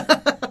 right.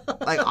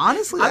 Like,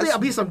 honestly, I'll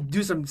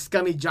do some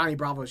scummy Johnny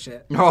Bravo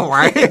shit. Oh,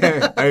 right.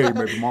 Hey,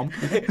 baby mom.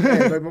 Hey,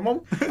 baby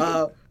mom.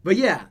 But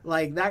yeah,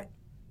 like that.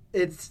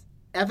 It's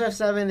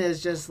FF7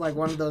 is just like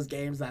one of those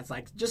games that's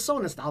like just so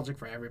nostalgic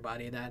for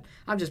everybody that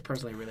I'm just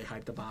personally really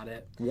hyped about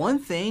it. One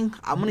thing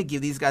I'm going to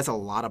give these guys a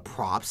lot of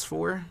props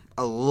for.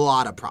 A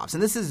lot of props.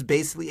 And this is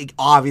basically,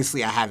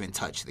 obviously, I haven't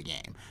touched the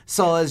game.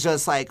 So it's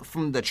just like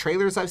from the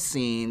trailers I've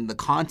seen, the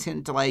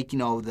content, like, you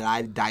know, that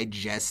I've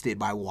digested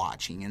by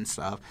watching and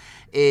stuff,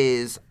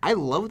 is I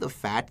love the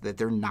fact that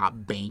they're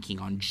not banking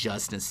on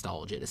just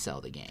nostalgia to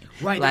sell the game.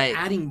 Right, like,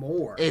 they're adding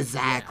more.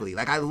 Exactly. Yeah.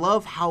 Like, I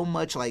love how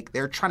much, like,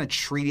 they're trying to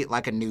treat it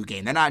like a new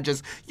game. They're not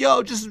just,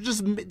 yo, just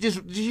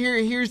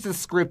here's the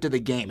script of the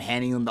game,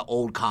 handing them the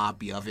old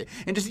copy of it.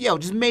 And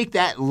just make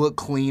that look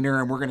cleaner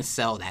and we're going to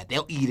sell that.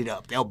 They'll eat it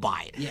up. They'll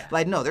buy it. Yeah.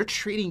 Like, no, they're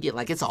treating it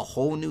like it's a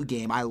whole new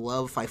game. I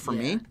love, like, for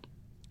me,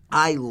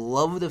 I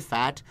love the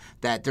fact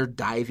that they're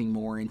diving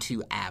more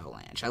into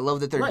Avalanche. I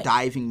love that they're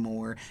diving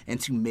more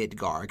into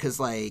Midgar. Because,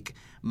 like,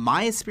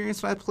 my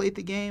experience when I played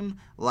the game,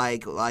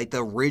 like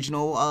the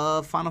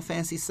original Final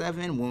Fantasy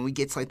VII, when we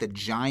get to, like, the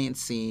giant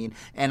scene,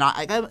 and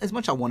I as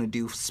much as I want to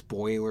do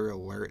spoiler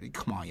alert,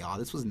 come on, y'all,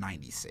 this was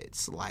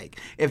 96. Like,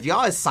 if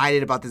y'all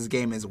excited about this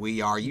game as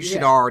we are, you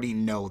should already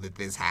know that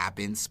this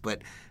happens.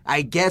 But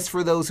I guess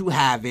for those who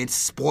haven't,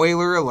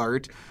 spoiler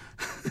alert.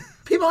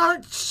 People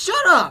aren't.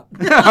 Shut up.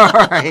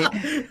 All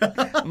right.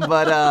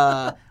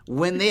 But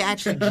when they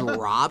actually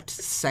dropped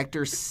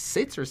Sector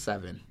 6 or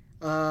 7?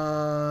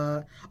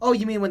 Oh,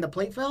 you mean when the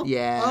plate fell?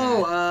 Yeah.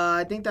 Oh,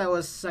 I think that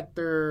was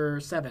Sector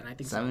 7. I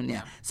think 7,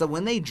 yeah. So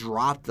when they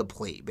dropped the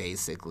plate,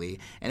 basically,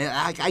 and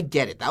I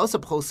get it. That was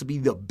supposed to be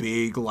the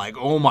big, like,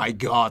 oh my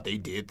God, they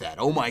did that.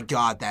 Oh my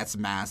God, that's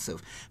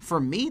massive. For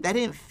me, that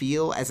didn't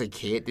feel, as a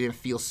kid, didn't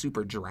feel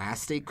super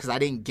drastic because I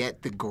didn't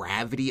get the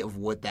gravity of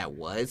what that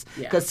was.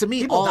 Because to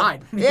me, people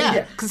died.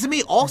 Yeah. Because to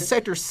me, all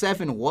Sector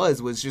 7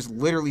 was just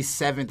literally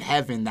 7th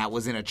Heaven that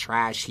was in a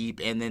trash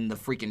heap and then the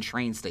freaking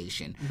train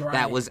station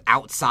that was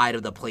outside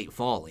of the plate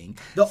falling.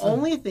 The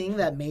only thing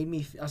that made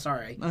me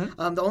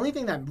the only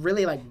thing that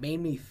really like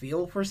made me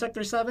feel for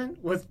Sector 7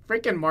 was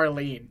freaking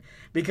Marlene,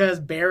 because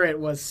Barrett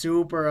was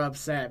super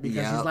upset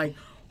because he's like,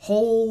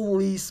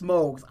 holy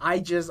smokes, I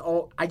just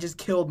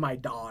killed my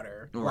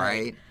daughter.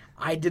 Right. Like,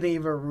 I didn't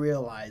even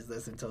realize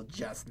this until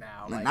just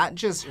now. Like, not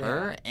just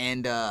her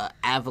and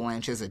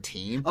Avalanche as a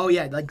team. Oh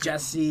yeah, like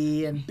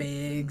Jesse and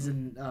Biggs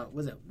and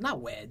was it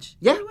not Wedge?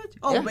 Yeah. Wedge?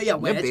 Oh, but yeah,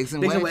 Wedge. Yeah, Biggs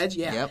and Wedge.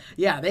 Yeah. Yep.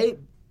 Yeah, they.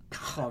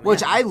 Oh,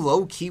 which I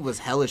low-key was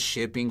hella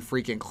shipping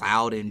freaking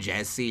Cloud and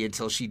Jesse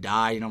until she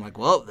died. And I'm like,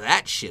 well,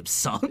 that ship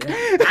sunk. Yeah.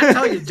 I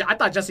tell you, I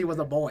thought Jesse was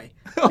a boy.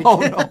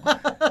 Oh,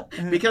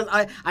 no. Because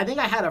I think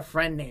I had a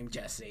friend named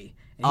Jesse.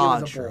 And he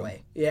was a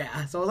boy.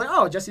 Yeah. So I was like,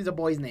 oh, Jesse's a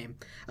boy's name.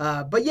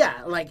 But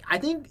yeah, like, I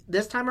think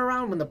this time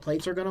around when the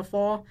plates are going to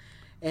fall,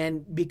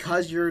 and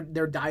because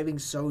they're diving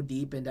so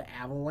deep into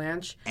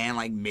Avalanche and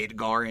like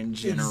Midgar in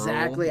general,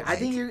 exactly. Like, I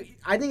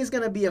think it's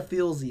gonna be a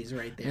feelsies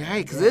right there.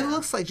 Right, because it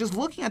looks like, just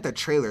looking at the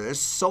trailer, there's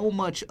so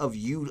much of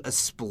you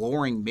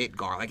exploring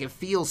Midgar. Like, it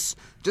feels,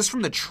 just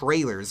from the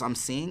trailers I'm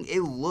seeing,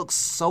 it looks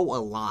so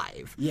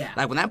alive. Yeah.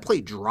 Like, when that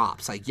plate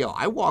drops, like, yo,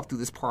 I walked through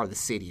this part of the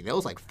city. There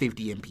was like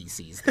 50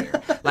 NPCs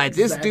there. Like,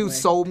 this dude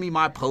sold me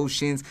my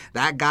potions.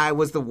 That guy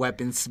was the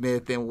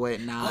weaponsmith and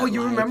whatnot. Oh,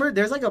 you remember?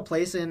 There's like a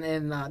place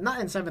in not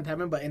in 7th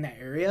Heaven, but in that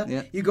area.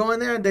 Yeah. You go in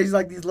there and there's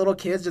like these little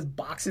kids just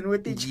boxing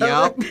with each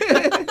other.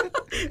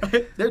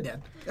 They're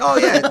dead. Oh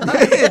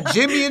yeah,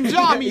 Jimmy and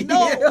Johnny.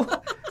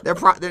 No,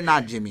 they're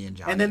not Jimmy and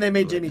Johnny. And then they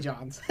made Jimmy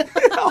Johns.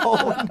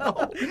 Oh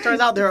no! Turns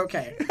out they're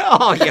okay.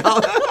 Oh yeah.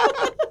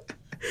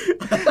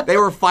 They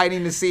were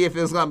fighting to see if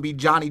it was going to be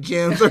Johnny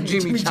Jims or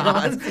Jimmy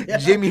Johns. Yeah.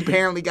 Jimmy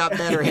apparently got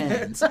better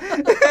hands.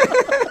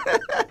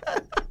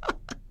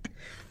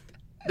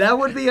 That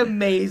would be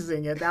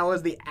amazing if that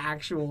was the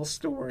actual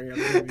story of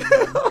Jimmy.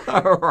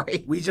 All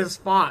right. We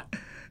just fought,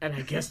 and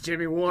I guess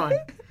Jimmy won.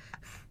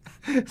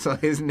 So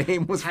his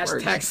name was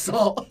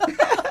 #salt.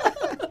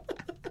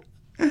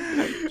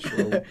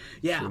 True.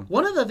 Yeah, True.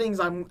 one of the things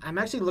I'm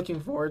actually looking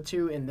forward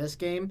to in this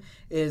game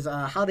is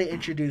how they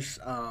introduce,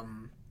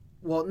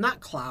 well, not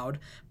Cloud,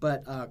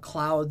 but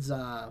Cloud's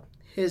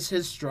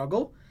his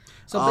struggle.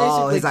 So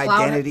basically, his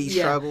identity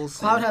struggles.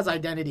 Cloud has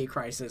identity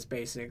crisis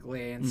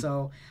basically, and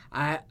so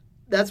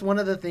that's one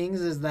of the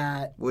things is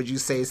that. Would you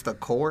say it's the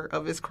core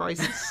of his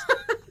crisis?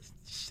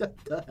 Shut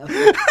the hell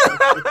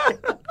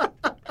up.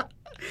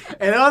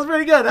 And that was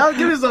pretty good. That was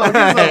give me some.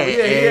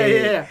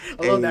 Yeah.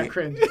 I love that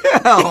cringe.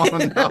 Oh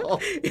no.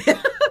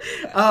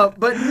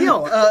 But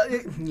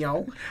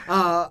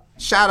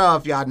shout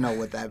out if y'all know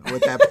what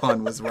that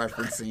pun was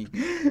referencing.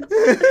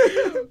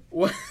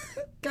 What?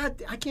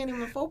 God, I can't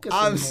even focus.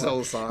 I'm anymore.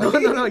 so sorry.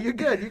 No, you're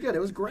good. It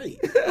was great.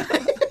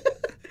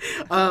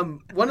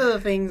 One of the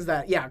things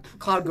that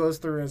Cloud goes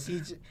through is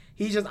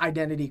he's just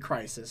identity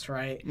crisis,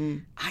 right?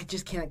 I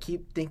just can't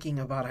keep thinking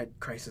about a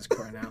crisis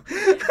core now.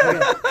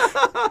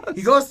 Okay.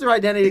 He goes through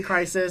identity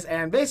crisis,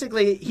 and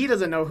basically he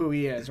doesn't know who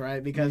he is,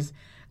 right? Because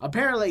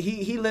apparently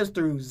he lives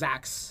through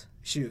Zach's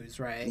shoes,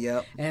 right?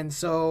 Yep. And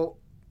so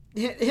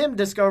him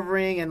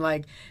discovering and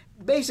like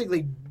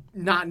basically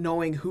not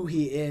knowing who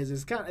he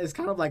is kind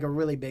of like a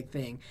really big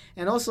thing.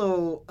 And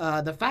also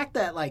the fact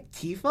that like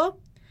Tifa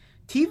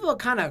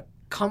kind of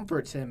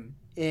comforts him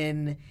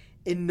in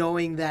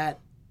knowing that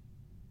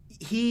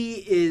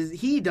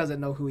he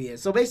doesn't know who he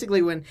is. So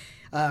basically when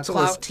so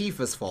Cloud, it's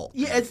Tifa's fault.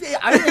 Yeah,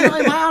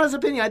 in my honest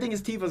opinion, I think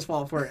it's Tifa's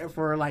fault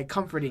for like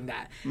comforting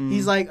that.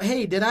 He's like,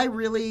 hey, did I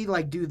really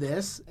like do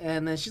this?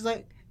 And then she's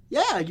like,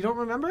 yeah, you don't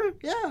remember?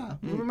 Yeah,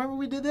 you remember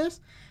we did this?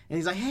 And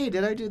he's like, hey,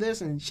 did I do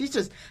this? And she's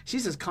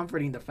just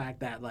comforting the fact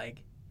that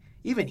like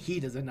even he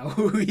doesn't know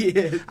who he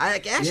is.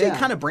 It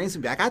kind of brings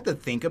me back. I have to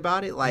think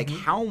about it, like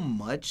how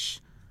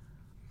much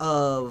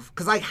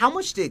because like how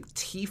much did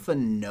Tifa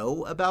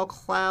know about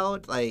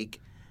Cloud? Like,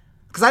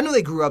 because I know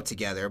they grew up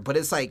together, but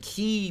it's like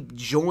he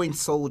joined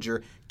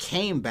Soldier,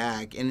 came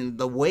back, and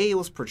the way it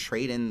was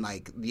portrayed in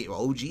like the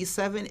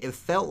OG7, it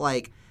felt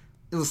like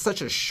it was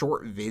such a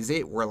short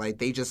visit where like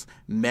they just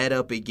met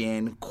up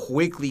again,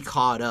 quickly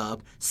caught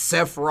up.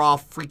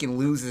 Sephiroth freaking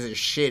loses his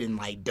shit and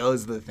like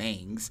does the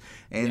things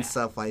and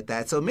stuff like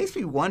that. So it makes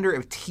me wonder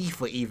if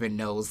Tifa even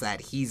knows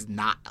that he's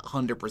not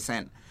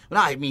 100%.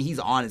 Well, I mean, he's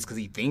honest because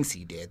he thinks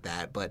he did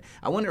that, but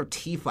I wonder if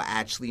Tifa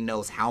actually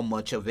knows how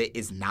much of it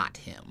is not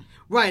him.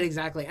 Right,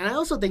 exactly. And I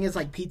also think it's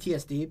like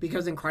PTSD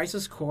because in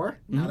Crisis Core,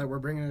 now that we're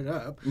bringing it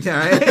up,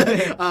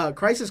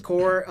 Crisis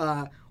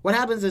Core, what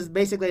happens is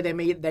basically they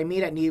meet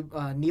at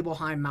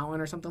Nibelheim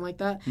Mountain or something like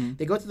that.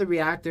 They go to the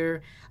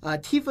reactor.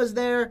 Tifa's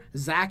there,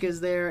 Zack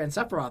is there, and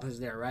Sephiroth is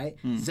there, right?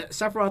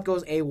 Sephiroth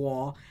goes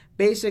AWOL.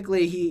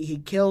 Basically,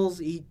 he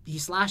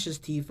slashes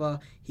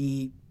Tifa.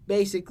 He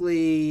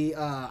basically,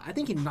 I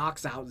think he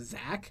knocks out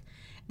Zack.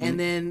 And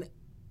then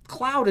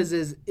Cloud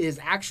is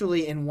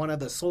actually in one of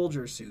the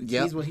soldier suits.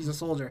 Yep. He's a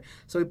soldier.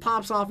 So he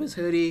pops off his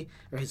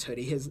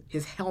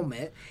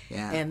helmet,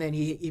 and then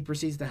he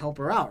proceeds to help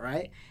her out,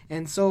 right?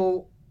 And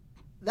so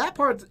that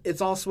part,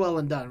 it's all swell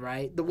and done,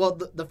 right?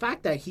 The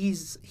fact that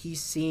he's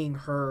seeing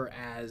her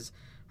as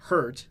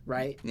hurt,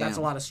 right? That's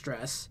a lot of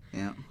stress.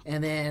 Yeah.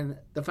 And then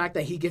the fact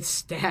that he gets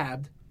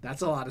stabbed,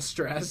 that's a lot of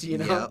stress, you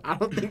know? Yep. I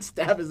don't think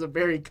stab is a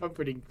very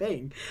comforting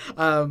thing.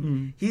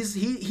 He's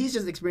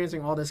just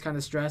experiencing all this kind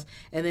of stress.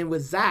 And then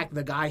with Zack,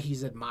 the guy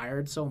he's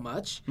admired so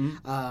much,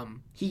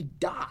 he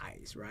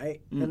dies, right?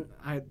 And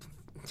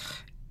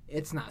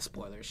it's not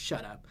spoilers.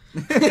 Shut up.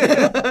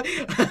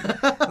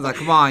 I was like,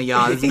 come on,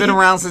 y'all. It's been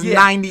around since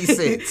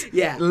 96.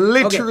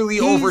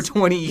 Literally over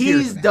 20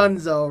 years. He's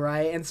donezo,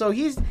 right? And so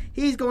he's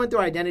going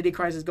through identity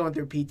crisis, going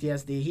through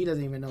PTSD. He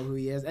doesn't even know who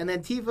he is. And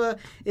then Tifa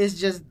is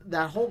just,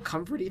 that whole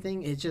comforting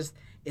thing,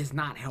 it's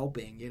not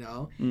helping, you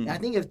know? I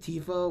think if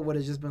Tifa would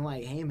have just been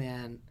like, hey,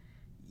 man,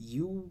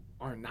 you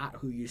are not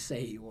who you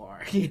say you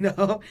are, you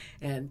know?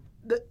 And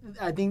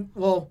I think,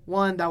 well,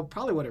 one, that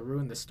probably would have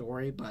ruined the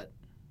story, but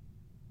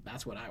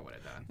that's what I would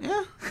have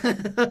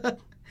done.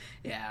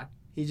 Yeah.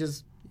 It's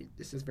just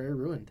very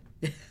ruined.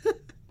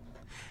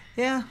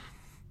 Yeah,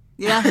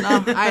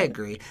 no, I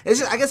agree.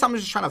 I guess I'm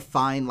just trying to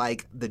find,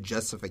 like, the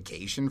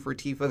justification for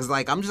Tifa. Because,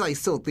 like, I'm just, like,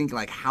 still thinking,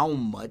 like, how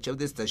much of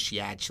this does she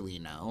actually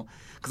know?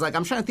 Because, like,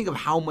 I'm trying to think of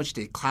how much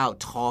did Cloud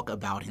talk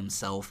about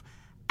himself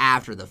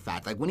after the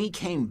fact. Like, when he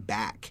came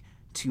back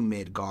to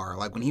Midgar,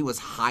 like, when he was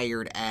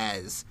hired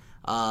as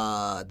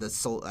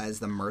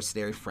the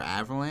mercenary for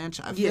Avalanche,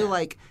 I feel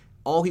like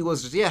all he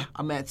was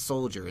I'm at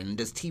Soldier. And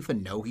does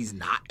Tifa know he's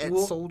not at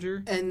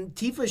Soldier? And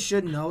Tifa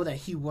should know that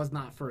he was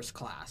not first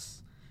class.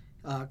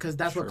 Because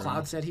that's what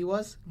Cloud said he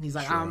was. He's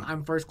like,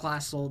 I'm first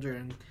class Soldier.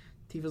 And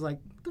Tifa's like,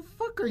 what the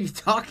fuck are you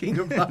talking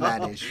about?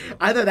 That is true.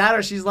 Either that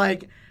or she's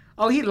like,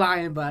 oh, he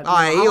lying, but...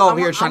 he over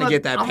here trying to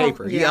get that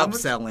paper. He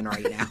upselling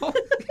right now.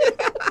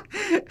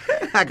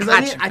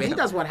 I think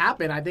that's what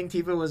happened. I think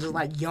Tifa was just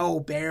like, yo,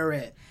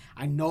 Barrett,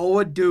 I know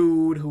a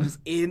dude who's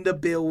in the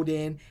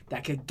building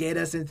that could get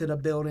us into the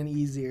building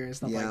easier and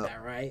stuff like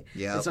that, right?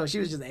 Yeah. And so she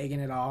was just egging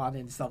it on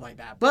and stuff like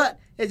that. But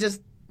it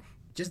just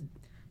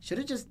should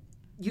have just...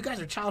 You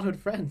guys are childhood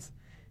friends.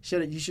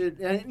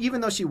 And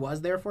even though she was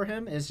there for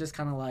him, it's just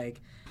kind of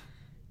like,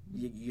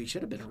 You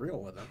should have been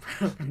real with them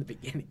from the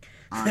beginning.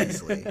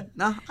 Honestly.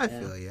 No, I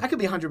feel you. I could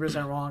be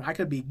 100% wrong. I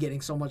could be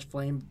getting so much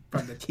flame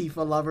from the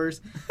Tifa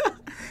lovers.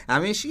 I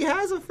mean, she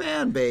has a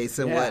fan base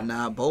and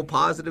whatnot, both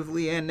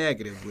positively and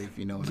negatively, if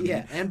you know what I mean.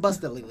 Yeah, and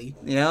Busta Lily.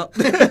 Yep.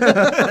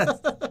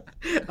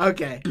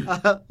 Okay,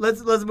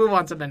 let's move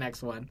on to the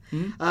next one.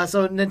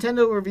 So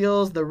Nintendo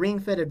reveals the Ring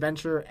Fit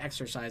Adventure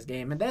exercise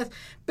game, and that's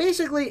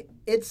basically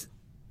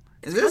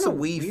Is this a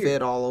Wii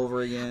Fit all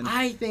over again?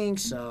 I think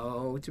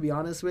so, to be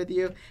honest with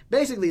you.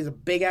 Basically, it's a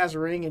big-ass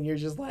ring, and you're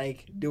just,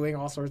 like, doing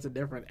all sorts of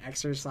different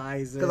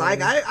exercises. Because,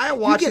 like, I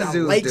watch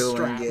Zeus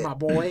doing it. My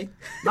boy.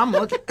 I'm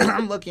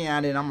looking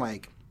at it, and I'm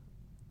like,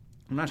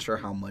 I'm not sure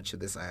how much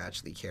of this I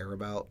actually care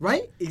about.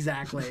 Right?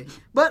 Exactly.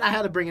 But I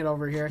had to bring it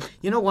over here.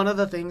 You know, one of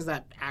the things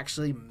that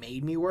actually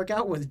made me work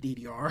out was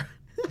DDR.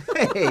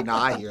 Hey, no,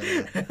 I hear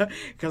that.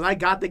 Because I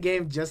got the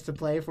game just to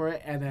play for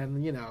it, and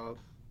then, you know,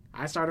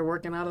 I started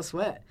working out a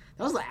sweat.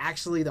 That was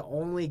actually the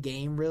only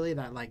game really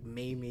that like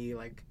made me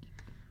like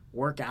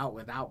work out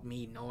without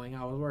me knowing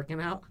I was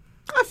working out.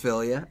 I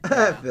feel you.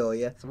 I feel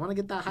you. So I want to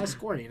get that high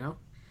score, you know?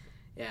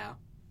 Yeah.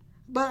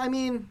 But I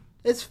mean,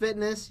 it's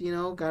fitness, you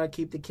know, gotta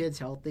keep the kids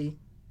healthy.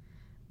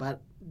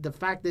 But the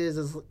fact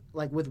is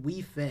like with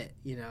Wii Fit,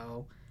 you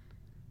know,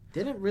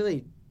 didn't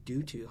really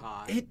do too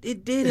hot. It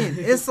didn't.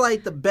 It's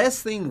like the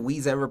best thing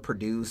Wii's ever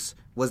produced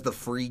was the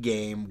free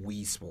game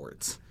Wii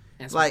Sports.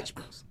 And Smash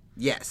Bros.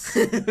 Yes.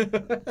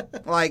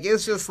 Like,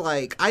 it's just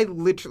like, I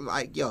literally,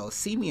 like, yo,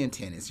 see me in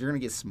tennis. You're going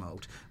to get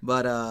smoked.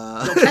 But,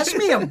 Yo, catch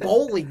me in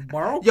bowling,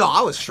 bro. Yo,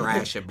 I was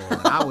trash at bowling.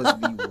 I was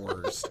the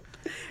worst.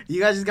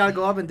 You guys just got to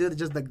go up and do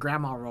just the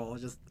grandma roll.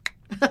 Just.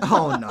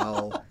 Oh,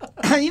 no.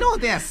 You know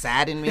what that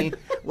saddened me?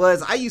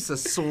 Was I used to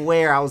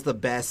swear I was the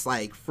best,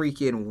 like,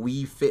 freaking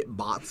Wii Fit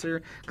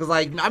boxer. Because,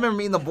 like, I remember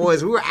meeting the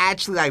boys. We were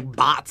actually, like,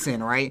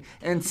 boxing, right?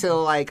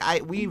 Until, like,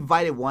 we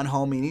invited one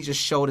homie, and he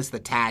just showed us the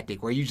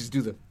tactic where you just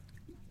do the...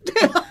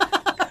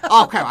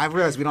 Oh crap, I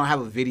realized we don't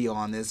have a video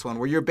on this one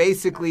where you're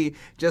basically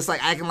just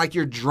like acting like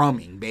you're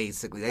drumming,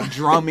 basically like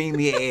drumming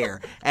the air,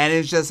 and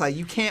it's just like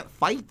you can't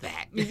fight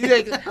that.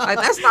 Like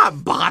that's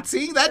not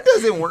boxing. That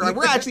doesn't work. Like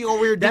we're actually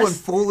over here doing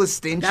full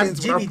extensions. That's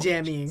Jimmy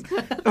jamming.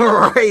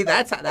 Right,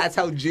 that's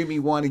how Jimmy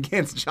won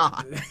against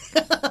John.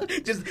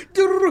 Just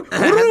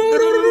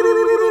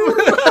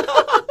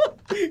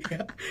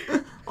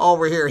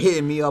over here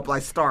hitting me up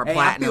like Star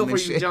Platinum I feel for and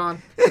shit. you,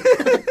 John.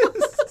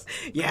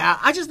 Yeah,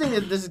 I just think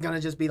that this is going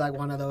to just be like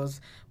one of those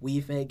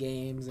Wii Fit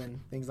games and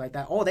things like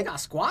that. Oh, they got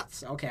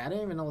squats? Okay, I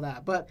didn't even know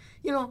that. But,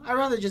 you know, I'd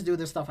rather just do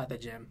this stuff at the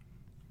gym.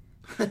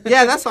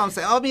 Yeah, that's what I'm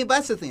saying. I mean,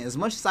 that's the thing. As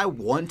much as I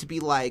want to be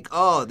like,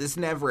 oh, this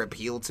never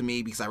appealed to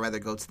me because I'd rather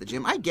go to the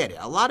gym, I get it.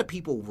 A lot of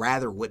people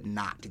rather would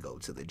not to go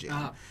to the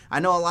gym. I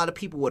know a lot of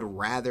people would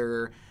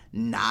rather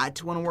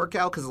not want to work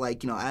out because,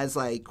 like, you know, as,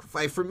 like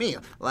for me,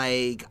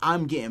 like,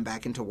 I'm getting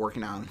back into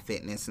working out and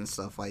fitness and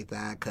stuff like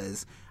that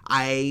because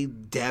I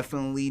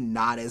definitely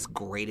not as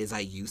great as I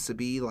used to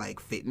be, like,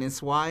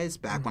 fitness-wise,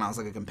 back when I was,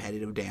 like, a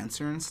competitive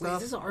dancer and stuff. Wait,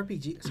 is this an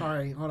RPG?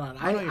 Sorry, hold on.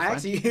 I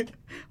actually,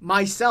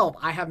 myself,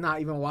 I have not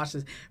even watched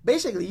this.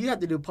 Basically, you have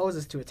to do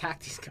poses to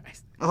attack these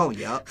guys. Oh,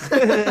 yep.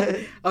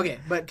 Okay,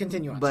 but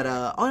continue on. But,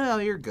 oh, no,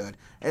 you're good.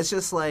 It's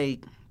just,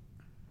 like,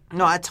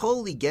 no, I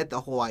totally get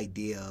the whole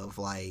idea of,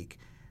 like,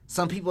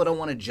 some people don't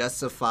want to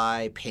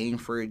justify paying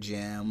for a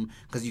gym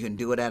because you can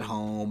do it at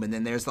home, and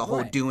then there's the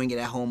whole doing it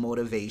at home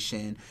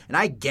motivation. And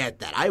I get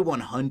that. I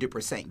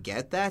 100%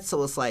 get that.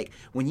 So it's like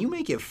when you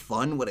make it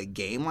fun with a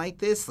game like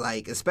this,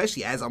 like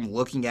especially as I'm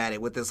looking at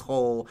it with this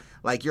whole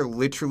like you're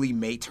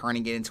literally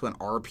turning it into an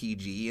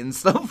RPG and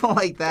stuff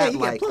like that. Yeah, you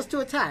like, get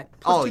 +2 attack.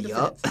 +2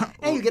 defense.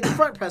 And you get the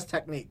front press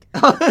technique.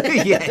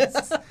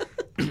 Yes.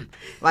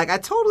 Like, I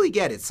totally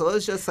get it. So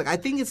it's just, like, I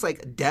think it's,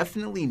 like,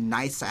 definitely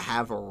nice to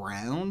have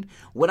around.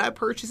 Would I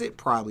purchase it?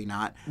 Probably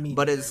not.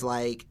 But it's,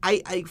 like,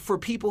 I for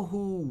people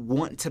who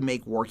want to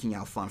make working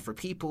out fun, for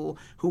people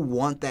who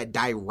want that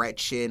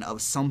direction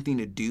of something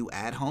to do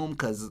at home,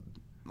 because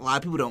a lot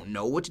of people don't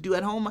know what to do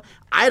at home.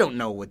 I don't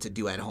know what to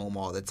do at home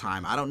all the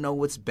time. I don't know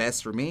what's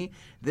best for me.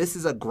 This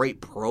is a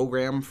great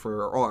program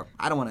or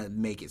I don't want to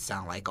make it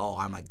sound like, oh,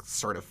 I'm like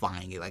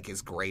certifying it like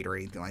it's great or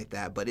anything like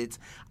that. But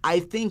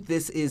I think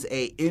this is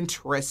a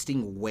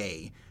interesting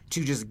way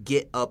to just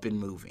get up and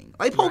moving.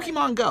 Like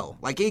Pokemon Go.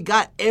 Like, it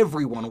got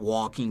everyone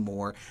walking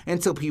more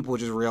until people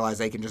just realized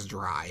they can just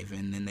drive,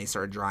 and then they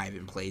started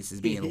driving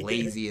places, being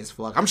lazy as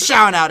fuck. I'm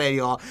shouting out at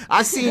y'all.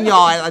 I've seen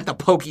y'all at, like, the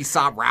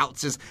Pokestop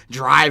routes just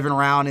driving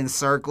around in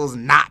circles,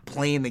 not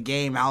playing the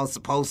game how it's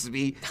supposed to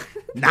be,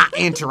 not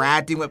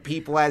interacting with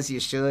people as you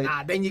should.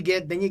 Then you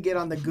get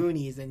on the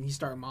Goonies and you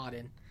start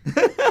modding. And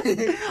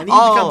you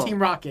become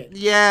Team Rocket.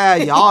 Yeah,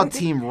 y'all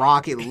Team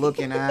Rocket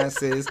looking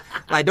asses.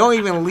 Like, don't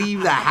even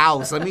leave the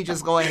house. Let me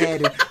just go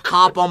ahead and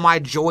hop on my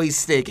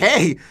joystick.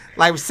 Hey,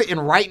 like, sitting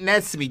right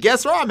next to me.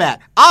 Guess where I'm at?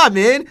 I'm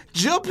in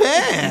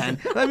Japan.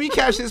 Let me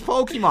catch this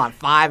Pokemon.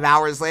 5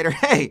 hours later,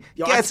 hey,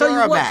 guess where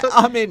I'm at?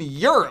 I'm in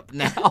Europe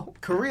now.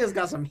 Korea's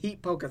got some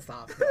heat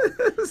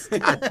Pokestops.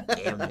 God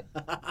damn it.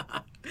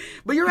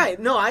 But you're right.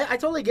 No, I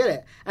totally get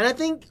it. And I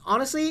think,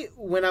 honestly,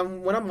 when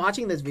I'm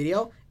watching this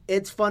video,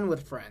 it's fun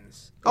with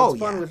friends. It's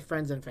fun with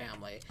friends and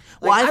family.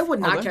 Like, I would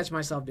not catch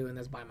myself doing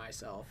this by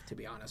myself, to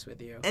be honest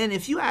with you. And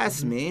if you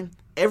ask me,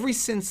 ever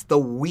since the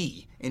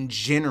Wii in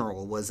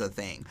general was a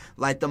thing,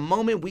 like the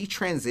moment we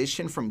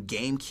transitioned from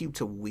GameCube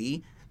to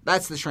Wii,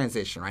 that's the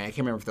transition, right? I can't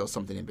remember if there was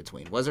something in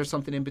between. Was there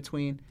something in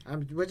between?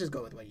 We'll just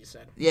go with what you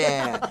said.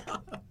 Yeah.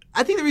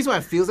 I think the reason why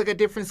it feels like a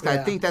difference, because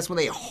I think that's when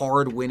they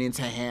hard went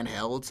into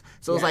handhelds.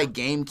 So it was like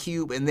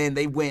GameCube, and then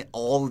they went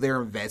all of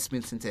their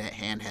investments into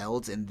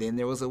handhelds, and then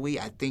there was a Wii.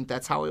 I think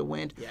that's how it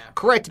went. Yeah.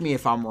 Correct me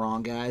if I'm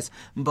wrong, guys.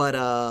 But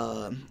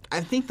I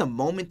think the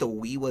moment the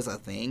Wii was a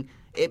thing,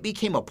 it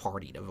became a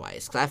party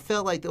device. Because I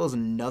felt like there was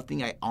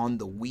nothing on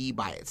the Wii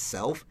by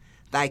itself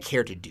that I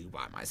cared to do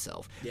by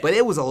myself. Yeah. But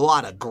it was a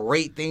lot of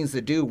great things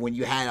to do when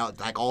you had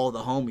like all the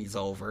homies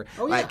over.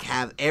 Like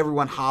have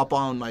everyone hop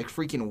on like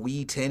freaking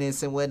Wii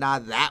tennis and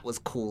whatnot. That was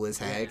cool as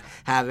heck. Yeah.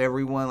 Have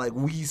everyone like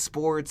Wii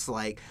sports,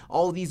 like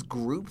all these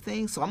group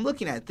things. So I'm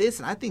looking at this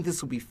and I think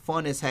this would be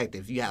fun as heck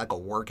if you had like a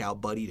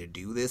workout buddy to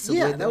do this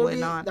with and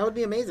whatnot. That would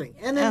be amazing.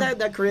 And then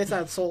that creates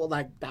that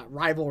that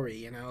rivalry,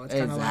 you know. It's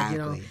kind of like, you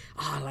know,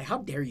 like how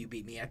dare you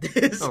beat me at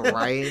this?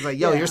 Right? It's like,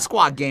 yo, your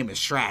squad game is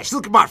trash.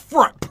 Look at my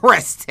front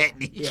press technique.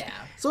 Yeah,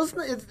 so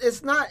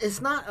it's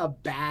not a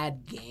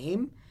bad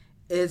game.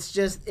 It's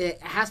just it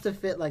has to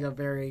fit like a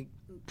very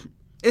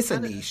a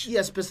niche.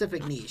 Yeah,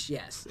 specific niche.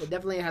 Yes, it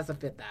definitely has to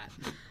fit that.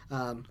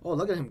 Oh,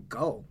 look at him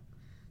go.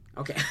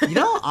 Okay. You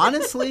know,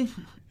 honestly,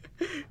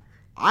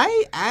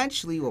 I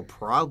actually would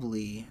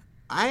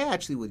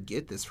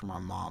get this from my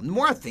mom. The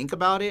more I think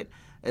about it,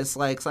 it's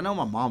like, 'cause I know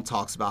my mom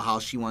talks about how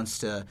she wants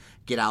to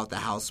get out the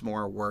house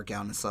more, work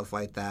out and stuff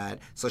like that.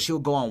 So she'll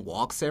go on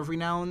walks every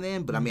now and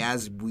then. But, I mean,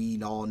 as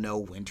we all know,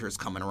 winter's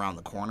coming around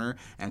the corner.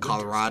 And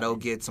Colorado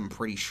gets some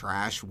pretty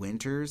trash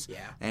winters. Yeah.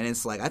 And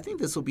it's like, I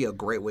think this will be a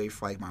great way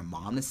for, like, my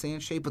mom to stay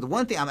in shape. But the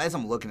one thing, as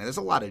I'm looking at, there's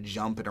a lot of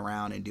jumping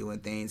around and doing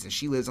things. And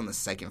she lives on the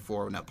second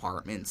floor of an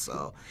apartment,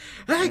 so.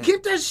 Hey,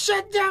 keep that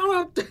shit down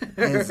up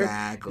there.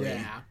 Exactly.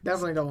 Yeah,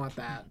 definitely don't want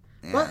that.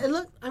 Yeah. But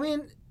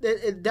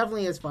it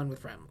definitely is fun with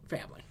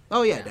family.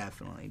 Oh, yeah,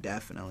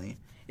 definitely.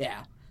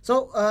 Yeah.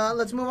 So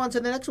let's move on to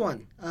the next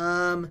one.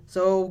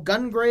 So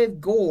Gungrave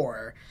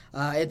Gore.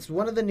 It's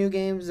one of the new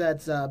games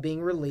that's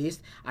being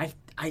released.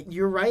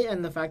 You're right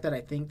in the fact that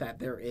I think that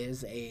there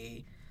is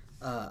a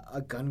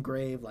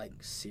Gungrave like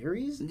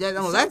series. Yeah,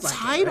 no, that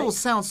title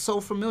sounds so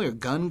familiar.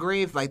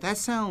 Gungrave, like that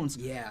sounds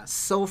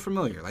so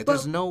familiar. Like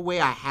there's no way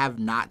I have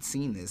not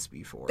seen this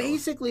before.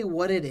 Basically,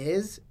 what it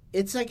is,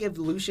 it's like if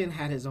Lucian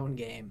had his own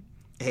game.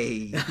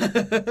 Hey.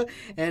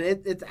 And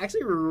it's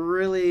actually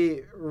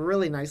really,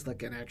 really nice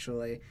looking,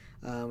 actually.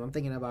 I'm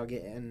thinking about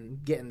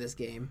getting this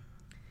game.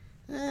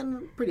 And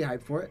I'm pretty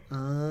hyped for it.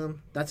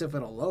 That's if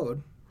it'll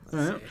load.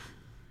 Let's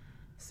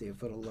see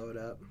if it'll load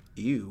up.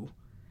 Ew.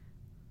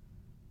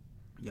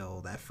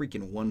 Yo, that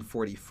freaking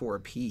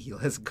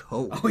 144p. Let's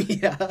go. Oh,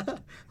 yeah.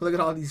 Look at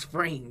all these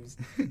frames.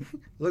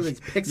 Look at these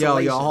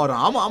pixelations. Yo, hold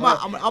on.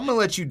 I'm going to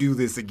let you do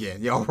this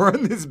again. Yo,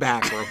 run this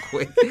back real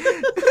quick.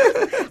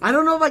 I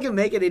don't know if I can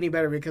make it any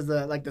better because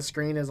the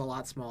screen is a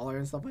lot smaller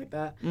and stuff like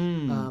that.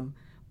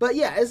 But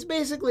yeah, it's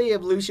basically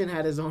if Lucian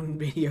had his own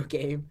video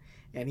game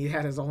and he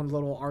had his own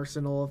little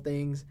arsenal of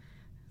things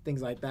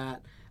like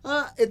that.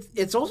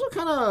 It's also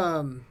kind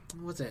of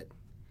what's it?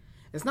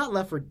 It's not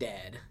Left 4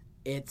 Dead.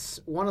 It's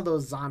one of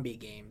those zombie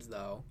games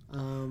though.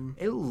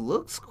 It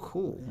looks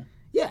cool.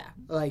 Yeah,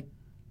 like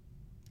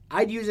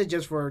I'd use it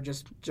just for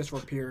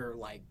pure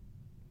like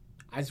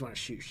I just want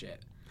to shoot shit.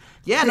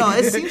 Yeah, no,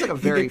 it seems like a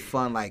very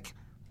fun like.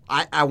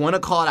 I want to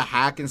call it a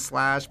hack and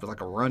slash, but like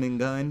a run and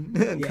gun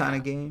kind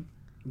of game.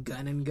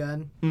 Gun and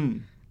gun.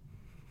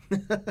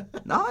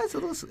 No, it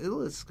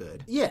looks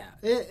good. Yeah,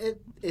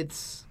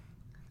 it's.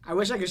 I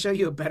wish I could show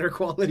you a better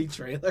quality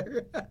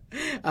trailer.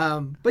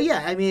 But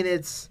yeah, I mean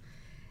it's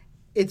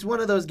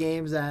one of those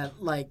games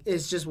that like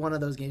it's just one of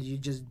those games you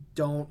just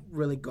don't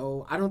really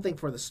go. I don't think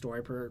for the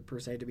story per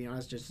se, to be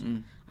honest.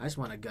 I just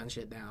want to gun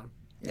shit down.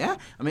 Yeah,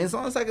 I mean, as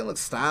long as I can look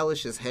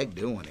stylish as heck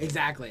doing it.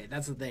 Exactly,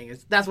 that's the thing.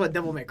 That's what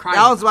Devil May Cry.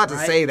 I was about to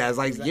say that. It's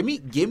like, give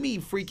me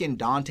freaking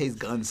Dante's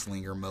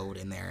gunslinger mode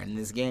in there in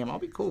this game. I'll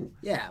be cool.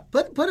 Yeah,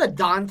 put a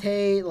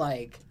Dante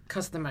like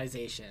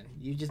customization.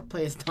 You just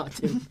play as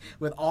Dante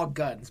with all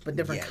guns, but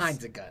different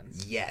kinds of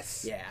guns.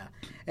 Yes. Yeah,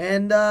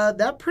 and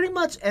that pretty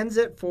much ends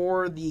it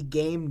for the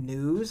game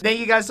news.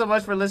 Thank you guys so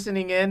much for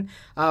listening in.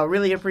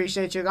 Really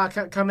appreciate you guys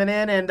coming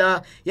in,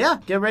 and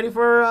get ready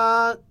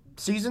for.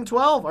 Season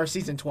 12,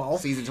 episode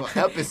 12.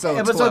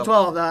 Episode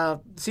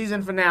 12,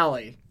 season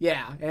finale.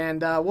 Yeah,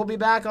 and we'll be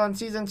back on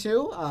season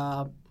 2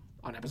 on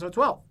episode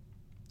 12.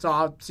 So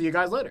I'll see you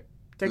guys later.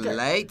 Take care.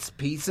 Late.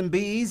 Peace and be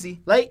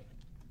easy. Late.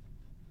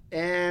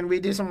 And we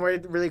do some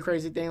really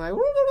crazy thing like...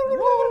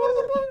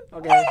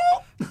 Okay.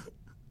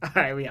 All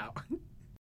right, we out.